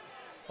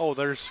 Oh,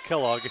 there's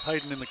Kellogg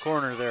hiding in the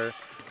corner there.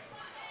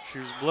 She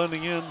was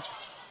blending in.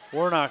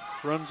 Warnock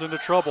runs into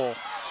trouble.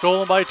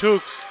 Stolen by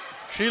Tukes.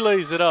 She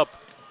lays it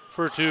up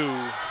for 2.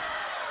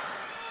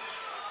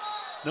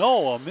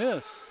 No, a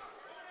miss.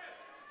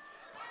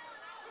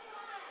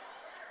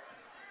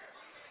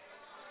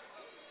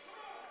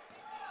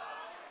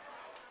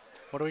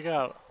 What do we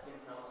got?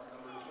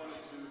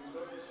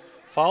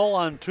 Foul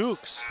on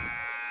Tukes.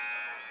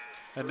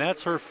 And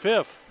that's her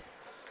 5th.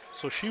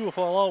 So she will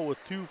fall out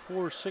with 2,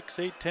 4, 6,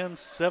 8, 10,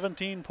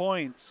 17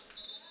 points.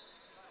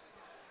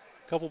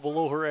 A couple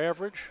below her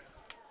average.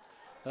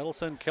 That'll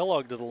send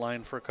Kellogg to the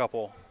line for a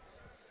couple.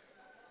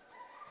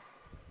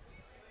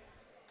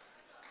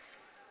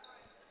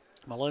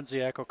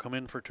 Malenziak will come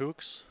in for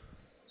Tukes.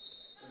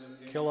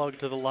 Kellogg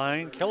to the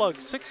line. Kellogg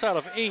 6 out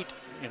of 8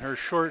 in her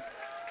short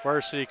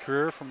varsity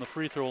career from the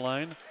free throw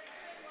line.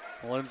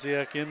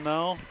 Malenziak in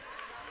now.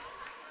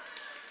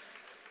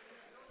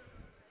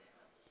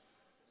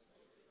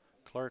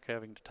 Clark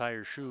having to tie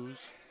her shoes.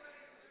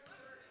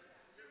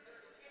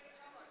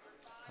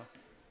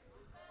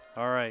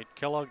 All right,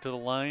 Kellogg to the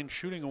line,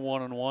 shooting a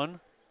 1-on-1.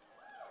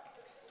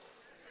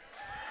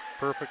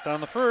 Perfect on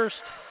the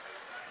first.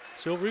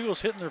 Silver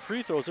Eagles hitting their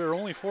free throws. They're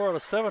only 4 out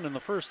of 7 in the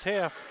first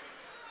half.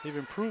 They've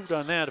improved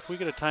on that. If we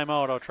get a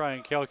timeout, I'll try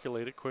and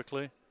calculate it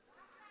quickly.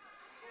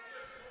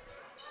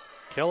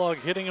 Kellogg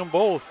hitting them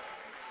both.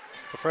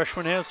 The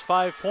freshman has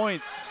 5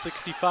 points,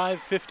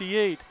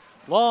 65-58.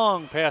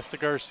 Long pass to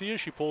Garcia.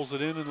 She pulls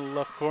it in the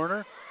left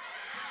corner.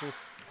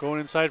 Going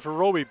inside for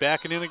Roby,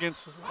 backing in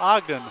against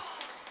Ogden.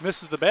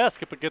 Misses the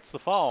basket but gets the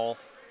foul.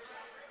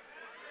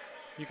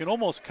 You can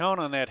almost count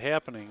on that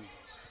happening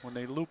when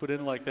they loop it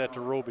in like that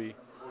to Roby.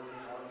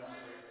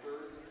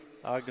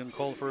 Ogden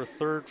called for a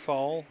 3rd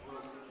foul.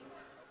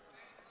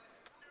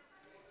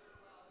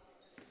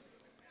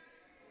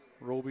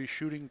 Roby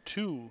shooting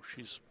 2.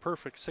 She's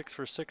perfect, 6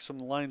 for 6 from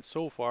the line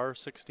so far,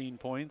 16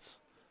 points.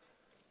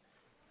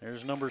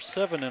 There's number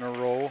 7 in a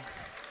row.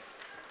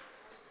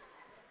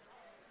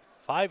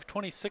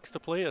 5:26 to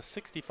play, a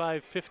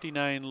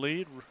 65-59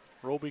 lead.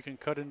 Roby can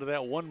cut into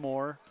that one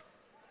more.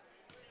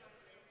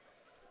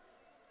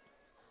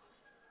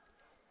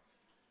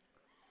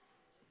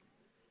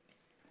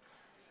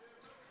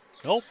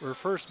 Nope, her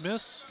first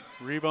miss.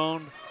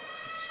 Rebound,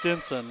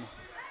 Stinson.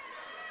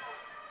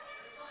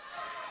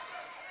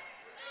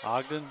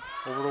 Ogden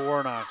over to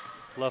Warnock,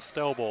 left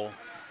elbow.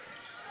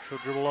 She'll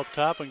dribble up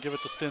top and give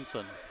it to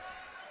Stinson.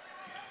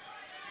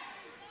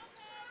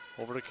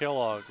 Over to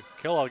Kellogg.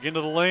 Kellogg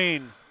into the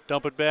lane.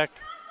 Dump it back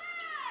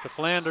to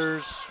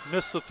Flanders.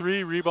 Missed the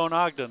 3. Rebound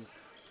Ogden.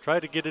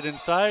 Tried to get it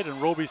inside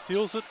and Roby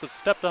steals it, but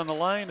stepped on the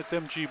line. It's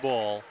MG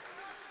ball.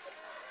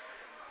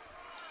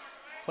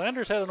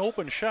 Flanders had an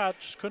open shot,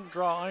 just couldn't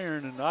draw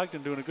iron, and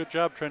Ogden doing a good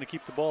job trying to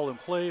keep the ball in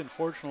play.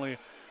 Unfortunately,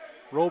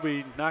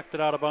 Roby knocked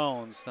it out of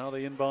bounds. Now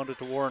they inbound it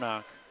to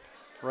Warnock.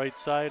 Right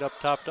side up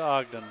top to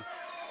Ogden.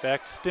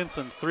 Back to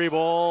Stinson. 3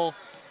 ball.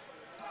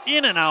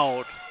 In and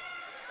out.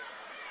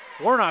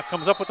 Warnock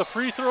comes up with the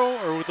free throw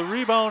or with the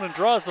rebound and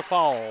draws the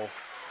foul.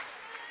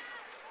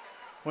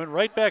 Went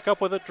right back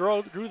up with it,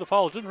 drew the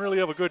foul. Didn't really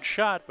have a good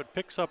shot, but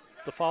picks up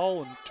the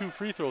foul and 2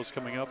 free throws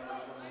coming up.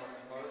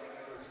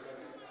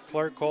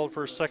 Clark called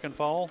for a 2nd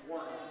foul.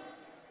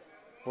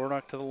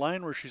 Warnock to the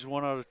line where she's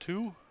 1 out of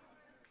 2.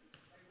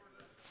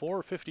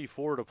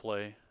 4:54 to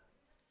play.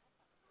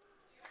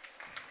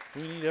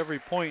 We need every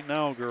point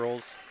now,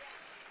 girls.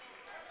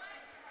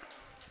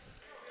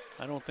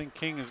 I don't think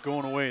King is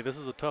going away. This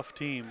is a tough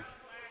team.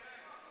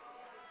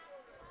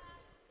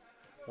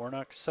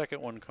 Warnock's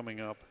 2nd one coming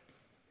up.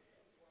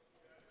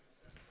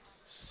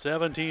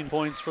 17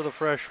 points for the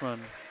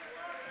freshman.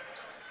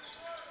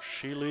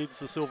 She leads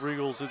the Silver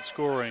Eagles in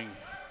scoring.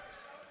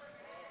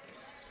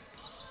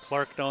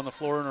 Clark down the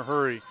floor in a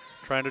hurry,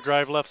 trying to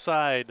drive left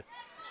side.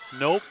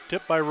 Nope,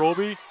 tipped by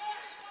Roby.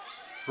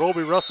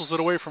 Roby wrestles it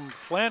away from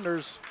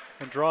Flanders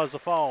and draws the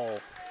foul.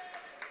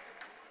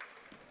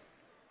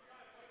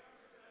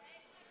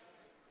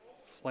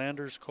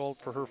 Flanders called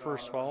for her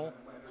first foul.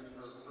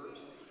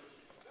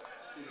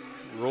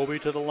 Roby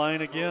to the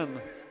line again.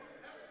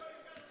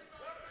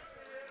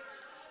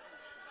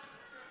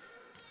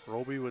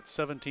 Roby with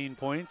 17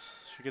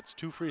 points. She gets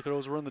 2 free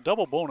throws. We're in the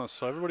double bonus,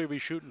 so everybody will be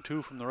shooting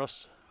 2 from the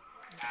rest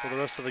for the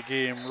rest of the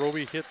game.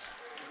 Roby hits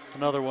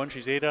another one.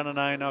 She's 8 out of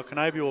 9. Now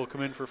Kanibe will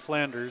come in for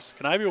Flanders.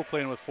 Kanibe will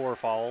play in with 4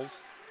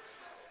 fouls.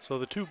 So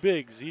the 2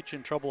 bigs each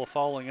in trouble of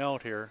fouling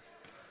out here.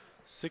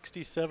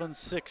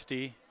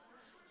 67-60.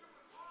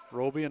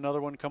 Roby,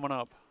 another one coming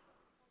up.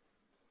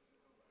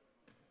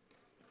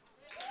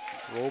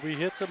 Roby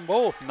hits them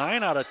both.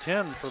 9 out of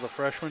 10 for the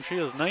freshman. She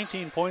has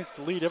 19 points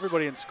to lead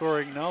everybody in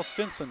scoring. Now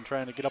Stinson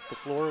trying to get up the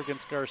floor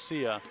against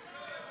Garcia.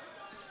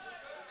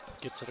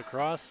 Gets it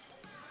across.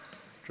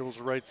 Dribbles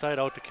the right side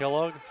out to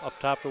Kellogg. Up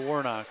top to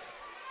Warnock.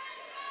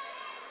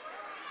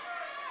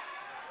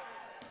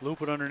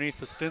 Loop it underneath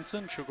the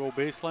Stinson. She'll go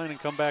baseline and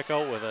come back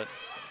out with it.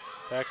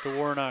 Back to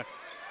Warnock.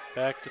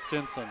 Back to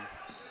Stinson.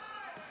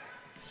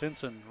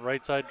 Stinson,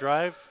 right side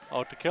drive,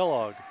 out to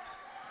Kellogg.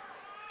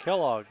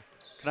 Kellogg,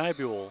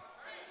 Knibule.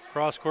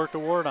 Cross court to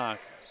Warnock.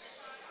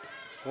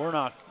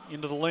 Warnock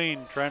into the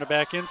lane, trying to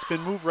back in,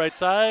 spin move right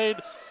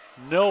side.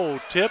 No,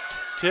 tipped.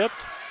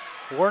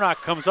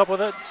 Warnock comes up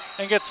with it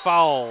and gets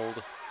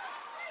fouled.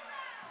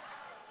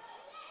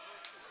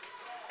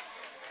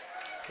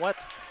 What?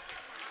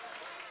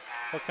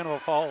 What kind of a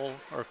foul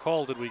or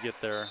call did we get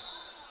there?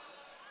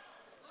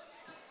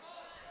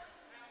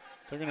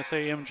 They're going to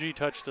say MG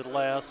touched it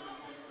last.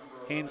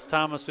 Haynes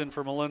Thomas in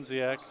for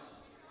Malenziak.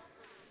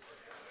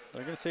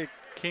 They're going to say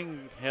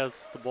King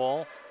has the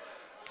ball.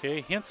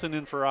 Okay, Hinson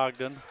in for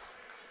Ogden.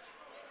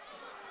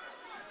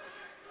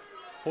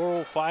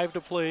 4:05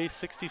 to play,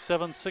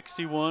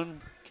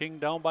 67-61. King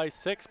down by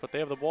 6, but they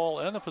have the ball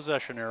and the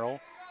possession arrow.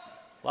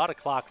 A lot of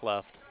clock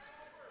left.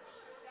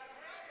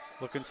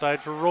 Look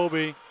inside for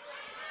Roby.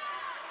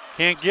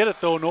 Can't get it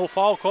though, no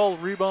foul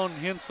called, rebound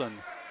Hinson.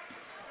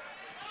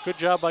 Good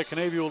job by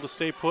Knabule to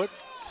stay put,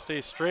 stay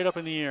straight up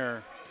in the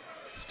air.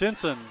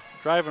 Stinson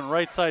driving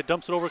right side,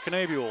 dumps it over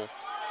Knabule.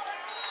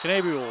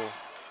 Knabule,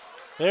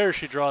 there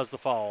she draws the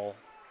foul.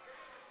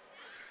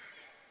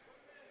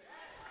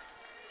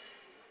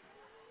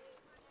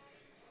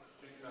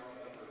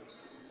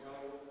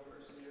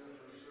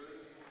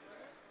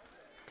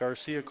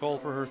 Garcia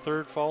called for her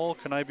 3rd foul.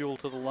 Knibule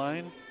to the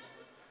line.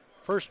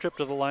 First trip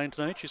to the line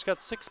tonight. She's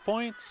got 6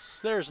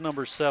 points. There's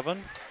number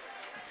 7.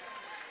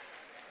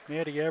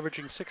 Maddie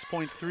averaging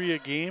 6.3 a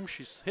game.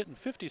 She's hitting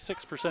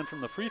 56%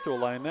 from the free throw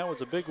line. That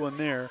was a big one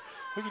there.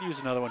 We could use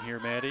another one here,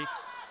 Maddie.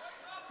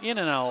 In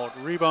and out.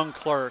 Rebound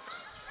Clark.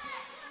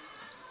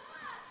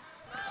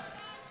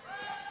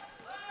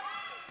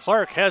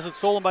 Clark has it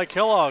stolen by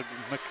Kellogg.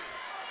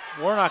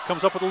 Warnock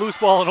comes up with a loose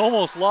ball and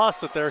almost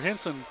lost it there.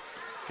 Hinson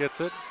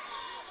gets it.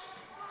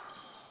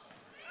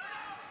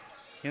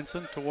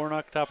 Hinson to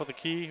Warnock, top of the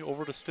key,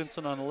 over to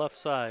Stinson on the left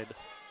side.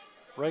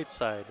 Right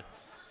side.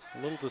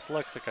 A little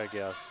dyslexic, I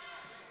guess.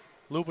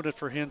 Looping it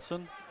for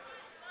Hinson.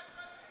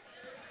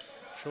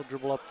 She'll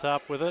dribble up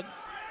top with it.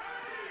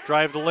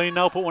 Drive the lane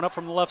now, put one up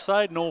from the left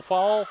side, no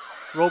foul.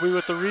 Roby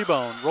with the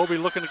rebound. Roby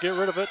looking to get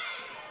rid of it.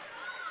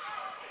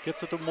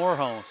 Gets it to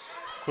Morehouse.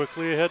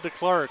 Quickly ahead to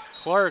Clark.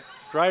 Clark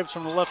drives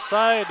from the left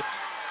side,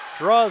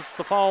 draws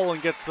the foul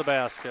and gets the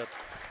basket.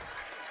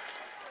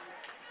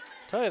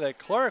 Tell you that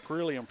Clark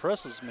really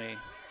impresses me.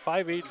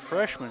 5'8"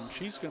 freshman,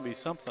 she's going to be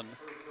something.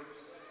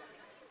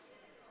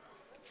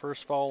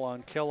 First foul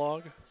on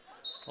Kellogg.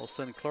 I'll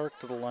send Clark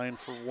to the line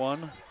for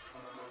 1.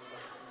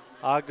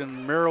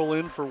 Ogden Merrill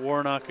in for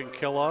Warnock and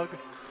Kellogg.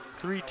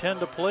 3:10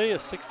 to play, a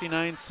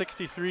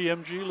 69-63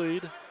 MG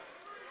lead.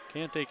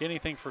 Can't take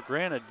anything for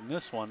granted in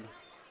this one.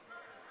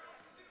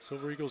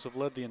 Silver Eagles have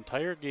led the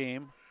entire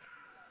game.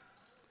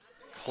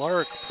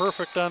 Clark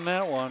perfect on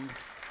that one.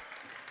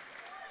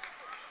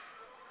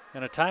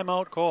 And a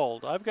timeout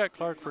called. I've got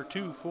Clark for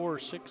 2, 4,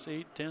 6,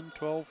 8, 10,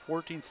 12,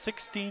 14,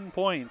 16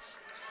 points.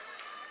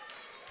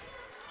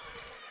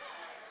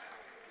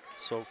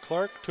 So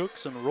Clark,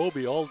 Tooks, and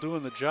Roby all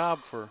doing the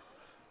job for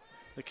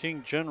the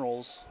King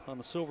Generals. On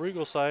the Silver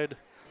Eagle side,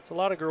 it's a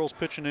lot of girls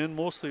pitching in,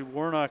 mostly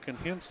Warnock and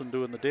Hinson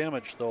doing the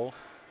damage though.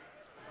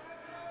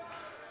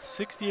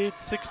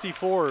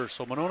 68-64,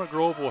 so Monona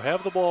Grove will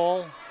have the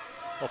ball,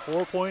 a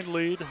 4-point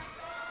lead.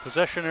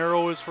 Possession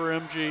arrow is for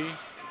MG.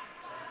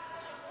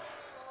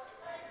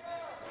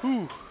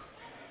 Whew,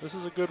 this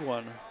is a good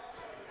one.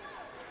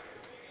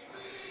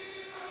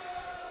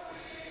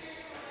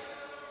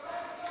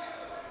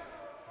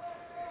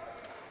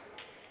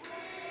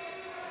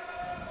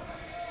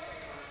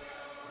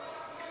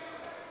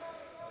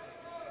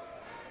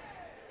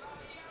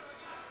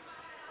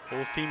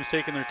 Both teams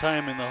taking their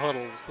time in the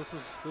huddles. This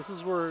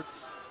is where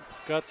it's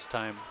guts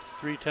time.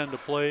 3:10 to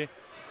play.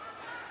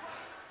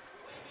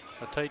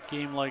 A tight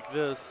game like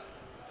this.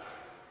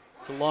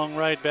 It's a long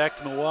ride back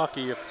to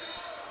Milwaukee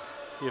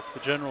if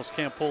the Generals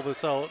can't pull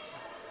this out.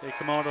 They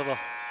come out of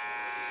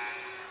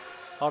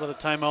the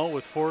timeout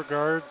with 4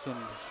 guards and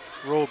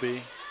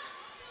Roby.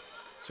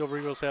 Silver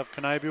Eagles have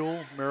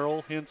Knibule,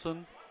 Merrill,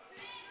 Hinson.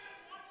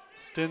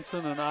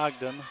 Stinson and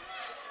Ogden.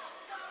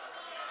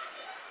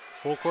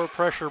 Full court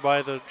pressure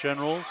by the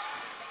Generals.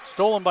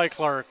 Stolen by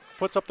Clark.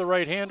 Puts up the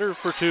right-hander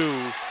for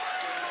 2.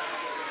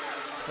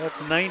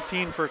 That's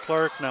 19 for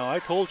Clark now. I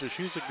told you,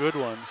 she's a good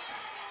one.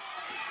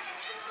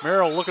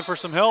 Merrill looking for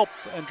some help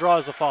and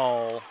draws a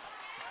foul.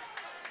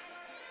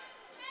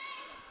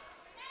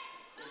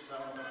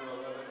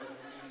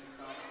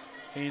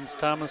 Haynes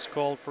Thomas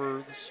called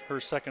for her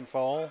second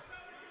foul.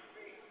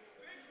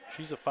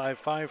 She's a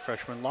 5'5"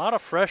 freshman. A lot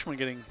of freshmen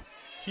getting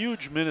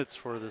huge minutes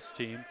for this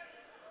team.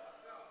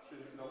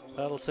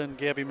 That'll send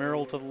Gabby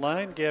Merrill to the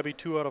line. Gabby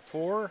 2 out of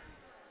 4.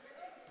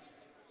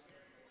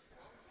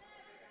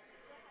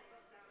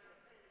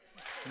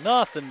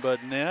 Nothing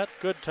but net.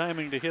 Good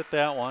timing to hit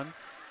that one.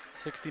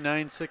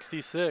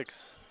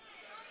 69-66.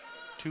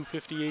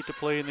 2:58 to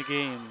play in the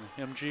game.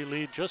 MG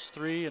lead just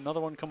 3. Another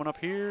one coming up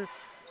here.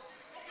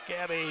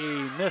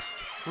 Gabby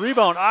missed.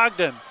 Rebound,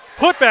 Ogden.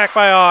 Put back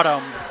by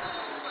Autumn.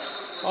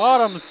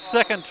 Autumn's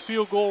second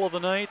field goal of the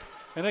night,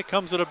 and it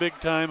comes at a big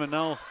time. And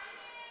now,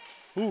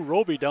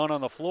 Roby down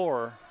on the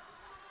floor.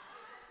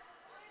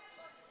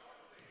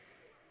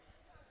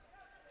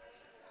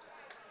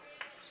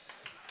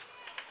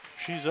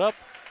 She's up.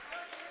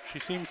 She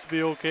seems to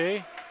be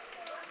okay.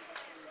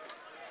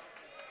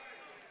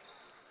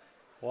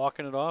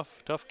 Walking it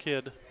off, tough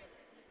kid.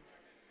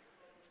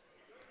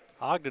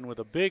 Ogden with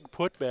a big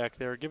putback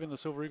there, giving the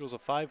Silver Eagles a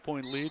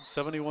 5-point lead,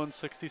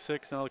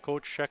 71-66. Now the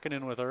coach checking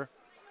in with her.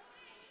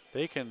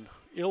 They can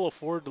ill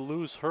afford to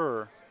lose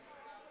her.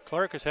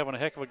 Clark is having a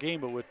heck of a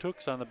game, but with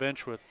Tooks on the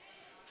bench with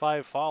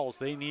 5 fouls,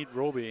 they need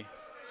Roby.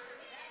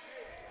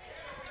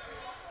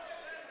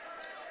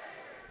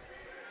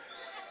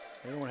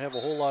 They don't have a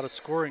whole lot of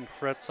scoring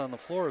threats on the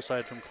floor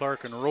aside from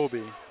Clark and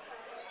Roby.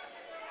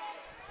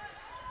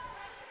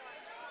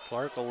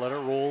 Clark will let it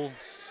roll,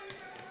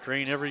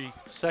 drain every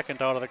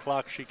second out of the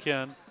clock she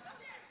can.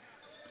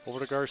 Over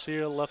to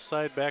Garcia, left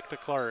side, back to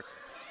Clark.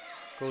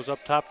 Goes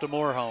up top to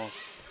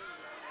Morehouse.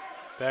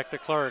 Back to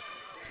Clark.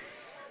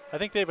 I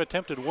think they've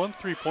attempted 1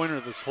 3-pointer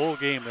this whole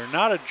game. They're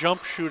not a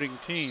jump shooting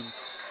team.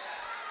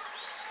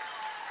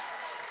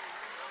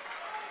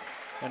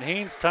 And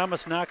Haynes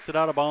Thomas knocks it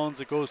out of bounds.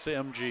 It goes to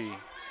MG.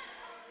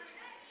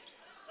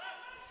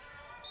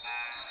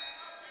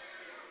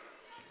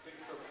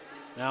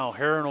 Now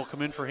Heron will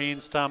come in for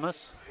Haynes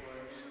Thomas.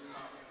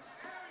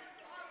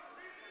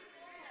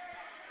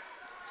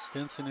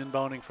 Stinson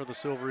inbounding for the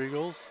Silver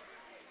Eagles.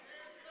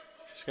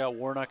 She's got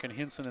Warnock and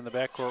Hinson in the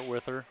backcourt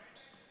with her.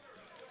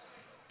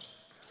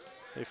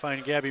 They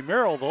find Gabby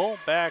Merrill, though,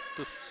 back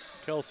to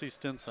Kelsey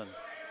Stinson.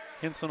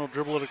 Hinson will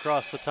dribble it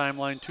across the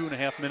timeline,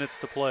 2.5 minutes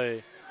to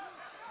play.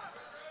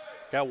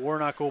 Got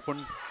Warnock open.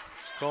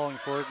 She's calling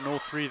for it. No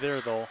 3 there,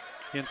 though.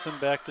 Hinson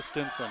back to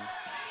Stinson.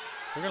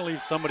 They're going to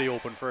leave somebody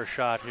open for a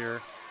shot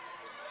here.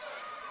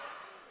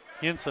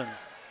 Hinson.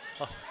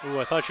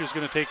 I thought she was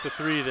going to take the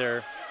 3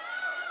 there.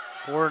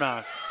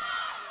 Warnock.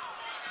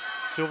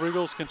 Silver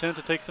Eagles content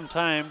to take some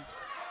time.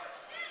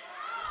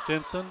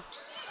 Stinson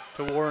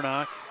to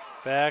Warnock.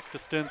 Back to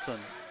Stinson.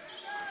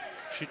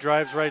 She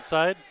drives right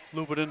side.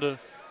 Loop it into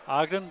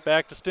Ogden.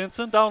 Back to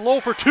Stinson. Down low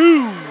for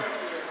 2.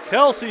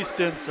 Kelsey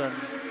Stinson.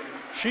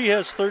 She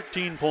has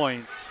 13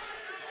 points.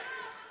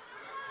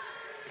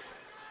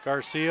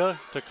 Garcia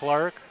to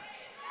Clark.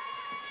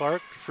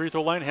 Clark, free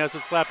throw line, has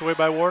it slapped away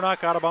by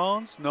Warnock, out of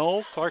bounds.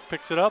 No, Clark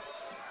picks it up.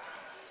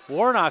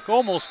 Warnock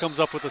almost comes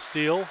up with a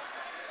steal.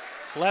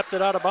 Slapped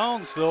it out of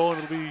bounds, though,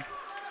 and it'll be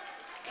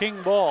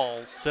King ball.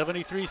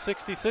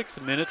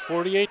 73-66, minute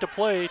 48 to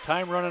play.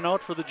 Time running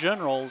out for the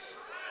Generals.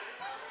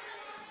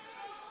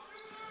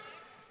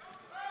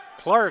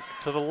 Clark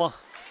to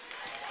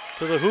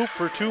the hoop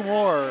for 2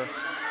 more.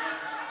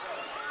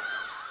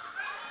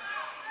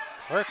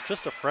 Clark,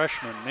 just a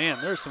freshman. Man,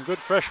 there's some good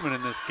freshmen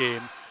in this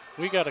game.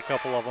 We got a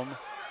couple of them.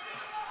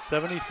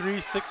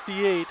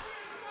 73-68.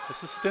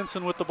 This is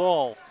Stinson with the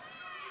ball.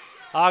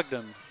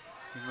 Ogden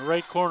in the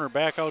right corner,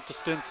 back out to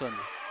Stinson.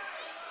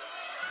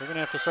 They're going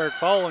to have to start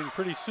fouling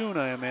pretty soon,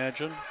 I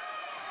imagine.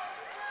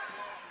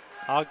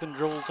 Ogden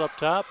dribbles up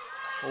top,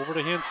 over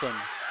to Hinson.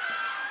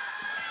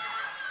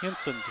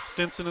 Hinson to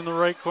Stinson in the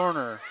right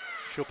corner.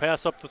 She'll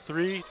pass up the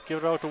 3,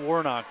 give it out to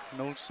Warnock.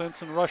 No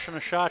sense in rushing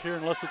a shot here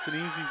unless it's an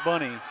easy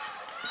bunny.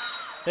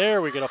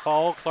 There, we get a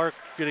foul. Clark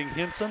getting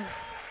Hinson.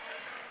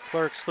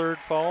 Clark's 3rd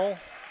foul.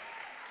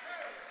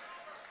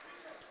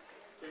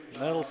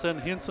 And that'll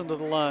send Hinson to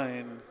the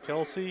line.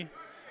 Kelsey,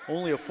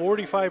 only a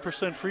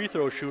 45% free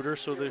throw shooter,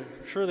 so I'm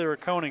sure they were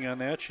counting on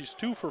that. She's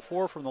 2 for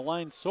 4 from the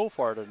line so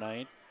far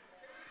tonight.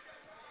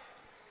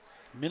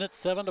 Minute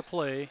 7 to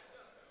play.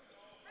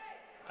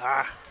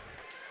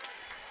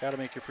 Got to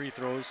make your free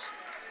throws.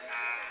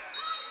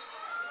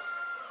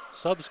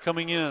 Subs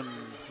coming in.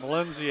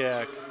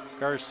 Malenziak,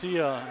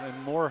 Garcia,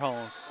 and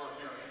Morehouse.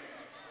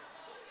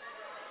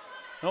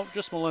 Nope,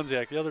 just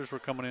Malenziak. The others were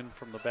coming in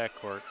from the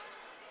backcourt.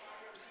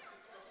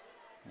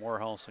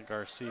 Morehouse and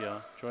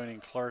Garcia joining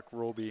Clark,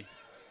 Roby.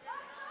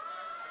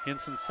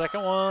 Hinson's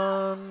second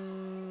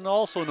one,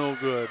 also no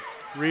good.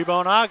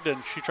 Rebound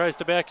Ogden. She tries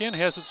to back in,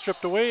 has it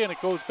stripped away, and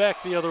it goes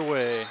back the other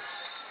way.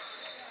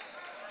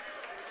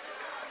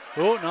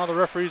 Oh, now the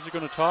referees are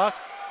going to talk.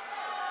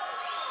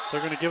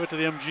 They're going to give it to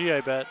the MG,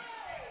 I bet.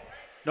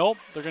 Nope,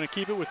 they're going to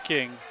keep it with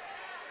King.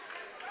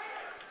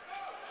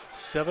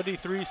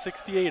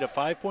 73-68, a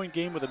 5-point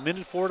game with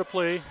 1:04 to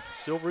play.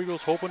 Silver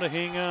Eagles hoping to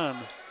hang on.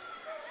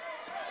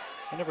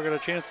 I never got a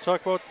chance to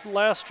talk about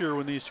last year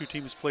when these two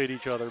teams played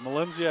each other.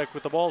 Malenziak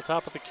with the ball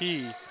top of the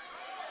key.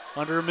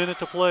 Under a minute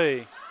to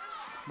play.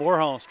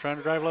 Morehouse trying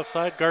to drive left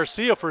side.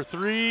 Garcia for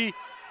three.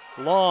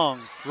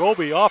 Long.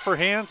 Roby off her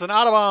hands and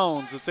out of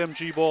bounds. It's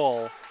MG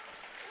ball.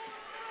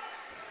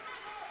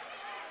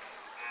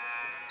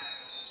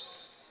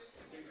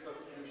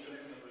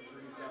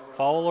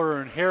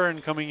 Fowler and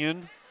Heron coming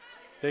in.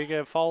 They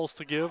have fouls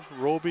to give.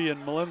 Roby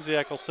and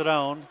Malenziak will sit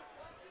down.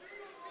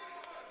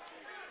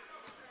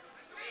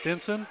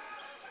 Stinson,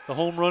 the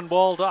home run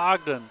ball to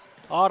Ogden.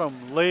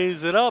 Autumn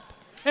lays it up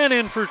and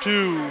in for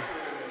two.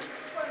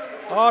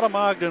 Autumn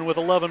Ogden with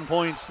 11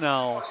 points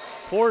now.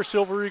 4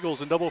 Silver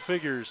Eagles in double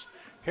figures.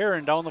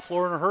 Heron down the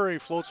floor in a hurry,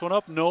 floats one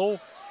up, no.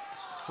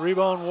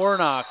 Rebound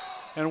Warnock,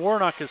 and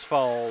Warnock is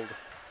fouled.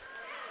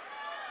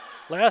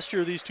 Last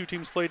year these two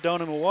teams played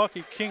down in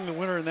Milwaukee. King the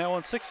winner in that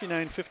one,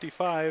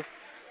 69-55.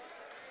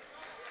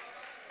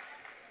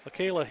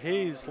 Lakayla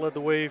Hayes led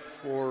the way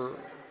for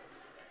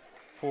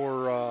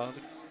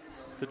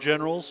the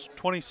Generals,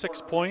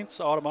 26 points.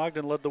 Autumn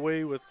Ogden led the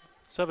way with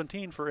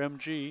 17 for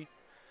MG.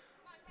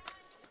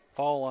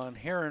 Foul on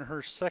Heron,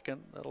 her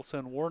second. That'll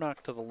send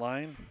Warnock to the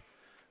line.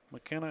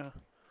 McKenna,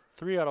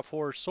 3 out of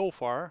 4 so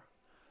far.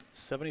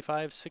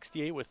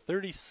 75-68 with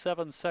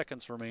 37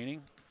 seconds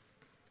remaining.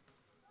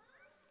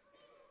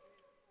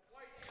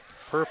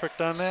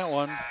 Perfect on that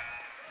one.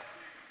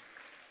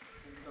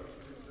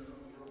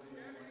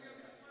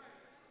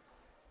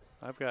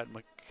 I've got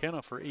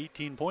McKenna for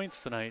 18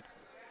 points tonight.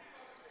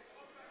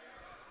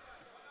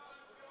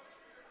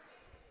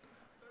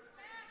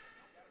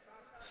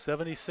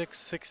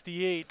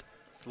 $76-68.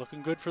 It's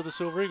looking good for the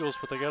Silver Eagles,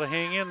 but they got to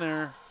hang in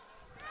there.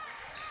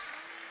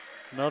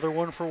 Another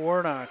one for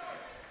Warnock.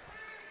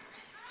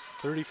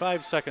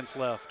 35 seconds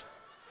left.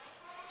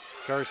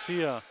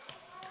 Garcia.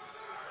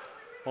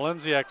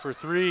 Malenziak for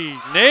three.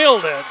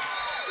 Nailed it.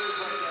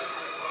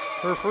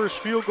 Her first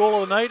field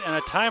goal of the night and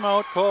a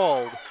timeout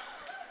called.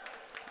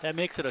 That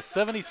makes it a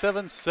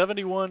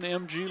 77-71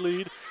 MG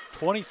lead.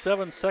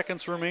 27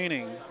 seconds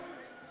remaining.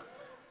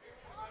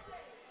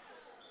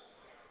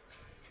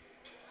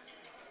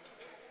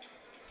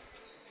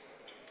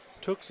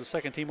 Took's the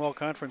second team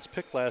all-conference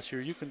pick last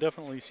year. You can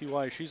definitely see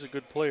why. She's a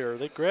good player.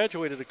 They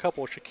graduated a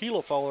couple.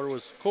 Shaquila Fowler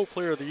was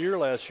co-player of the year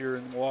last year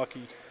in the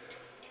Milwaukee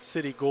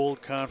City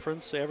Gold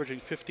Conference, averaging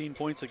 15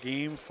 points a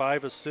game,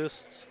 5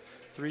 assists,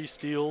 3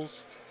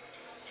 steals.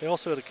 They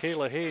also had a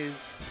Kayla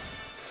Hayes,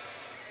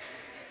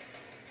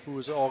 who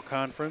was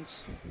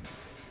all-conference.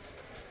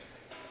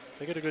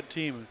 They got a good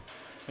team.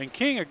 And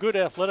King, a good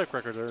athletic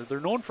record. They're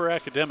known for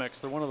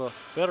academics. They're one of the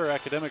better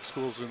academic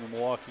schools in the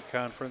Milwaukee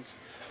Conference.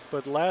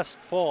 But last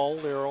fall,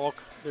 they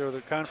were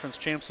the conference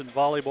champs in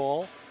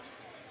volleyball.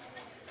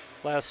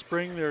 Last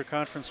spring, they were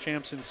conference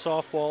champs in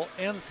softball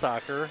and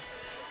soccer.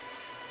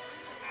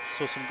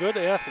 So some good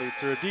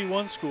athletes. They're a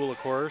D1 school, of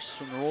course,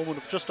 an enrollment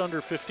of just under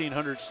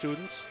 1,500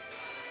 students.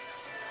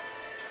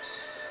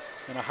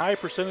 And a high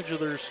percentage of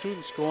their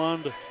students go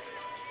on to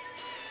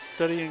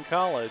study in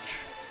college.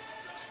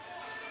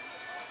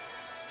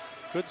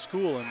 Good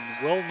school and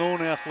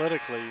well-known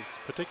athletically,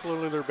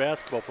 particularly their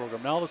basketball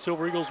program. Now the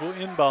Silver Eagles will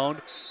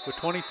inbound with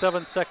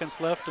 27 seconds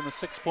left and a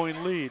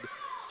 6-point lead.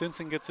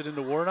 Stinson gets it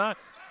into Warnock.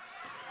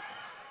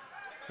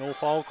 No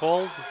foul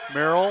called.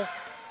 Merrill.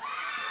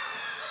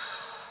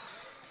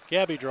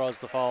 Gabby draws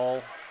the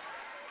foul.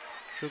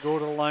 She'll go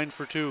to the line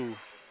for 2.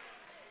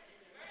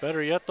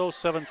 Better yet, though,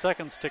 7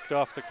 seconds ticked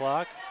off the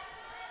clock.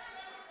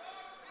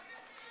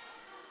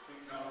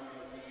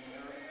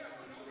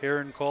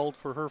 Heron called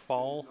for her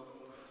foul.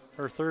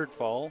 Her third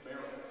foul.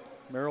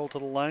 Merrill to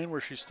the line where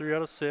she's 3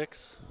 out of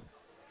 6.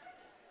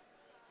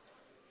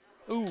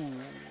 Ooh,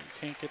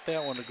 can't get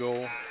that one to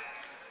go.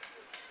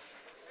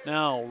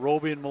 Now,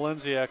 Roby and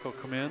Malenziak will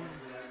come in.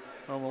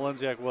 Oh,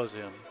 Malenziak was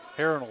in.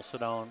 Heron will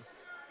sit down.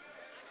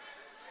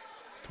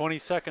 20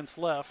 seconds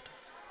left.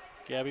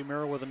 Gabby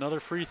Merrill with another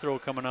free throw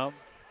coming up.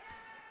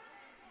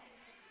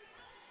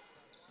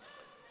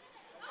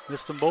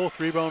 Missed them both.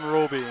 Rebound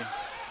Roby.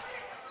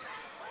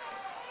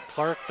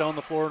 Clark down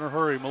the floor in a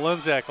hurry.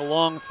 Malenziak, a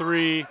long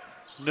 3.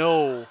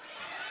 No.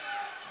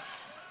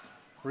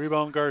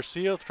 Rebound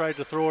Garcia. Tried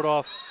to throw it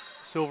off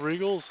Silver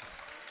Eagles.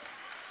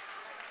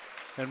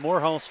 And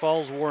Morehouse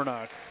fouls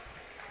Warnock.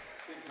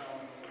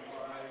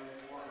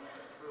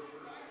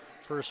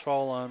 First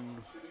foul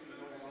on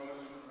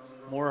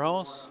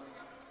Morehouse.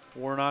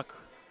 Warnock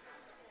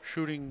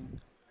shooting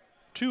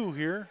 2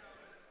 here.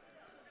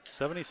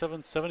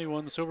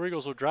 77-71. The Silver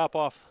Eagles will drop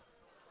off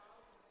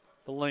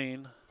the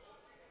lane.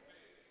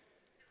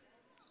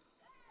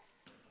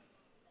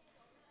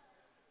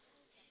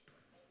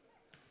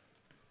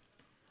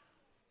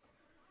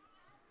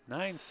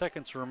 9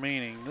 seconds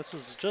remaining. This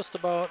is just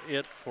about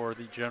it for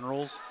the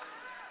Generals,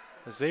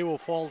 as they will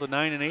fall to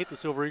 9-8. The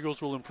Silver Eagles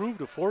will improve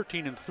to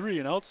 14-3.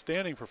 An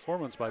outstanding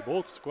performance by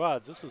both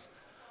squads. This is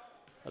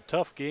a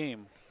tough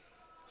game.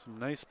 Some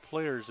nice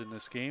players in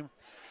this game.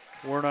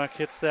 Warnock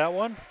hits that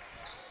one.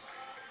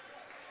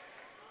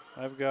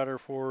 I've got her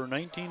for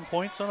 19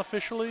 points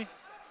unofficially.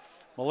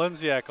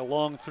 Malenziak, a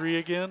long three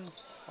again.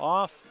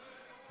 Off.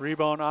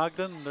 Rebound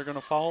Ogden. They're going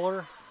to foul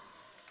her.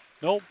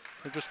 Nope.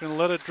 They're just going to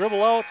let it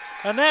dribble out.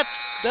 And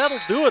that'll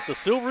do it. The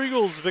Silver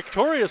Eagles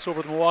victorious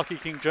over the Milwaukee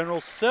King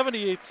Generals,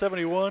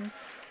 78-71.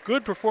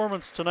 Good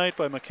performance tonight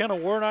by McKenna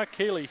Warnock,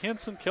 Kaylee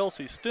Hinson,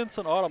 Kelsey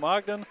Stinson, Autumn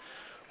Ogden,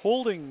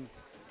 holding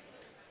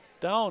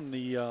down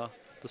the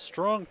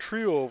strong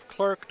trio of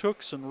Clark,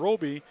 Tooks, and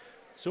Roby.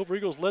 Silver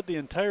Eagles led the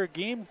entire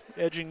game,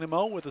 edging them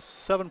out with a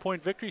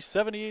 7-point victory,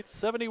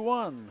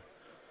 78-71.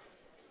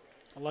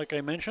 Like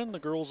I mentioned, the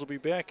girls will be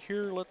back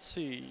here, let's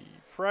see,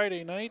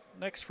 Friday night,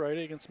 next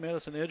Friday against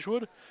Madison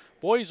Edgewood.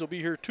 Boys will be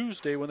here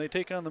Tuesday when they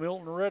take on the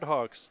Milton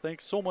Redhawks.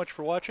 Thanks so much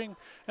for watching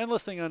and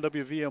listening on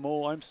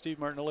WVMO. I'm Steve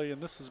Martinelli,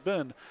 and this has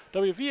been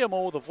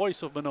WVMO, the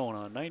voice of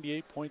Monona,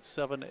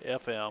 98.7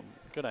 FM.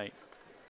 Good night.